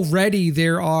already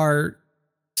there are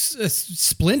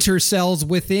splinter cells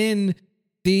within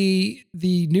the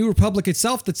New Republic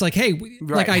itself that's like, hey,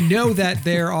 like I know that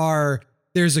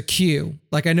there's a queue,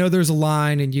 like I know there's a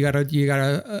line and you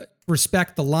gotta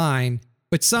respect the line.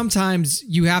 But sometimes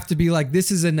you have to be like,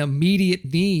 this is an immediate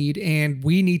need and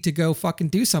we need to go fucking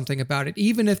do something about it.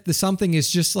 Even if the something is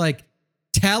just like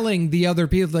telling the other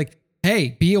people like,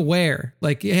 hey, be aware,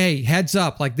 like, hey, heads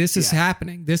up, like this is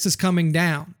happening. This is coming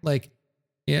down. Like,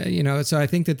 yeah, so I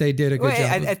think that they did a good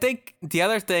job. I think the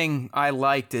other thing I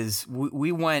liked is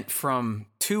we went from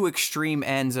two extreme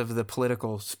ends of the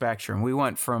political spectrum. We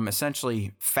went from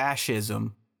essentially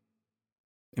fascism,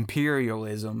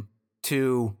 imperialism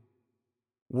to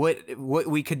what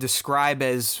we could describe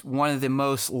as one of the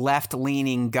most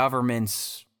left-leaning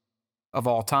governments of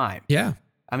all time. Yeah.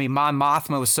 I mean, Mon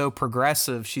Mothma was so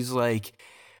progressive. She's like,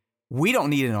 we don't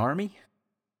need an army.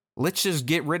 Let's just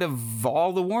get rid of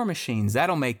all the war machines.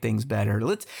 That'll make things better.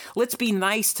 Let's be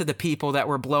nice to the people that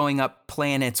were blowing up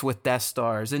planets with Death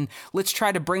Stars, and let's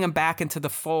try to bring them back into the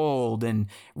fold and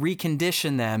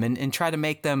recondition them and try to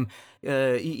make them,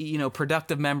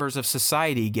 productive members of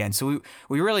society again. So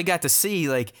we really got to see,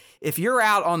 like, if you're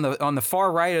out on the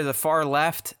far right or the far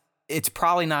left, it's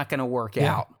probably not going to work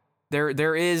out.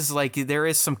 There is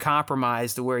some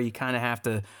compromise to where you kind of have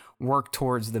to work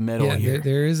towards the middle here.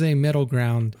 There is a middle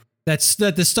ground. That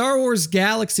the Star Wars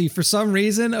galaxy, for some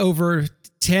reason, over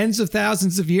tens of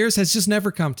thousands of years, has just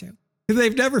never come to.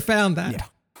 They've never found that.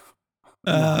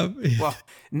 Yeah. Well,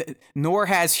 nor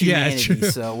has humanity.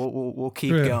 So we'll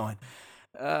keep going.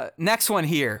 Next one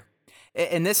here,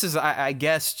 and this is, I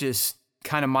guess, just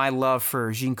kind of my love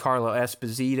for Giancarlo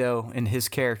Esposito and his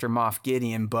character Moff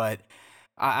Gideon. But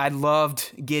I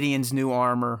loved Gideon's new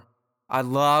armor. I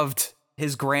loved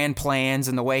his grand plans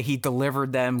and the way he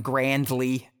delivered them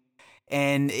grandly.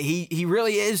 And he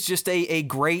really is just a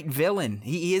great villain.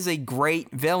 He is a great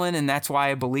villain, and that's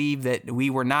why I believe that we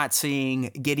were not seeing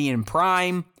Gideon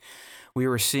Prime. We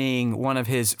were seeing one of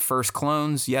his first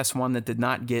clones, yes, one that did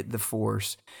not get the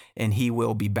Force, and he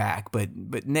will be back. But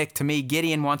Nick, to me,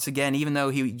 Gideon, once again, even though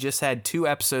he just had 2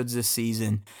 episodes this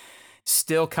season,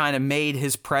 still kind of made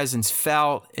his presence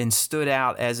felt and stood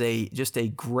out as just a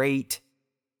great,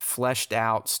 fleshed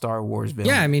out Star Wars villain.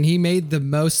 Yeah, I mean, he made the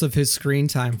most of his screen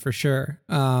time for sure.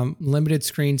 Limited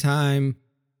screen time,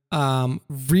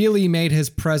 really made his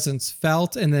presence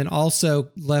felt, and then also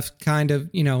left kind of,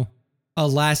 a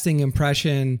lasting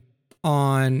impression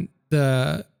on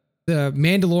the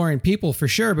Mandalorian people for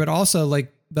sure, but also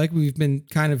like we've been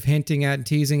kind of hinting at and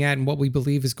teasing at and what we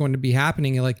believe is going to be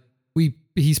happening. Like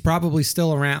he's probably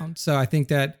still around. So I think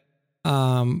that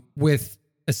with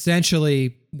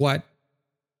essentially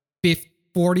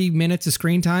 40 minutes of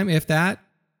screen time, if that,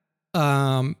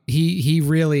 he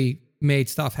really made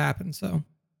stuff happen. So,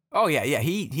 oh yeah,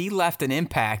 he left an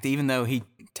impact, even though he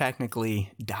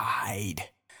technically died,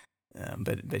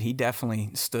 but he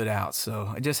definitely stood out.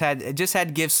 So I just had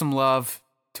to give some love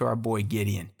to our boy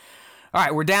Gideon. All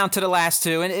right, we're down to the last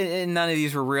 2, and none of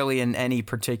these were really in any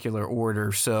particular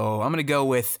order. So I'm gonna go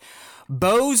with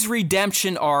Bo's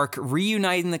redemption arc,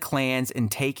 reuniting the clans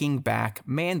and taking back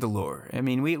Mandalore. I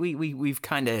mean, we've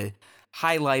kind of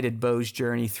highlighted Bo's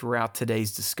journey throughout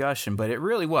today's discussion, but it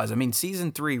really was. I mean,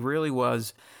 season 3 really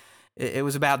was. It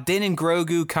was about Din and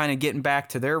Grogu kind of getting back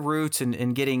to their roots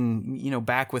and getting,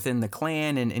 back within the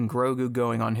clan and Grogu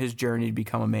going on his journey to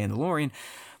become a Mandalorian.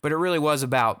 But it really was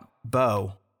about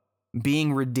Bo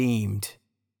being redeemed.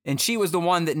 And she was the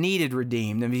one that needed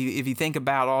redeemed. I mean, if you think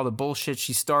about all the bullshit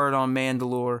she started on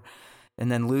Mandalore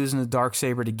and then losing the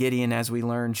Darksaber to Gideon, as we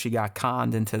learned, she got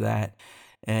conned into that.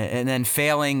 And then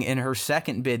failing in her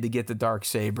second bid to get the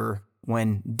Darksaber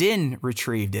when Din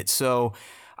retrieved it. So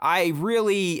I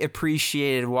really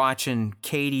appreciated watching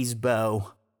Katie's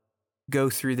Bo go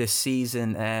through this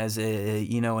season as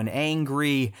an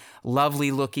angry,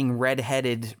 lovely-looking,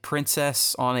 red-headed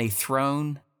princess on a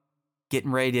throne,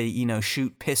 getting ready to,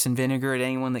 shoot piss and vinegar at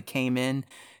anyone that came in,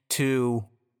 to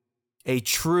a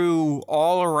true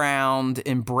all-around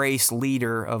embrace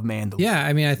leader of Mandalore. Yeah,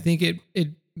 I mean, I think it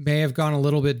may have gone a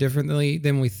little bit differently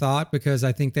than we thought, because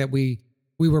I think that we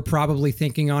we were probably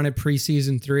thinking on it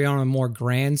pre-season 3 on a more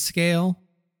grand scale.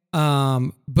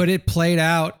 But it played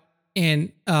out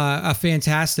in a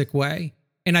fantastic way.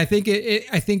 And I think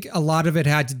I think a lot of it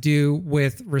had to do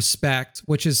with respect,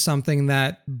 which is something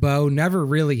that Bo never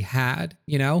really had,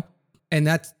 you know? And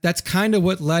that's kind of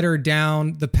what led her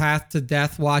down the path to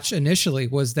Death Watch initially,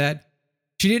 was that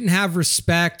she didn't have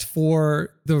respect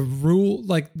for the rule,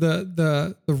 like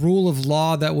the rule of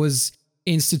law that was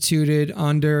instituted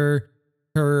under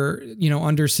her, you know,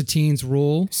 under Satine's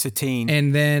rule. Satine.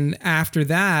 And then after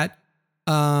that,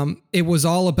 it was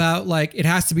all about like, it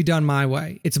has to be done my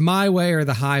way. It's my way or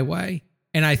the highway.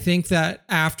 And I think that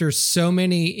after so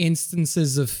many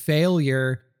instances of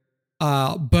failure,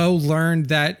 Bo learned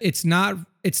that it's not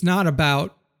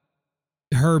about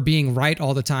her being right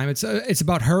all the time. It's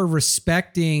about her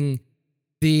respecting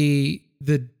the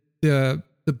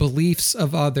beliefs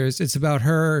of others. It's about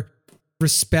her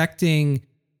respecting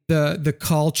the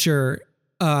culture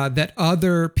that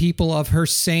other people of her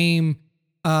same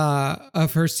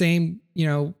you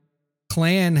know,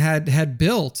 clan had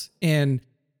built. And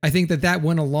I think that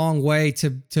went a long way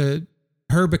to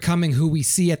her becoming who we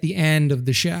see at the end of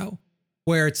the show,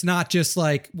 where it's not just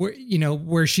like,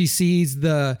 where she sees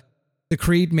the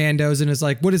Creed Mandos and is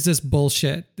like, what is this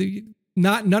bullshit?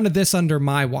 None of this under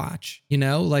my watch, you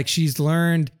know? Like, she's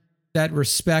learned that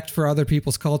respect for other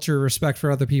people's culture, respect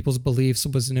for other people's beliefs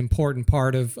was an important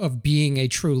part of being a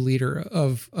true leader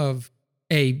of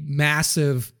a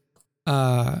massive,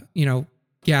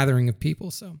 gathering of people.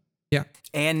 So, yeah.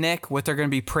 And Nick, what they're going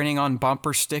to be printing on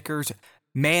bumper stickers,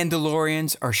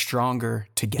 Mandalorians are stronger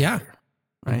together.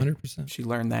 Yeah, right? 100%. She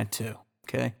learned that too.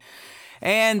 Okay.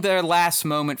 And their last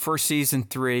moment for season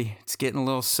 3. It's getting a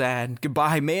little sad.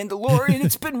 Goodbye, Mandalorian.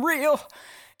 It's been real.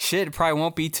 Shit, it probably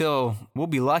won't be till, we'll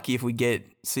be lucky if we get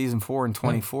season 4 and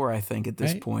 24, I think, at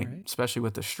this point, especially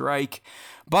with the strike.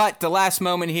 But the last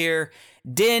moment here,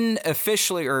 Jaren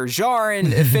officially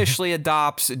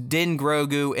adopts Din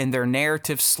Grogu, and their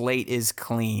narrative slate is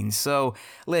clean. So,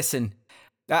 listen,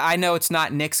 I know it's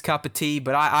not Nick's cup of tea,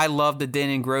 but I love the Din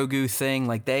and Grogu thing.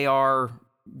 Like,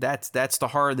 that's the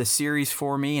heart of the series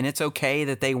for me, and it's okay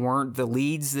that they weren't the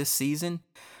leads this season.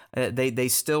 They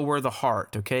still were the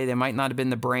heart, okay? They might not have been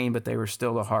the brain, but they were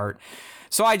still the heart.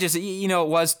 So I just, it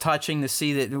was touching to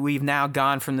see that we've now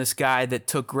gone from this guy that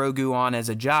took Grogu on as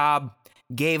a job,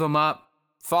 gave him up,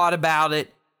 thought about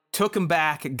it, took him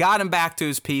back, got him back to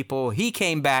his people. He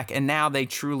came back, and now they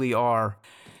truly are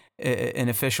an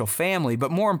official family.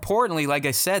 But more importantly, like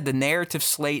I said, the narrative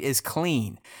slate is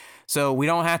clean. So we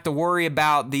don't have to worry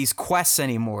about these quests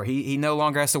anymore. He no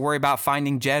longer has to worry about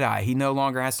finding Jedi. He no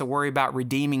longer has to worry about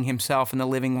redeeming himself in the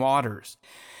living waters.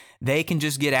 They can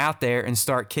just get out there and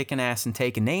start kicking ass and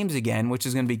taking names again, which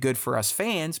is going to be good for us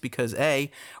fans because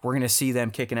A, we're going to see them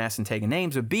kicking ass and taking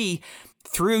names, but B,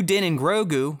 through Din and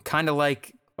Grogu, kind of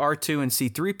like R2 and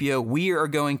C-3PO, we are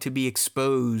going to be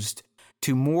exposed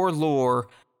to more lore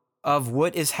of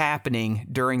what is happening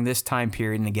during this time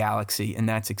period in the galaxy, and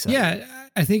that's exciting. Yeah,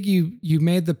 I think you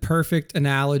made the perfect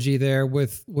analogy there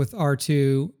with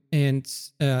R2 and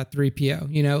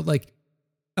 3PO. Like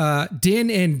Din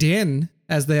and Din,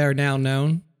 as they are now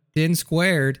known, Din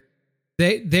squared.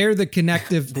 They're the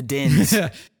connective the Dins.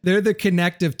 They're the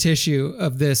connective tissue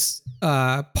of this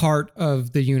part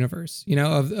of the universe,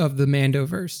 of the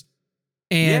Mandoverse.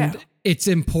 And it's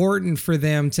important for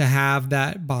them to have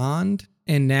that bond.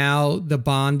 And now the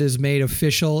bond is made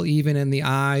official even in the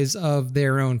eyes of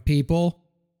their own people.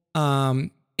 And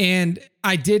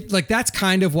I did that's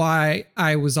kind of why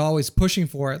I was always pushing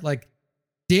for it.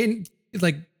 Din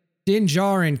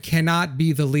Djarin cannot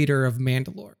be the leader of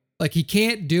Mandalore. He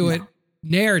can't do it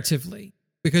narratively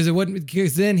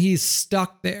because then he's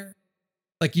stuck there.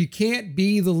 You can't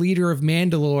be the leader of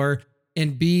Mandalore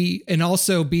and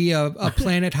also be a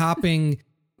planet hopping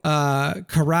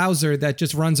carouser that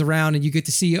just runs around and you get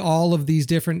to see all of these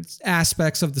different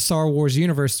aspects of the Star Wars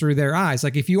universe through their eyes.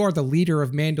 If you are the leader of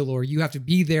Mandalore, you have to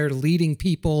be there leading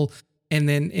people and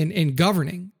then in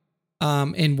governing.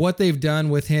 And what they've done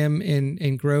with him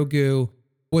in Grogu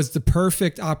was the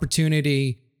perfect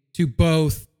opportunity to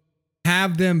both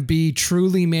have them be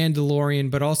truly Mandalorian,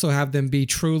 but also have them be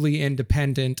truly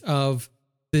independent of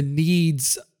the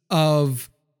needs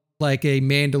of a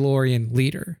Mandalorian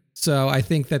leader. So I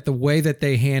think that the way that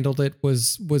they handled it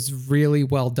was really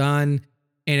well done,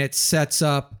 and it sets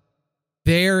up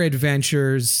their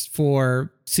adventures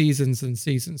for seasons and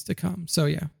seasons to come. So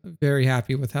yeah, very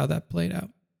happy with how that played out.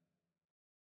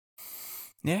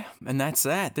 Yeah, and that's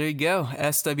that. There you go.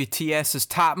 SWTS's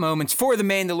top moments for The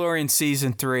Mandalorian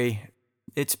Season 3.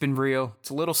 It's been real. It's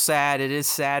a little sad. It is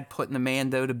sad putting the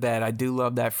Mando to bed. I do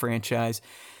love that franchise.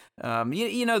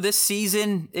 This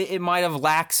season, it might have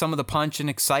lacked some of the punch and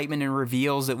excitement and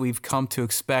reveals that we've come to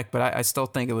expect, but I still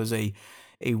think it was a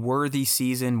worthy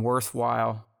season,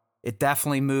 worthwhile. It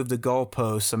definitely moved the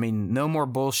goalposts. I mean, no more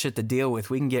bullshit to deal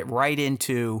with. We can get right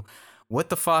into what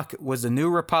the fuck was the New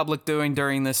Republic doing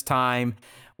during this time?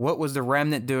 What was the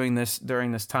Remnant doing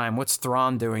during this time? What's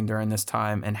Thrawn doing during this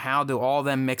time? And how do all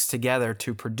them mix together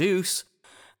to produce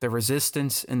the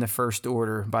Resistance and the First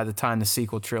Order by the time the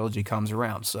sequel trilogy comes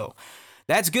around? So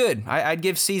that's good. I'd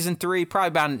give season 3 probably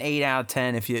about an 8 out of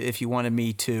 10 if you wanted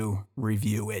me to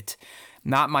review it.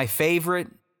 Not my favorite,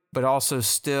 but also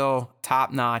still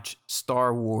top-notch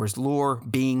Star Wars lore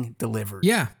being delivered.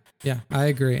 Yeah, I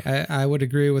agree. I would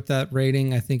agree with that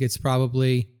rating. I think it's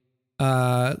probably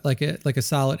like a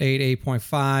solid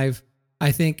 8.5.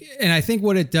 I think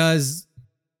what it does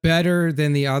better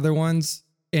than the other ones,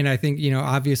 and I think,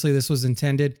 obviously this was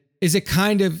intended, is it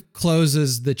kind of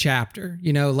closes the chapter.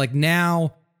 Like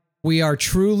now we are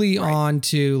truly on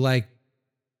to like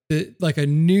a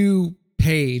new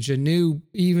page,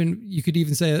 you could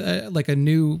even say like a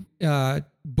new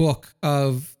book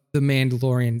of the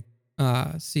Mandalorian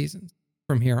seasons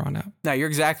from here on out. No, you're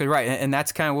exactly right. And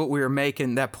that's kind of what we were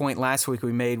making, that point last week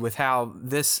we made with how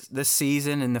this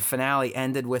season and the finale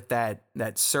ended with that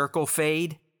circle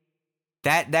fade.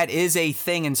 That is a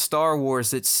thing in Star Wars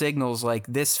that signals like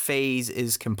this phase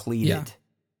is completed. Yeah.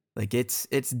 Like it's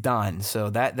done.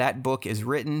 So that book is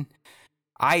written.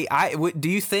 Do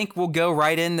you think we'll go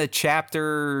right into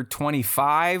chapter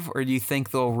 25, or do you think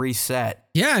they'll reset?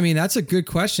 Yeah, I mean, that's a good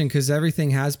question because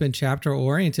everything has been chapter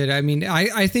oriented. I mean,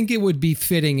 I think it would be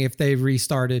fitting if they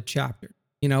restarted chapter,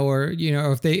 or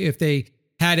if they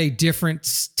had a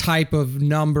different type of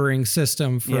numbering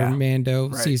system for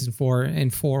Mando season 4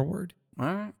 and forward.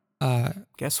 All right.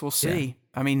 Guess we'll see. Yeah.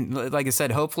 I mean, like I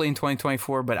said, hopefully in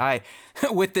 2024, but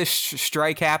with this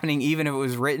strike happening, even if it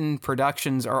was written,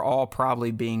 productions are all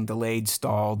probably being delayed,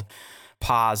 stalled,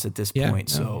 paused at this point.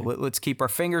 So let's keep our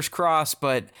fingers crossed.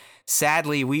 But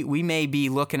sadly, we may be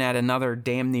looking at another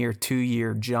damn near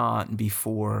 2-year jaunt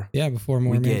before more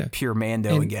we Mando. get pure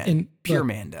Mando again. And pure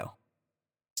Mando.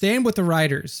 Stand with the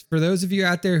writers. For those of you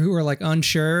out there who are like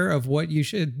unsure of what you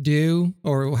should do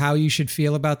or how you should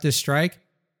feel about this strike,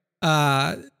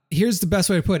 here's the best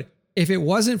way to put it. If it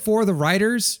wasn't for the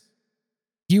writers,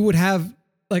 you would have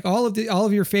like all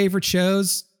of your favorite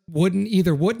shows wouldn't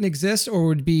exist or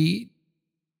would be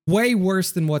way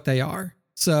worse than what they are.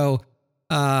 So,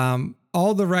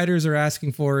 all the writers are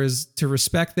asking for is to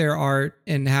respect their art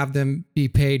and have them be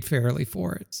paid fairly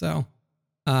for it. So,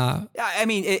 I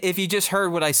mean, if you just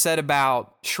heard what I said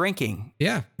about Shrinking,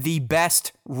 the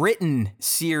best written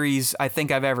series I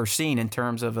think I've ever seen in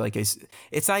terms of like it's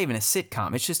not even a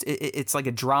sitcom. It's just, it's like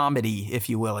a dramedy, if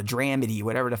you will, a dramedy,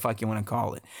 whatever the fuck you want to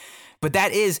call it. But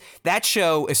that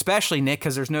show, especially Nick,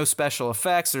 because there's no special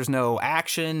effects, there's no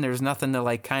action, there's nothing to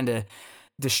like kind of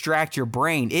distract your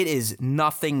brain. It is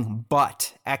nothing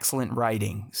but excellent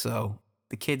writing. So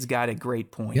the kid's got a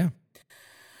great point. Yeah.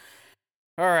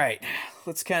 All right,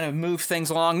 let's kind of move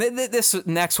things along. This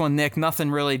next one, Nick,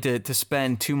 nothing really to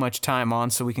spend too much time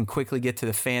on, so we can quickly get to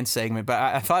the fan segment. But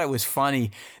I thought it was funny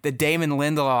that Damon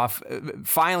Lindelof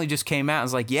finally just came out and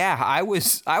was like, yeah, I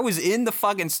was in the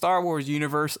fucking Star Wars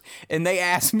universe, and they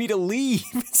asked me to leave.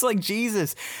 It's like,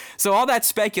 Jesus. So all that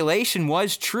speculation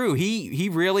was true. He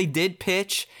really did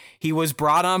pitch. He was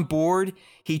brought on board.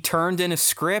 He turned in a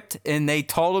script, and they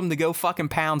told him to go fucking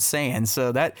pound sand.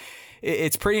 So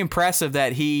it's pretty impressive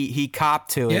that he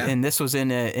copped to it. Yeah. And this was in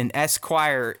an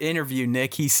Esquire interview,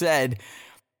 Nick. He said,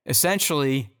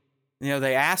 essentially,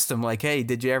 they asked him like, hey,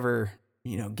 did you ever,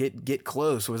 get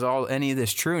close? Was any of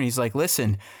this true? And he's like,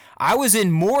 listen, I was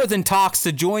in more than talks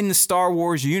to join the Star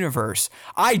Wars universe.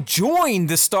 I joined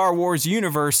the Star Wars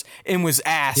universe and was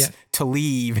asked to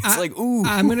leave. It's ooh.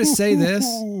 I'm going to say this.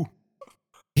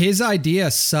 His idea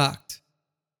sucked.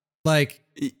 Like,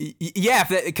 yeah,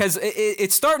 because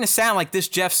it's starting to sound like this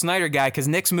Jeff Snyder guy, because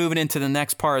Nick's moving into the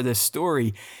next part of this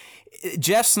story.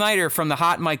 Jeff Snyder from the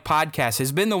Hot Mic podcast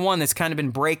has been the one that's kind of been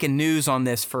breaking news on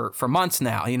this for months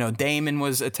now. Damon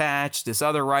was attached, this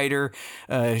other writer,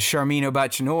 Sharmino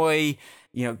Bachinoy,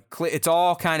 it's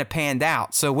all kind of panned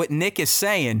out. So what Nick is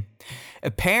saying,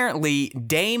 apparently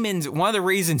Damon's, one of the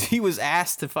reasons he was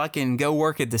asked to fucking go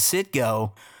work at the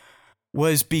Citgo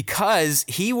was because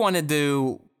he wanted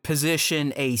to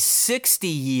position a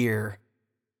 60-year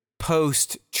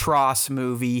post-Tross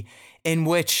movie in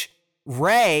which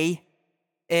Rey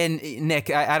and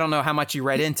Nick, I don't know how much you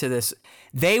read into this.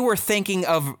 They were thinking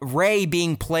of Rey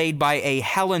being played by a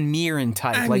Helen Mirren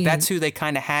type. That's who they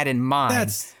kind of had in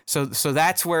mind. So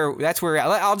that's where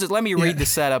let me read the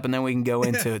setup and then we can go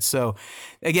into it. So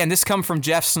again, this comes from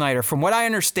Jeff Snyder. From what I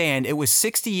understand, it was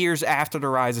 60 years after the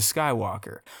rise of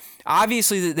Skywalker.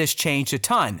 Obviously, this changed a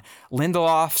ton.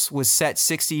 Lindelof's was set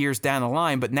 60 years down the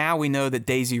line, but now we know that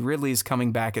Daisy Ridley is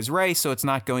coming back as Rey, so it's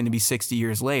not going to be 60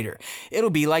 years later.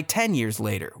 It'll be like 10 years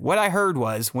later. What I heard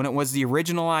was, when it was the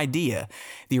original idea,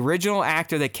 the original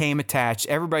actor that came attached,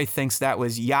 everybody thinks that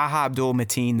was Yahya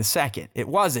Abdul-Mateen II. It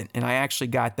wasn't, and I actually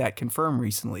got that confirmed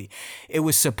recently. It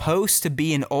was supposed to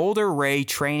be an older Rey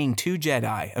training two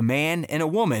Jedi, a man and a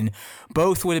woman.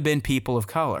 Both would have been people of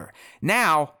color.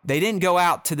 Now, they didn't go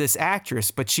out to this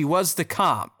actress, but she was the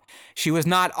comp. She was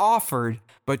not offered,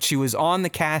 but she was on the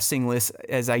casting list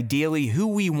as ideally who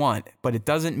we want, but it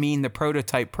doesn't mean the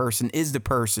prototype person is the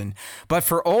person. But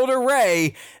for older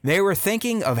Rey, they were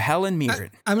thinking of Helen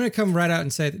Mirren. I'm going to come right out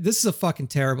and say this is a fucking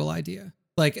terrible idea.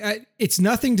 It's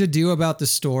nothing to do about the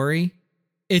story.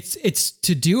 It's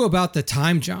to do about the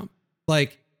time jump.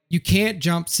 You can't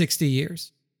jump 60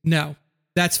 years. No,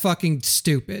 that's fucking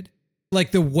stupid.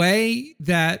 The way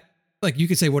that, you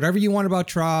could say whatever you want about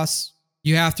Tross,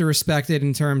 you have to respect it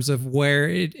in terms of where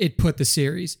it put the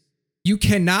series. You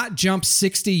cannot jump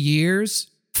 60 years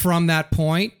from that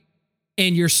point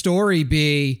and your story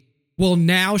be, well,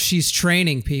 now she's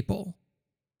training people.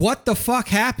 What the fuck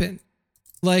happened?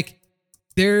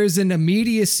 There's an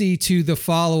immediacy to the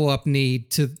follow-up need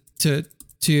to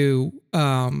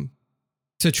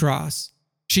Tross.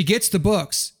 She gets the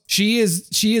books. She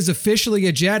is officially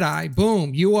a Jedi.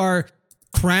 Boom. You are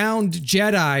crowned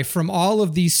Jedi from all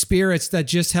of these spirits that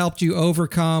just helped you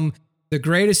overcome the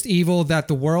greatest evil that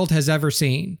the world has ever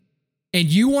seen.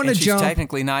 And you want to jump. She's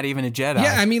technically not even a Jedi.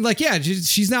 Yeah,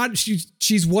 she's not,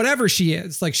 she's whatever she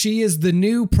is. She is the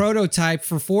new prototype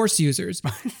for Force users.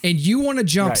 And you want to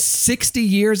jump 60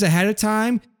 years ahead of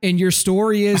time and your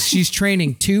story is she's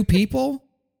training two people?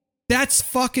 That's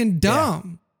fucking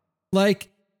dumb. Yeah.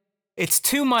 It's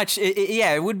too much.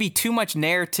 It would be too much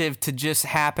narrative to just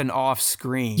happen off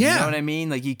screen. Yeah. You know what I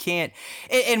mean? You can't.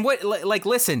 And what,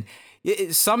 listen,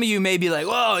 some of you may be like,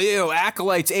 well,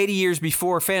 Acolyte's 80 years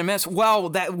before Phantom Menace. Well,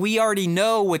 that we already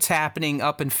know what's happening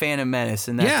up in Phantom Menace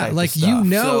and that type of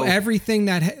stuff. Everything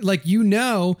that,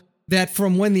 that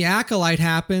from when the Acolyte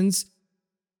happens,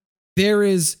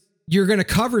 you're going to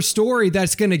cover story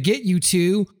that's going to get you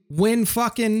to when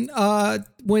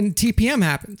when TPM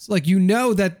happens.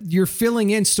 That you're filling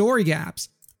in story gaps.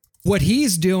 What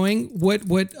he's doing, what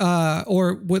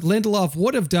Lindelof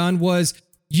would have done was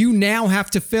you now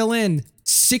have to fill in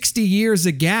 60 years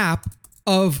of gap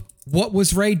of what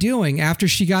was Rey doing after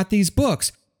she got these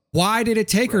books. Why did it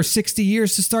take her 60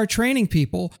 years to start training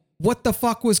people? What the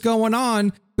fuck was going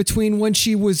on between when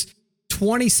she was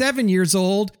 27 years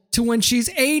old to when she's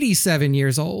 87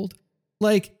 years old?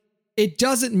 It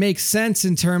doesn't make sense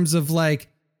in terms of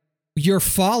your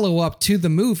follow-up to the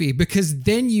movie, because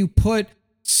then you put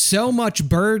so much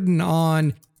burden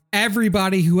on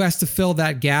everybody who has to fill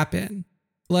that gap in.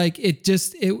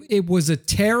 It was a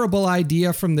terrible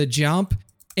idea from the jump,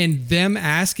 and them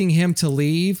asking him to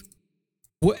leave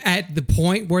at the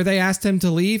point where they asked him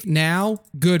to leave, now,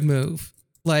 good move.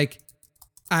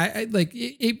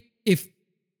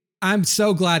 I'm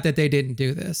so glad that they didn't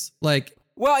do this.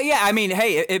 Well, yeah,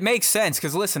 hey, it makes sense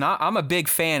because, listen, I'm a big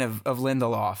fan of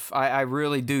Lindelof. I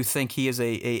really do think he is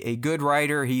a good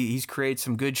writer. He's created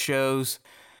some good shows.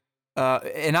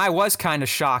 And I was kind of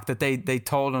shocked that they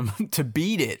told him to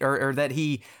beat it or that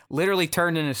he literally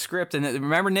turned in a script. And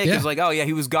remember, Nick was like, oh, yeah,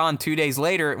 he was gone 2 days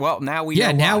later. Well, now we know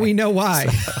why. Now we know why.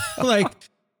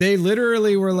 They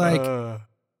literally were like,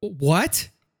 what?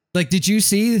 Did you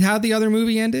see how the other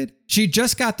movie ended? She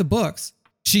just got the books.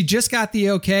 She just got the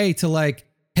okay to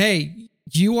hey,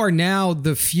 you are now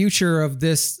the future of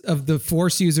the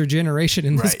Force user generation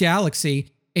in this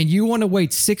galaxy, and you want to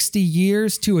wait 60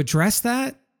 years to address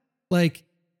that?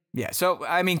 Yeah, so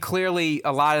clearly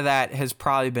a lot of that has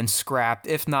probably been scrapped,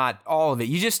 if not all of it.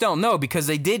 You just don't know because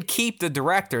they did keep the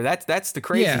director. That's the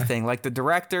crazy thing. The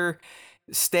director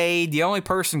stayed. The only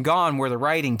person gone were the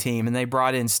writing team, and they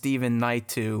brought in Stephen Knight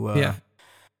to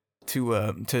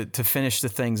finish the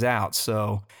things out.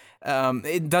 So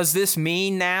does this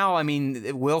mean now,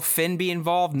 will Finn be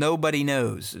involved? Nobody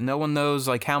knows. No one knows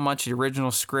how much the original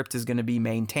script is going to be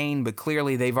maintained, but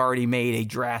clearly they've already made a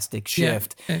drastic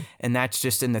shift, and that's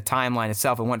just in the timeline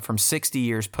itself. It went from 60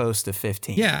 years post to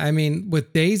 15. Yeah,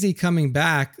 with Daisy coming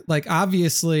back,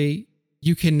 obviously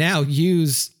you can now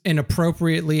use an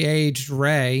appropriately aged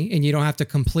Rey, and you don't have to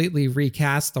completely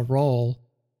recast the role.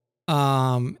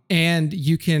 And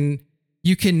you can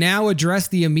now address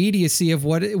the immediacy of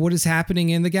what is happening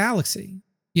in the galaxy.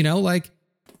 You know, like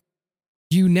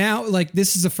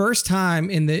this is the first time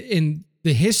in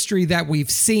the history that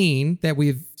we've seen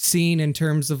in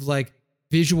terms of like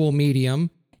visual medium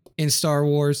in Star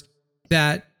Wars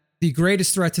that the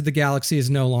greatest threat to the galaxy is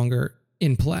no longer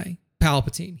in play.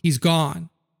 Palpatine, he's gone.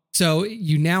 So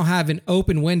you now have an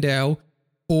open window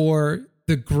for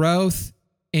the growth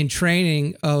and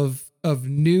training of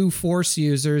new Force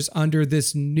users under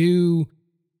this new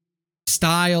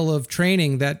style of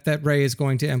training that Rey is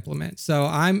going to implement. So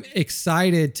I'm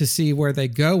excited to see where they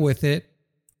go with it.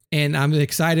 And I'm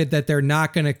excited that they're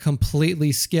not going to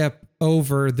completely skip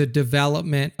over the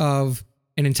development of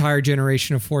an entire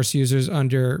generation of Force users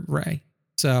under Rey.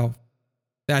 So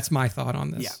that's my thought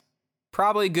on this. Yeah.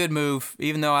 Probably a good move,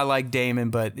 even though I like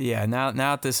Damon. But yeah, now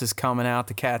that this is coming out,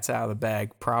 the cat's out of the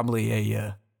bag. Probably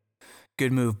a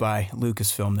good move by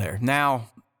Lucasfilm there. Now,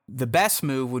 the best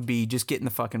move would be just getting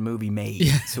the fucking movie made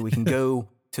so we can go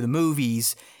to the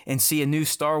movies and see a new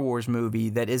Star Wars movie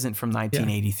that isn't from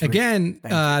 1983.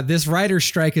 Again, this writer's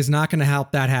strike is not going to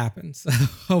help that happen. So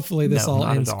hopefully this all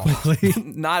ends quickly.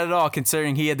 Not at all,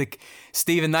 considering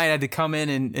Stephen Knight had to come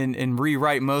in and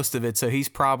rewrite most of it. So he's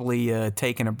probably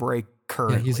taking a break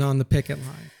currently. Yeah, he's on the picket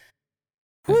line.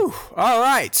 Whew. All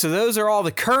right. So those are all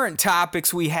the current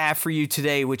topics we have for you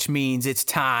today, which means it's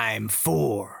time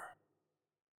for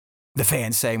the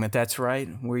fan segment. That's right.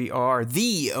 We are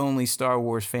the only Star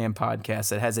Wars fan podcast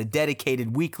that has a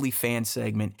dedicated weekly fan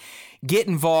segment. Get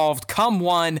involved. Come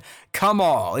one, come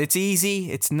all. It's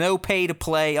easy. It's no pay to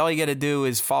play. All you got to do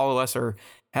is follow us, or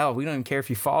hell, we don't even care if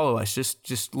you follow us.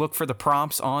 Just look for the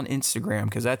prompts on Instagram,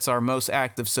 because that's our most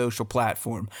active social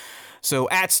platform. So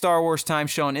at Star Wars Time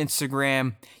Show on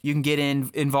Instagram, you can get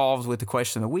involved with the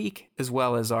question of the week, as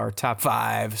well as our top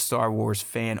 5 Star Wars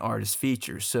fan artist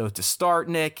features. So to start,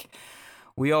 Nick,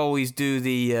 we always do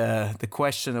the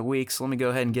question of the week. So let me go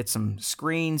ahead and get some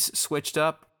screens switched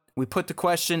up. We put the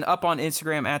question up on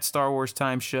Instagram at Star Wars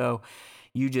Time Show.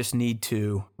 You just need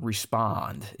to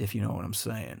respond, if you know what I'm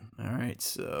saying. All right,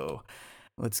 so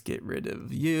let's get rid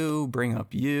of you, bring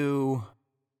up you.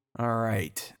 All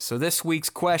right, so this week's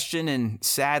question, and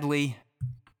sadly,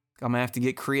 I'm going to have to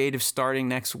get creative starting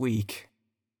next week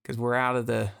because we're out of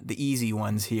the easy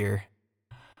ones here.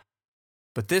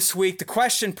 But this week, the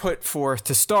question put forth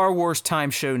to Star Wars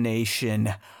Time Show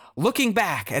Nation, looking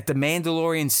back at The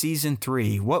Mandalorian Season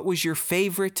 3, what was your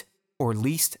favorite or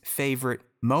least favorite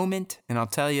moment? And I'll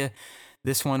tell you,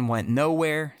 this one went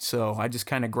nowhere, so I just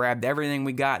kind of grabbed everything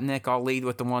we got, Nick. I'll lead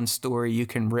with the one story. You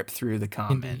can rip through the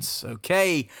comments.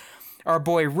 Okay, our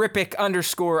boy Rippick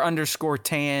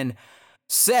 __tan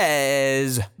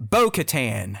says,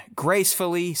 Bo-Katan,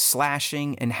 gracefully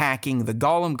slashing and hacking the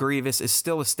Gollum Grievous is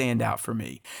still a standout for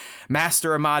me.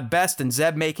 Master Ahmad Best and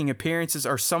Zeb making appearances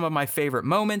are some of my favorite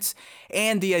moments,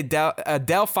 and the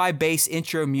Adelphi bass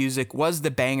intro music was the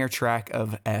banger track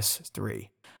of S3.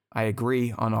 I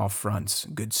agree on all fronts.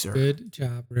 Good sir. Good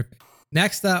job, Rip.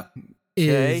 Next up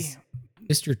is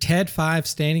Mr. Ted 5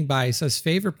 standing by. He says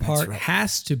favorite part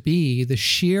has to be the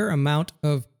sheer amount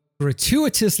of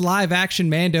gratuitous live action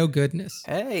Mando goodness.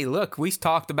 Hey, look, we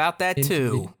talked about that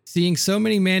too. Seeing so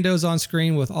many Mandos on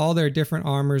screen with all their different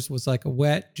armors was like a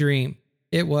wet dream.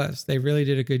 It was. They really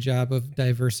did a good job of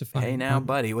diversifying. Hey now,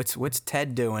 buddy, what's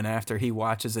Ted doing after he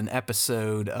watches an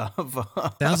episode of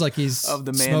sounds like he's of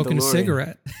the smoking a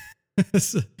cigarette.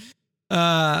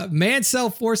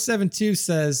 Mancel472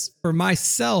 says, for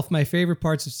myself, my favorite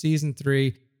parts of season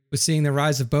 3 was seeing the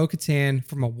rise of Bo-Katan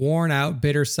from a worn out,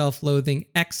 bitter, self-loathing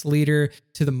ex-leader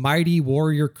to the mighty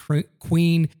warrior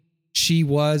queen she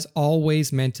was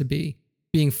always meant to be.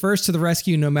 Being first to the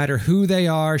rescue no matter who they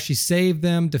are, she saved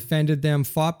them, defended them,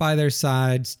 fought by their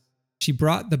sides. She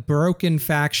brought the broken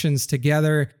factions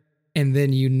together and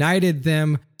then united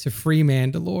them to free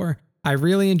Mandalore. I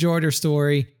really enjoyed her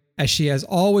story, as she has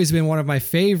always been one of my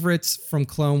favorites from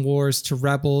Clone Wars to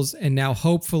Rebels, and now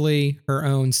hopefully her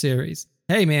own series.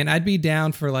 Hey man, I'd be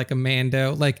down for like a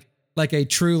Mando, like a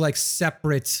true like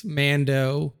separate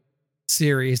Mando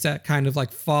series that kind of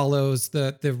like follows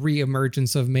the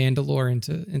reemergence of Mandalore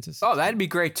into Oh, that'd be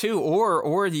great too.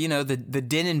 Or you know, the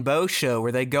Din and Bo show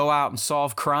where they go out and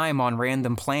solve crime on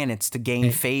random planets to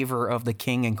gain favor of the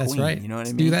king and queen. That's right. You know what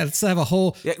I mean? Do that. Let's have a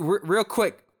whole real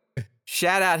quick.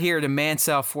 Shout out here to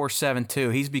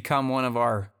Mancel472. He's become one of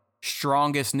our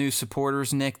strongest new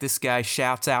supporters, Nick. This guy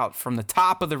shouts out from the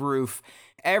top of the roof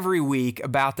every week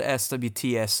about the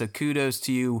SWTS. So kudos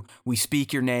to you. We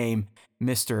speak your name,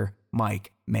 Mr.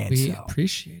 Mike Mansell. We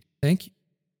appreciate it. Thank you.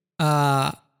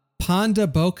 Panda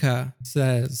Boca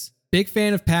says, big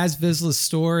fan of Paz Vizsla's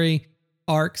story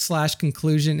arc /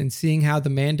 conclusion and seeing how the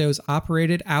Mandos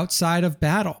operated outside of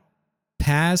battle.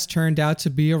 Paz turned out to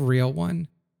be a real one.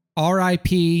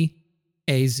 R.I.P.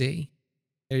 A.Z.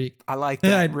 There you go. I like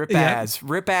that. Rip Az.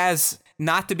 Rip Az,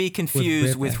 not to be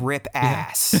confused with Rip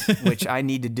Ass, which I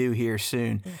need to do here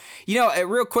soon. You know,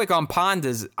 real quick on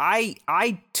Pandas,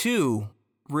 I too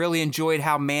really enjoyed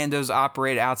how Mandos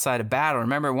operate outside of battle.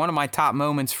 Remember, one of my top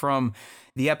moments from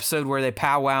the episode where they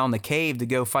powwow in the cave to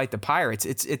go fight the pirates,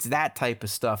 it's that type of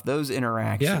stuff, those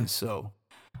interactions. Yeah. So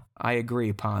I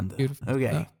agree, Panda. Beautiful.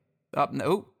 Okay. I'm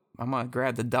going to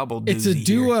grab the double doozy. It's a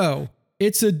duo. Here.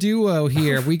 It's a duo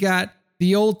here. We got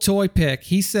the old toy pick.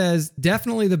 He says,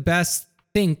 definitely the best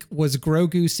think was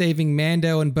Grogu saving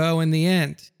Mando and Bo in the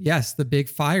end. Yes, the big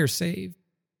fire save.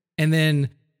 And then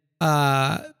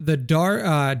the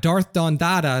Darth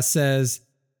Dondada says,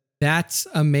 that's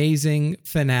amazing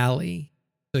finale.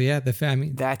 So yeah,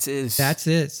 That's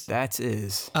is.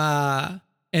 And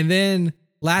then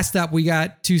last up, we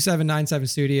got 2797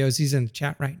 Studios. He's in the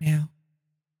chat right now.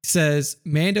 Says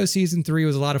Mando season 3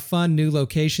 was a lot of fun, new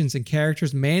locations and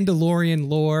characters, Mandalorian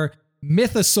lore,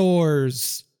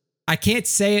 mythosaurs. I can't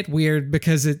say it weird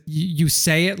because you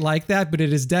say it like that, but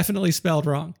it is definitely spelled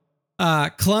wrong.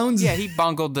 Clones. Yeah, he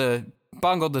bungled the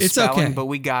it's spelling, okay. But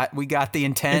we got the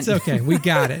intent. It's okay. We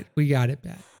got it. We got it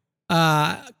bad.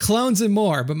 Clones and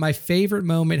more. But my favorite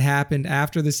moment happened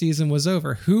after the season was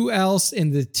over. Who else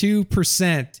in the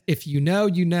 2%? If you know,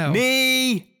 you know.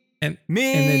 Me. And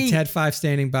then Ted 5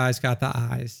 standing by's got the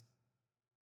eyes.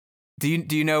 Do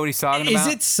you know what he's talking about?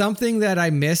 Is it something that I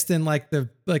missed in like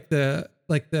the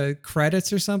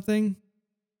credits or something?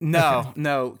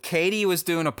 No. Katie was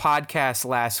doing a podcast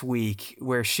last week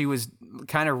where she was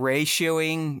kind of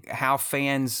ratioing how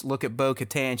fans look at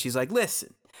Bo-Katan. She's like,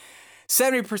 listen,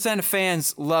 70% of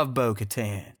fans love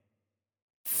Bo-Katan.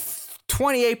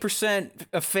 28%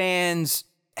 of fans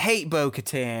hate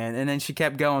Bo-Katan, and then she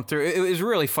kept going through. It was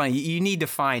really funny. You need to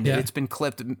find it. It's been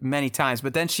clipped many times,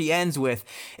 but then she ends with,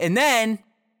 and then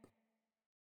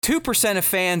 2% of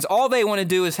fans, all they want to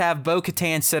do is have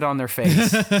Bo-Katan sit on their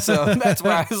face. So that's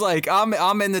where I was like,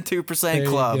 I'm in the 2%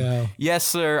 club. Yes,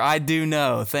 sir, I do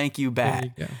know. Thank you, Bat.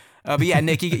 But yeah,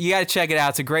 Nick, you got to check it out.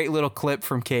 It's a great little clip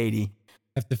from Katie.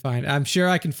 Have to find it. I'm sure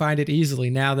I can find it easily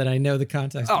now that I know the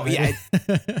context. Oh yeah,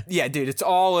 yeah, dude, it's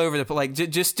all over the place.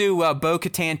 Like, just do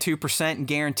Bo-Katan 2% and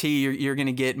guarantee you're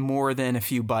gonna get more than a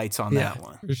few bites on that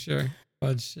one for sure.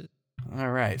 Fun shit.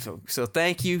 All right, so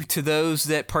thank you to those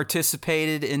that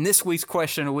participated in this week's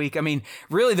question of the week. I mean,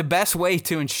 really, the best way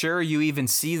to ensure you even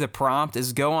see the prompt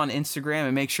is go on Instagram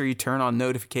and make sure you turn on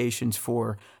notifications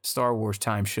for Star Wars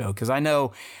Time Show, because I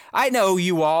know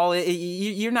you all.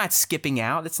 You're not skipping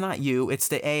out. It's not you. It's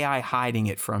the AI hiding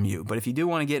it from you. But if you do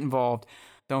want to get involved,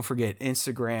 don't forget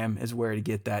Instagram is where to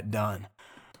get that done.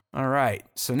 All right,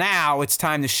 so now it's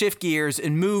time to shift gears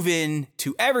and move in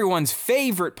to everyone's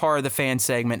favorite part of the fan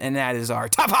segment, and that is our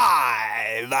Top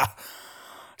 5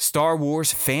 Star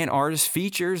Wars fan artist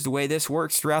features. The way this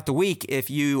works throughout the week, if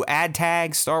you add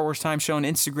tag Star Wars Time Show on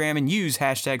Instagram and use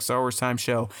hashtag Star Wars Time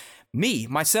Show,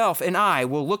 myself, and I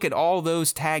will look at all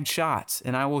those tagged shots,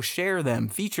 and I will share them,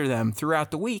 feature them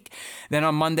throughout the week. Then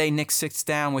on Monday, Nick sits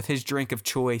down with his drink of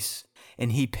choice,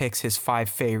 and he picks his 5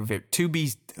 favorite to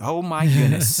be, oh my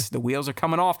goodness, the wheels are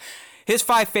coming off. His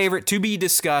 5 favorite to be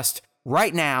discussed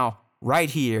right now, right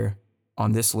here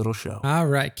on this little show. All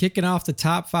right, kicking off the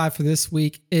top 5 for this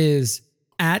week is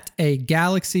At a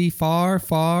Galaxy Far,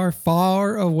 Far,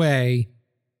 Far Away.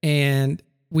 And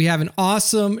we have an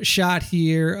awesome shot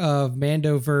here of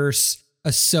Mandoverse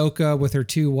Ahsoka with her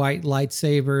 2 white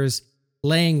lightsabers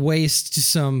laying waste to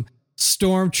some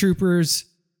stormtroopers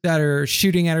that are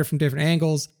shooting at her from different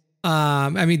angles.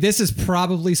 I mean, this is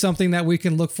probably something that we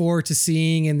can look forward to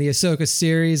seeing in the Ahsoka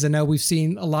series. I know we've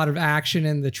seen a lot of action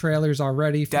in the trailers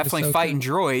already. Definitely fighting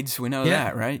droids. We know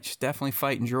that, right? She's definitely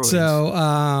fighting droids. So,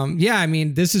 I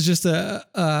mean, this is just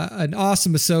an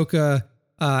awesome Ahsoka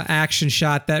action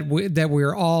shot that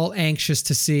we're all anxious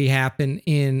to see happen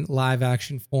in live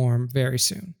action form very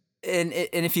soon. And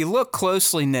if you look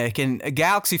closely, Nick, in A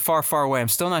Galaxy Far, Far Away, I'm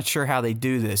still not sure how they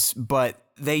do this, but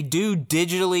they do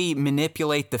digitally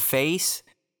manipulate the face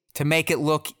to make it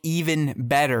look even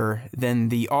better than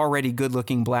the already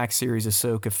good-looking Black Series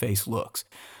Ahsoka face looks.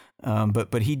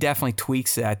 But he definitely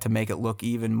tweaks that to make it look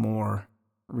even more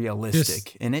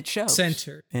realistic, and it shows.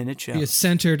 Centered, and it shows. She is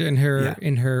centered in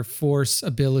her Force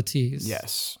abilities.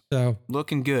 Yes, so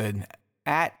looking good.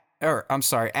 At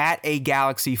a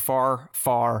Galaxy Far,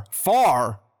 Far,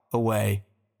 Far Away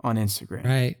on Instagram.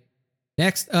 Right.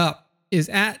 Next up is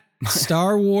at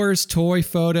Star Wars Toy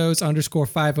Photos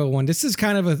 _501. This is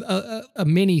kind of a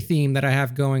mini theme that I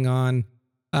have going on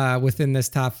within this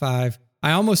top 5.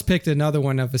 I almost picked another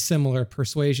one of a similar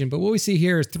persuasion, but what we see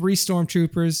here is 3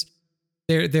 stormtroopers.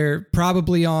 They're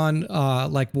probably on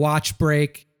like watch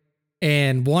break,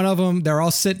 and one of them, they're all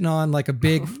sitting on like a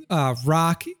big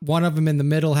rock. One of them in the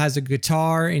middle has a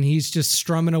guitar, and he's just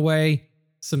strumming away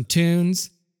some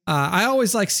tunes. I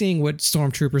always like seeing what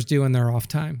stormtroopers do in their off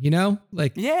time,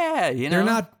 Like, yeah, they're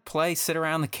not sit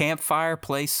around the campfire,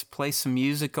 play some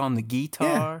music on the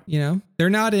guitar. Yeah, they're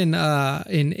not in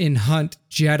hunt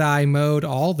Jedi mode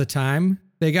all the time.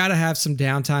 They got to have some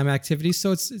downtime activities,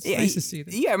 so it's nice to see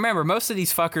them. Yeah, remember, most of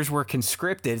these fuckers were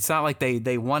conscripted. It's not like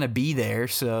they want to be there,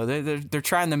 so they're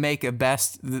trying to make the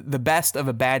best of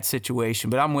a bad situation.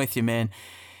 But I'm with you, man.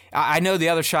 I know the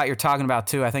other shot you're talking about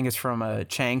too. I think it's from a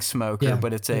Chang Smoker,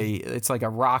 but it's like a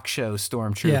rock show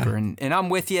stormtrooper, and I'm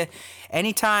with you.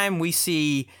 Anytime we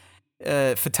see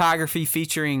photography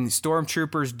featuring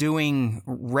stormtroopers doing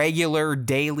regular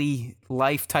daily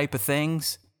life type of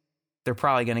things, they're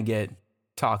probably going to get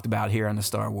talked about here on the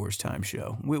Star Wars Time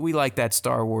Show. We like that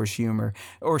Star Wars humor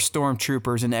or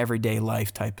stormtroopers in everyday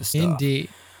life type of stuff. Indeed.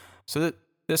 So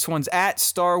this one's at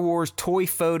Star Wars Toy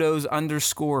Photos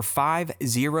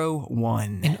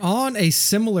 _501. And on a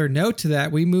similar note to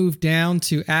that, we move down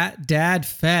to at Dad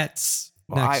Fets.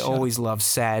 Well, I always love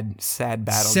sad battle.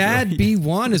 Sad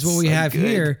B1 is what we have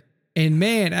here. And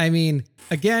man, I mean,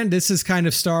 again, this is kind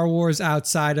of Star Wars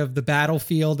outside of the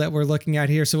battlefield that we're looking at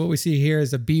here. So what we see here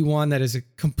is a B1 that is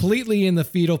completely in the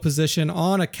fetal position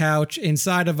on a couch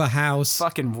inside of a house.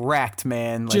 Fucking wrecked,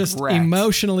 man. Like, just wrecked.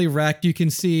 Emotionally wrecked. You can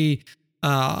see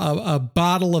a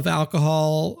bottle of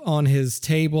alcohol on his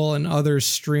table and others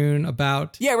strewn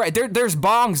about. Yeah, right. There's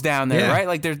bongs down there, right?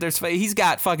 Like there's he's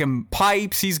got fucking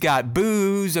pipes. He's got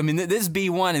booze. I mean, this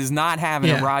B1 is not having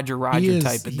a Roger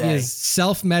type of day. He is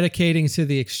self-medicating to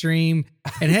the extreme.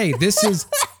 And hey, this is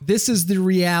the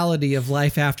reality of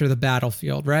life after the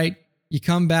battlefield, right? You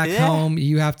come back home,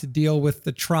 you have to deal with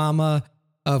the trauma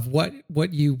of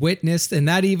what you witnessed, and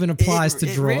that even applies to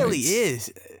droids. It really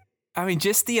is. I mean,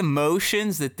 just the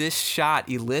emotions that this shot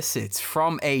elicits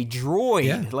from a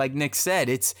droid, like Nick said,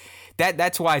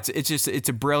 that's why it's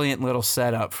a brilliant little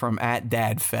setup from at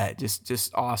Dad Fett.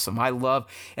 Just awesome. I love,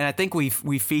 and I think we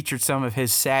featured some of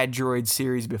his sad droid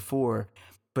series before,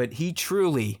 but he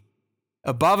truly,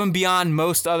 above and beyond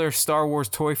most other Star Wars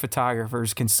toy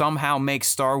photographers, can somehow make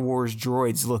Star Wars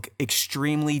droids look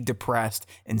extremely depressed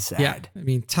and sad. Yeah, I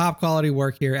mean, top quality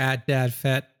work here at Dad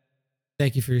Fett.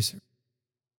 Thank you for your service.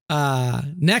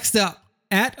 Next up,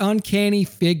 at Uncanny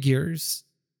Figures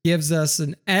gives us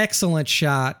an excellent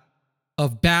shot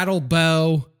of Battle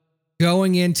Bow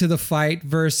going into the fight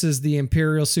versus the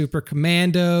Imperial Super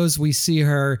Commandos. We see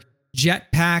her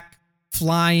jetpack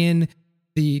flying,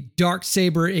 the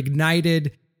Darksaber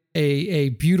ignited,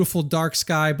 a beautiful dark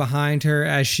sky behind her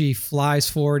as she flies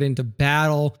forward into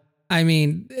battle. I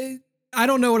mean, I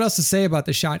don't know what else to say about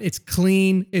the shot. It's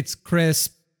clean, it's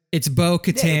crisp. It's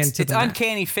Bo-Katan it's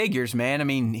Uncanny Figures, man. I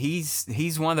mean,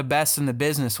 he's one of the best in the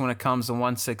business when it comes to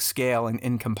 1/6 scale and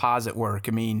in composite work.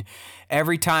 I mean,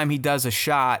 every time he does a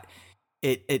shot,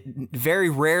 it very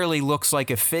rarely looks like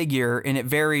a figure, and it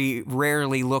very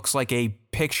rarely looks like a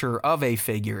picture of a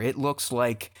figure. It looks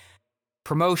like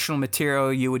promotional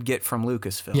material you would get from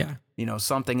Lucasfilm. Yeah.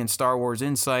 Something in Star Wars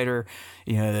Insider,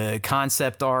 the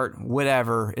concept art,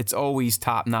 whatever. It's always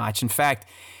top notch. In fact,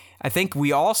 I think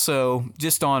we also,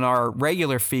 just on our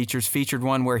regular features, featured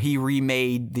one where he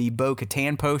remade the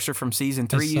Bo-Katan poster from season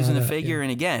 3 using the figure. Yeah.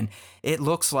 And again, it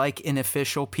looks like an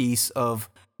official piece of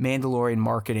Mandalorian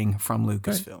marketing from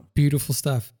Lucasfilm. Right. Beautiful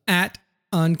stuff. At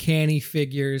Uncanny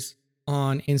Figures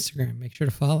on Instagram. Make sure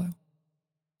to follow.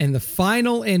 And the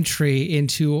final entry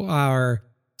into our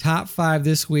top 5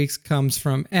 this week comes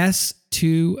from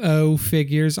S2O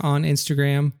Figures on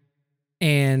Instagram.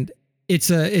 And it's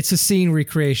a scene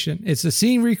recreation. It's a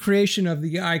scene recreation of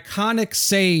the iconic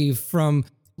save from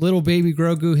little baby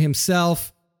Grogu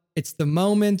himself. It's the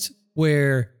moment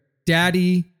where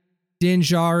Daddy Din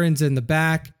Djarin's in the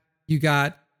back. You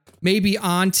got maybe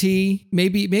Auntie,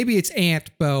 maybe it's Aunt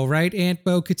Bo, right? Aunt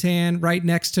Bo-Katan right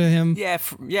next to him.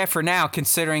 Yeah, for now,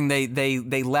 considering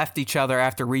they left each other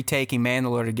after retaking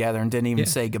Mandalore together and didn't even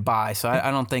say goodbye. So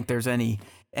I don't think there's any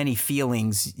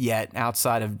feelings yet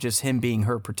outside of just him being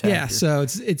her protector. Yeah, so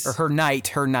it's or her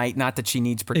knight, not that she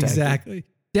needs protection. Exactly.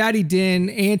 Daddy Din,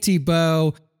 Auntie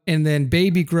Bo, and then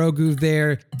baby Grogu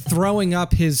there throwing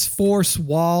up his force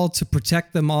wall to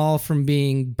protect them all from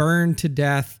being burned to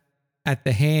death at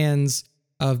the hands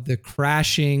of the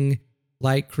crashing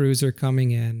light cruiser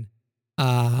coming in.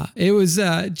 It was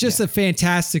just a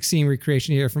fantastic scene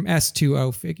recreation here from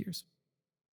S2O Figures.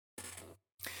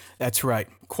 That's right.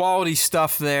 Quality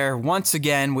stuff there. Once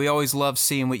again, we always love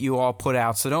seeing what you all put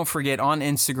out. So don't forget on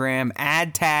Instagram,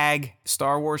 add tag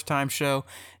Star Wars Time Show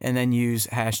and then use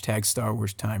hashtag Star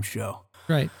Wars Time Show.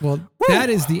 Right. Well, that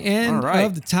is the end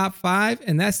of the top 5,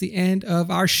 and that's the end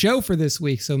of our show for this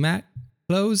week. So, Matt,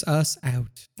 close us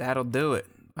out. That'll do it.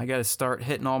 I got to start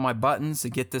hitting all my buttons to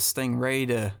get this thing ready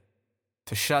to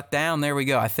shut down. There we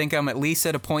go. I think I'm at least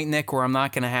at a point, Nick, where I'm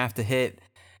not going to have to hit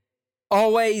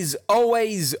always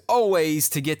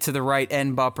to get to the right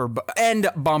end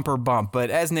bumper bump. But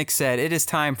as Nick said, it is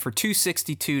time for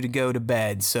 262 to go to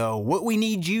bed. So what we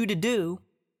need you to do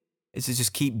is to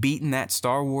just keep beating that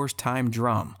Star Wars time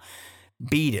drum.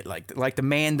 Beat it like the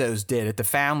Mandos did at the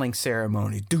founding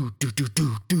ceremony. Do.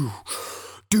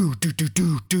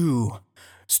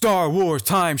 Star Wars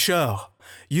time show.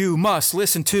 You must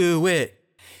listen to it,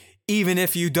 even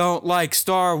if you don't like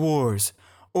Star Wars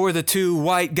or the two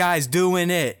white guys doing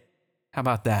it. How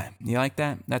about that? You like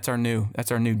that? That's our new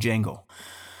jingle.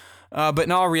 But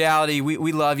in all reality,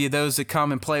 we love you. Those that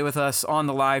come and play with us on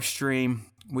the live stream,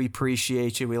 we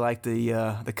appreciate you. We like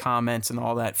the comments and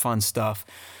all that fun stuff.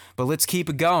 But let's keep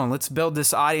it going. Let's build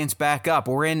this audience back up.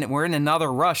 We're in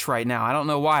another rush right now. I don't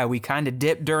know why. We kind of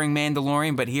dipped during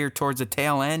Mandalorian, but here towards the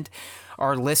tail end,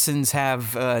 our listens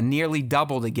have nearly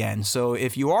doubled again. So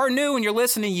if you are new and you're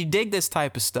listening, you dig this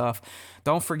type of stuff,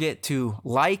 don't forget to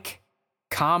like,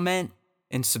 comment,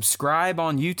 and subscribe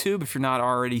on YouTube if you're not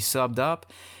already subbed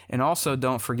up. And also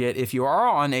don't forget, if you are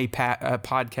on a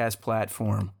podcast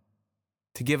platform,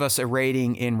 to give us a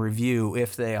rating and review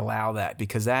if they allow that,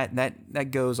 because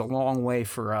that goes a long way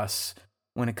for us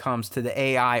when it comes to the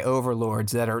AI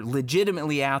overlords that are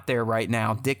legitimately out there right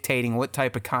now dictating what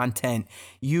type of content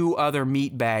you other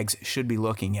meatbags should be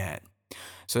looking at.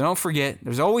 So don't forget,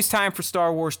 there's always time for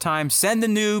Star Wars Time. Send the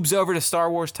noobs over to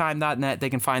starwarstime.net. They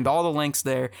can find all the links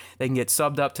there. They can get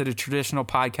subbed up to the traditional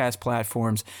podcast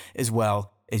platforms as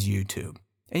well as YouTube.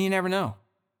 And you never know.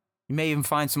 You may even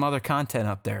find some other content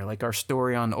up there, like our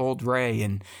story on Old Rey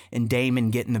and Damon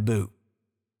getting the boot.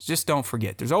 Just don't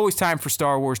forget, there's always time for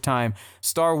Star Wars Time,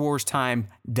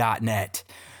 starwarstime.net.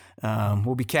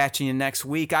 We'll be catching you next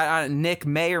week. Nick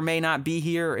may or may not be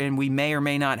here, and we may or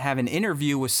may not have an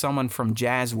interview with someone from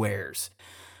Jazzwares.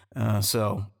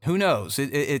 So who knows?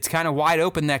 It's kind of wide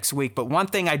open next week. But one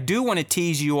thing I do want to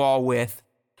tease you all with,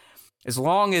 as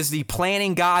long as the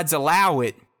planning gods allow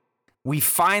it, we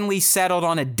finally settled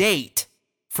on a date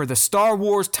for the Star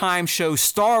Wars Time Show,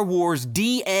 Star Wars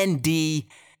D&D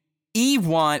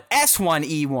E1,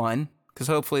 S1E1, because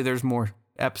hopefully there's more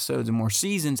episodes and more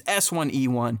seasons,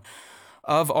 S1E1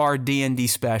 of our D&D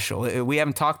special. We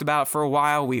haven't talked about it for a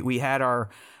while. We had our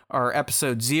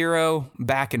episode 0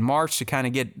 back in March to kind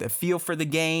of get the feel for the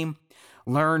game,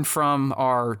 learn from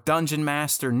our dungeon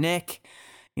master, Nick,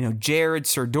 Jared,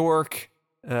 Sir Dork.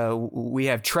 We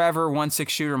have Trevor, 1/6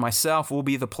 shooter, myself. We'll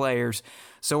be the players.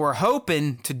 So we're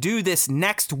hoping to do this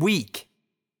next week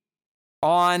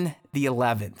on the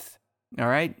 11th. All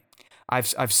right.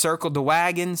 I've circled the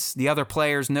wagons. The other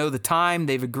players know the time.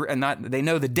 They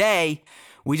know the day.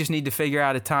 We just need to figure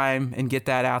out a time and get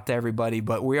that out to everybody.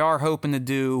 But we are hoping to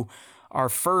do our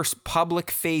first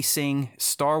public-facing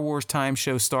Star Wars Time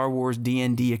Show, Star Wars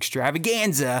D&D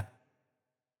extravaganza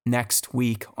next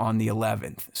week on the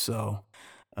 11th. So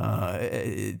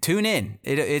tune in.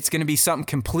 It's going to be something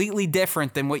completely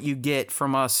different than what you get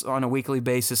from us on a weekly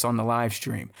basis on the live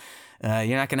stream.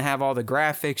 You're not going to have all the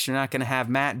graphics. You're not going to have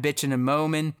Matt bitching and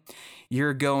moaning.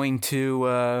 You're going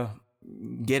to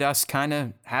get us kind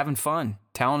of having fun,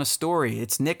 telling a story.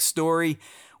 It's Nick's story.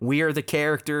 We are the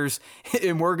characters,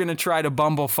 and we're going to try to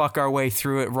bumblefuck our way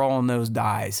through it, rolling those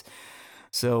dice.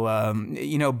 So,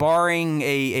 barring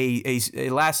a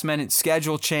last-minute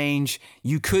schedule change,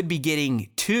 you could be getting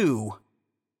 2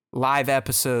 live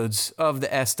episodes of the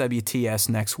SWTS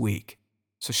next week.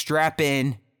 So strap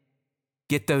in,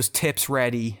 get those tips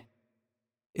ready.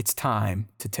 It's time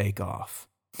to take off.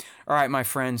 All right, my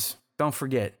friends, don't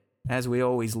forget, as we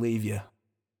always leave you,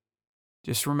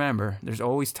 just remember, there's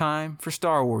always time for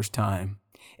Star Wars Time.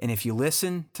 And if you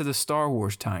listen to the Star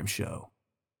Wars Time Show,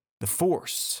 the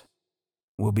Force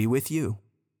will be with you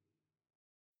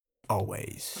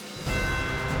always.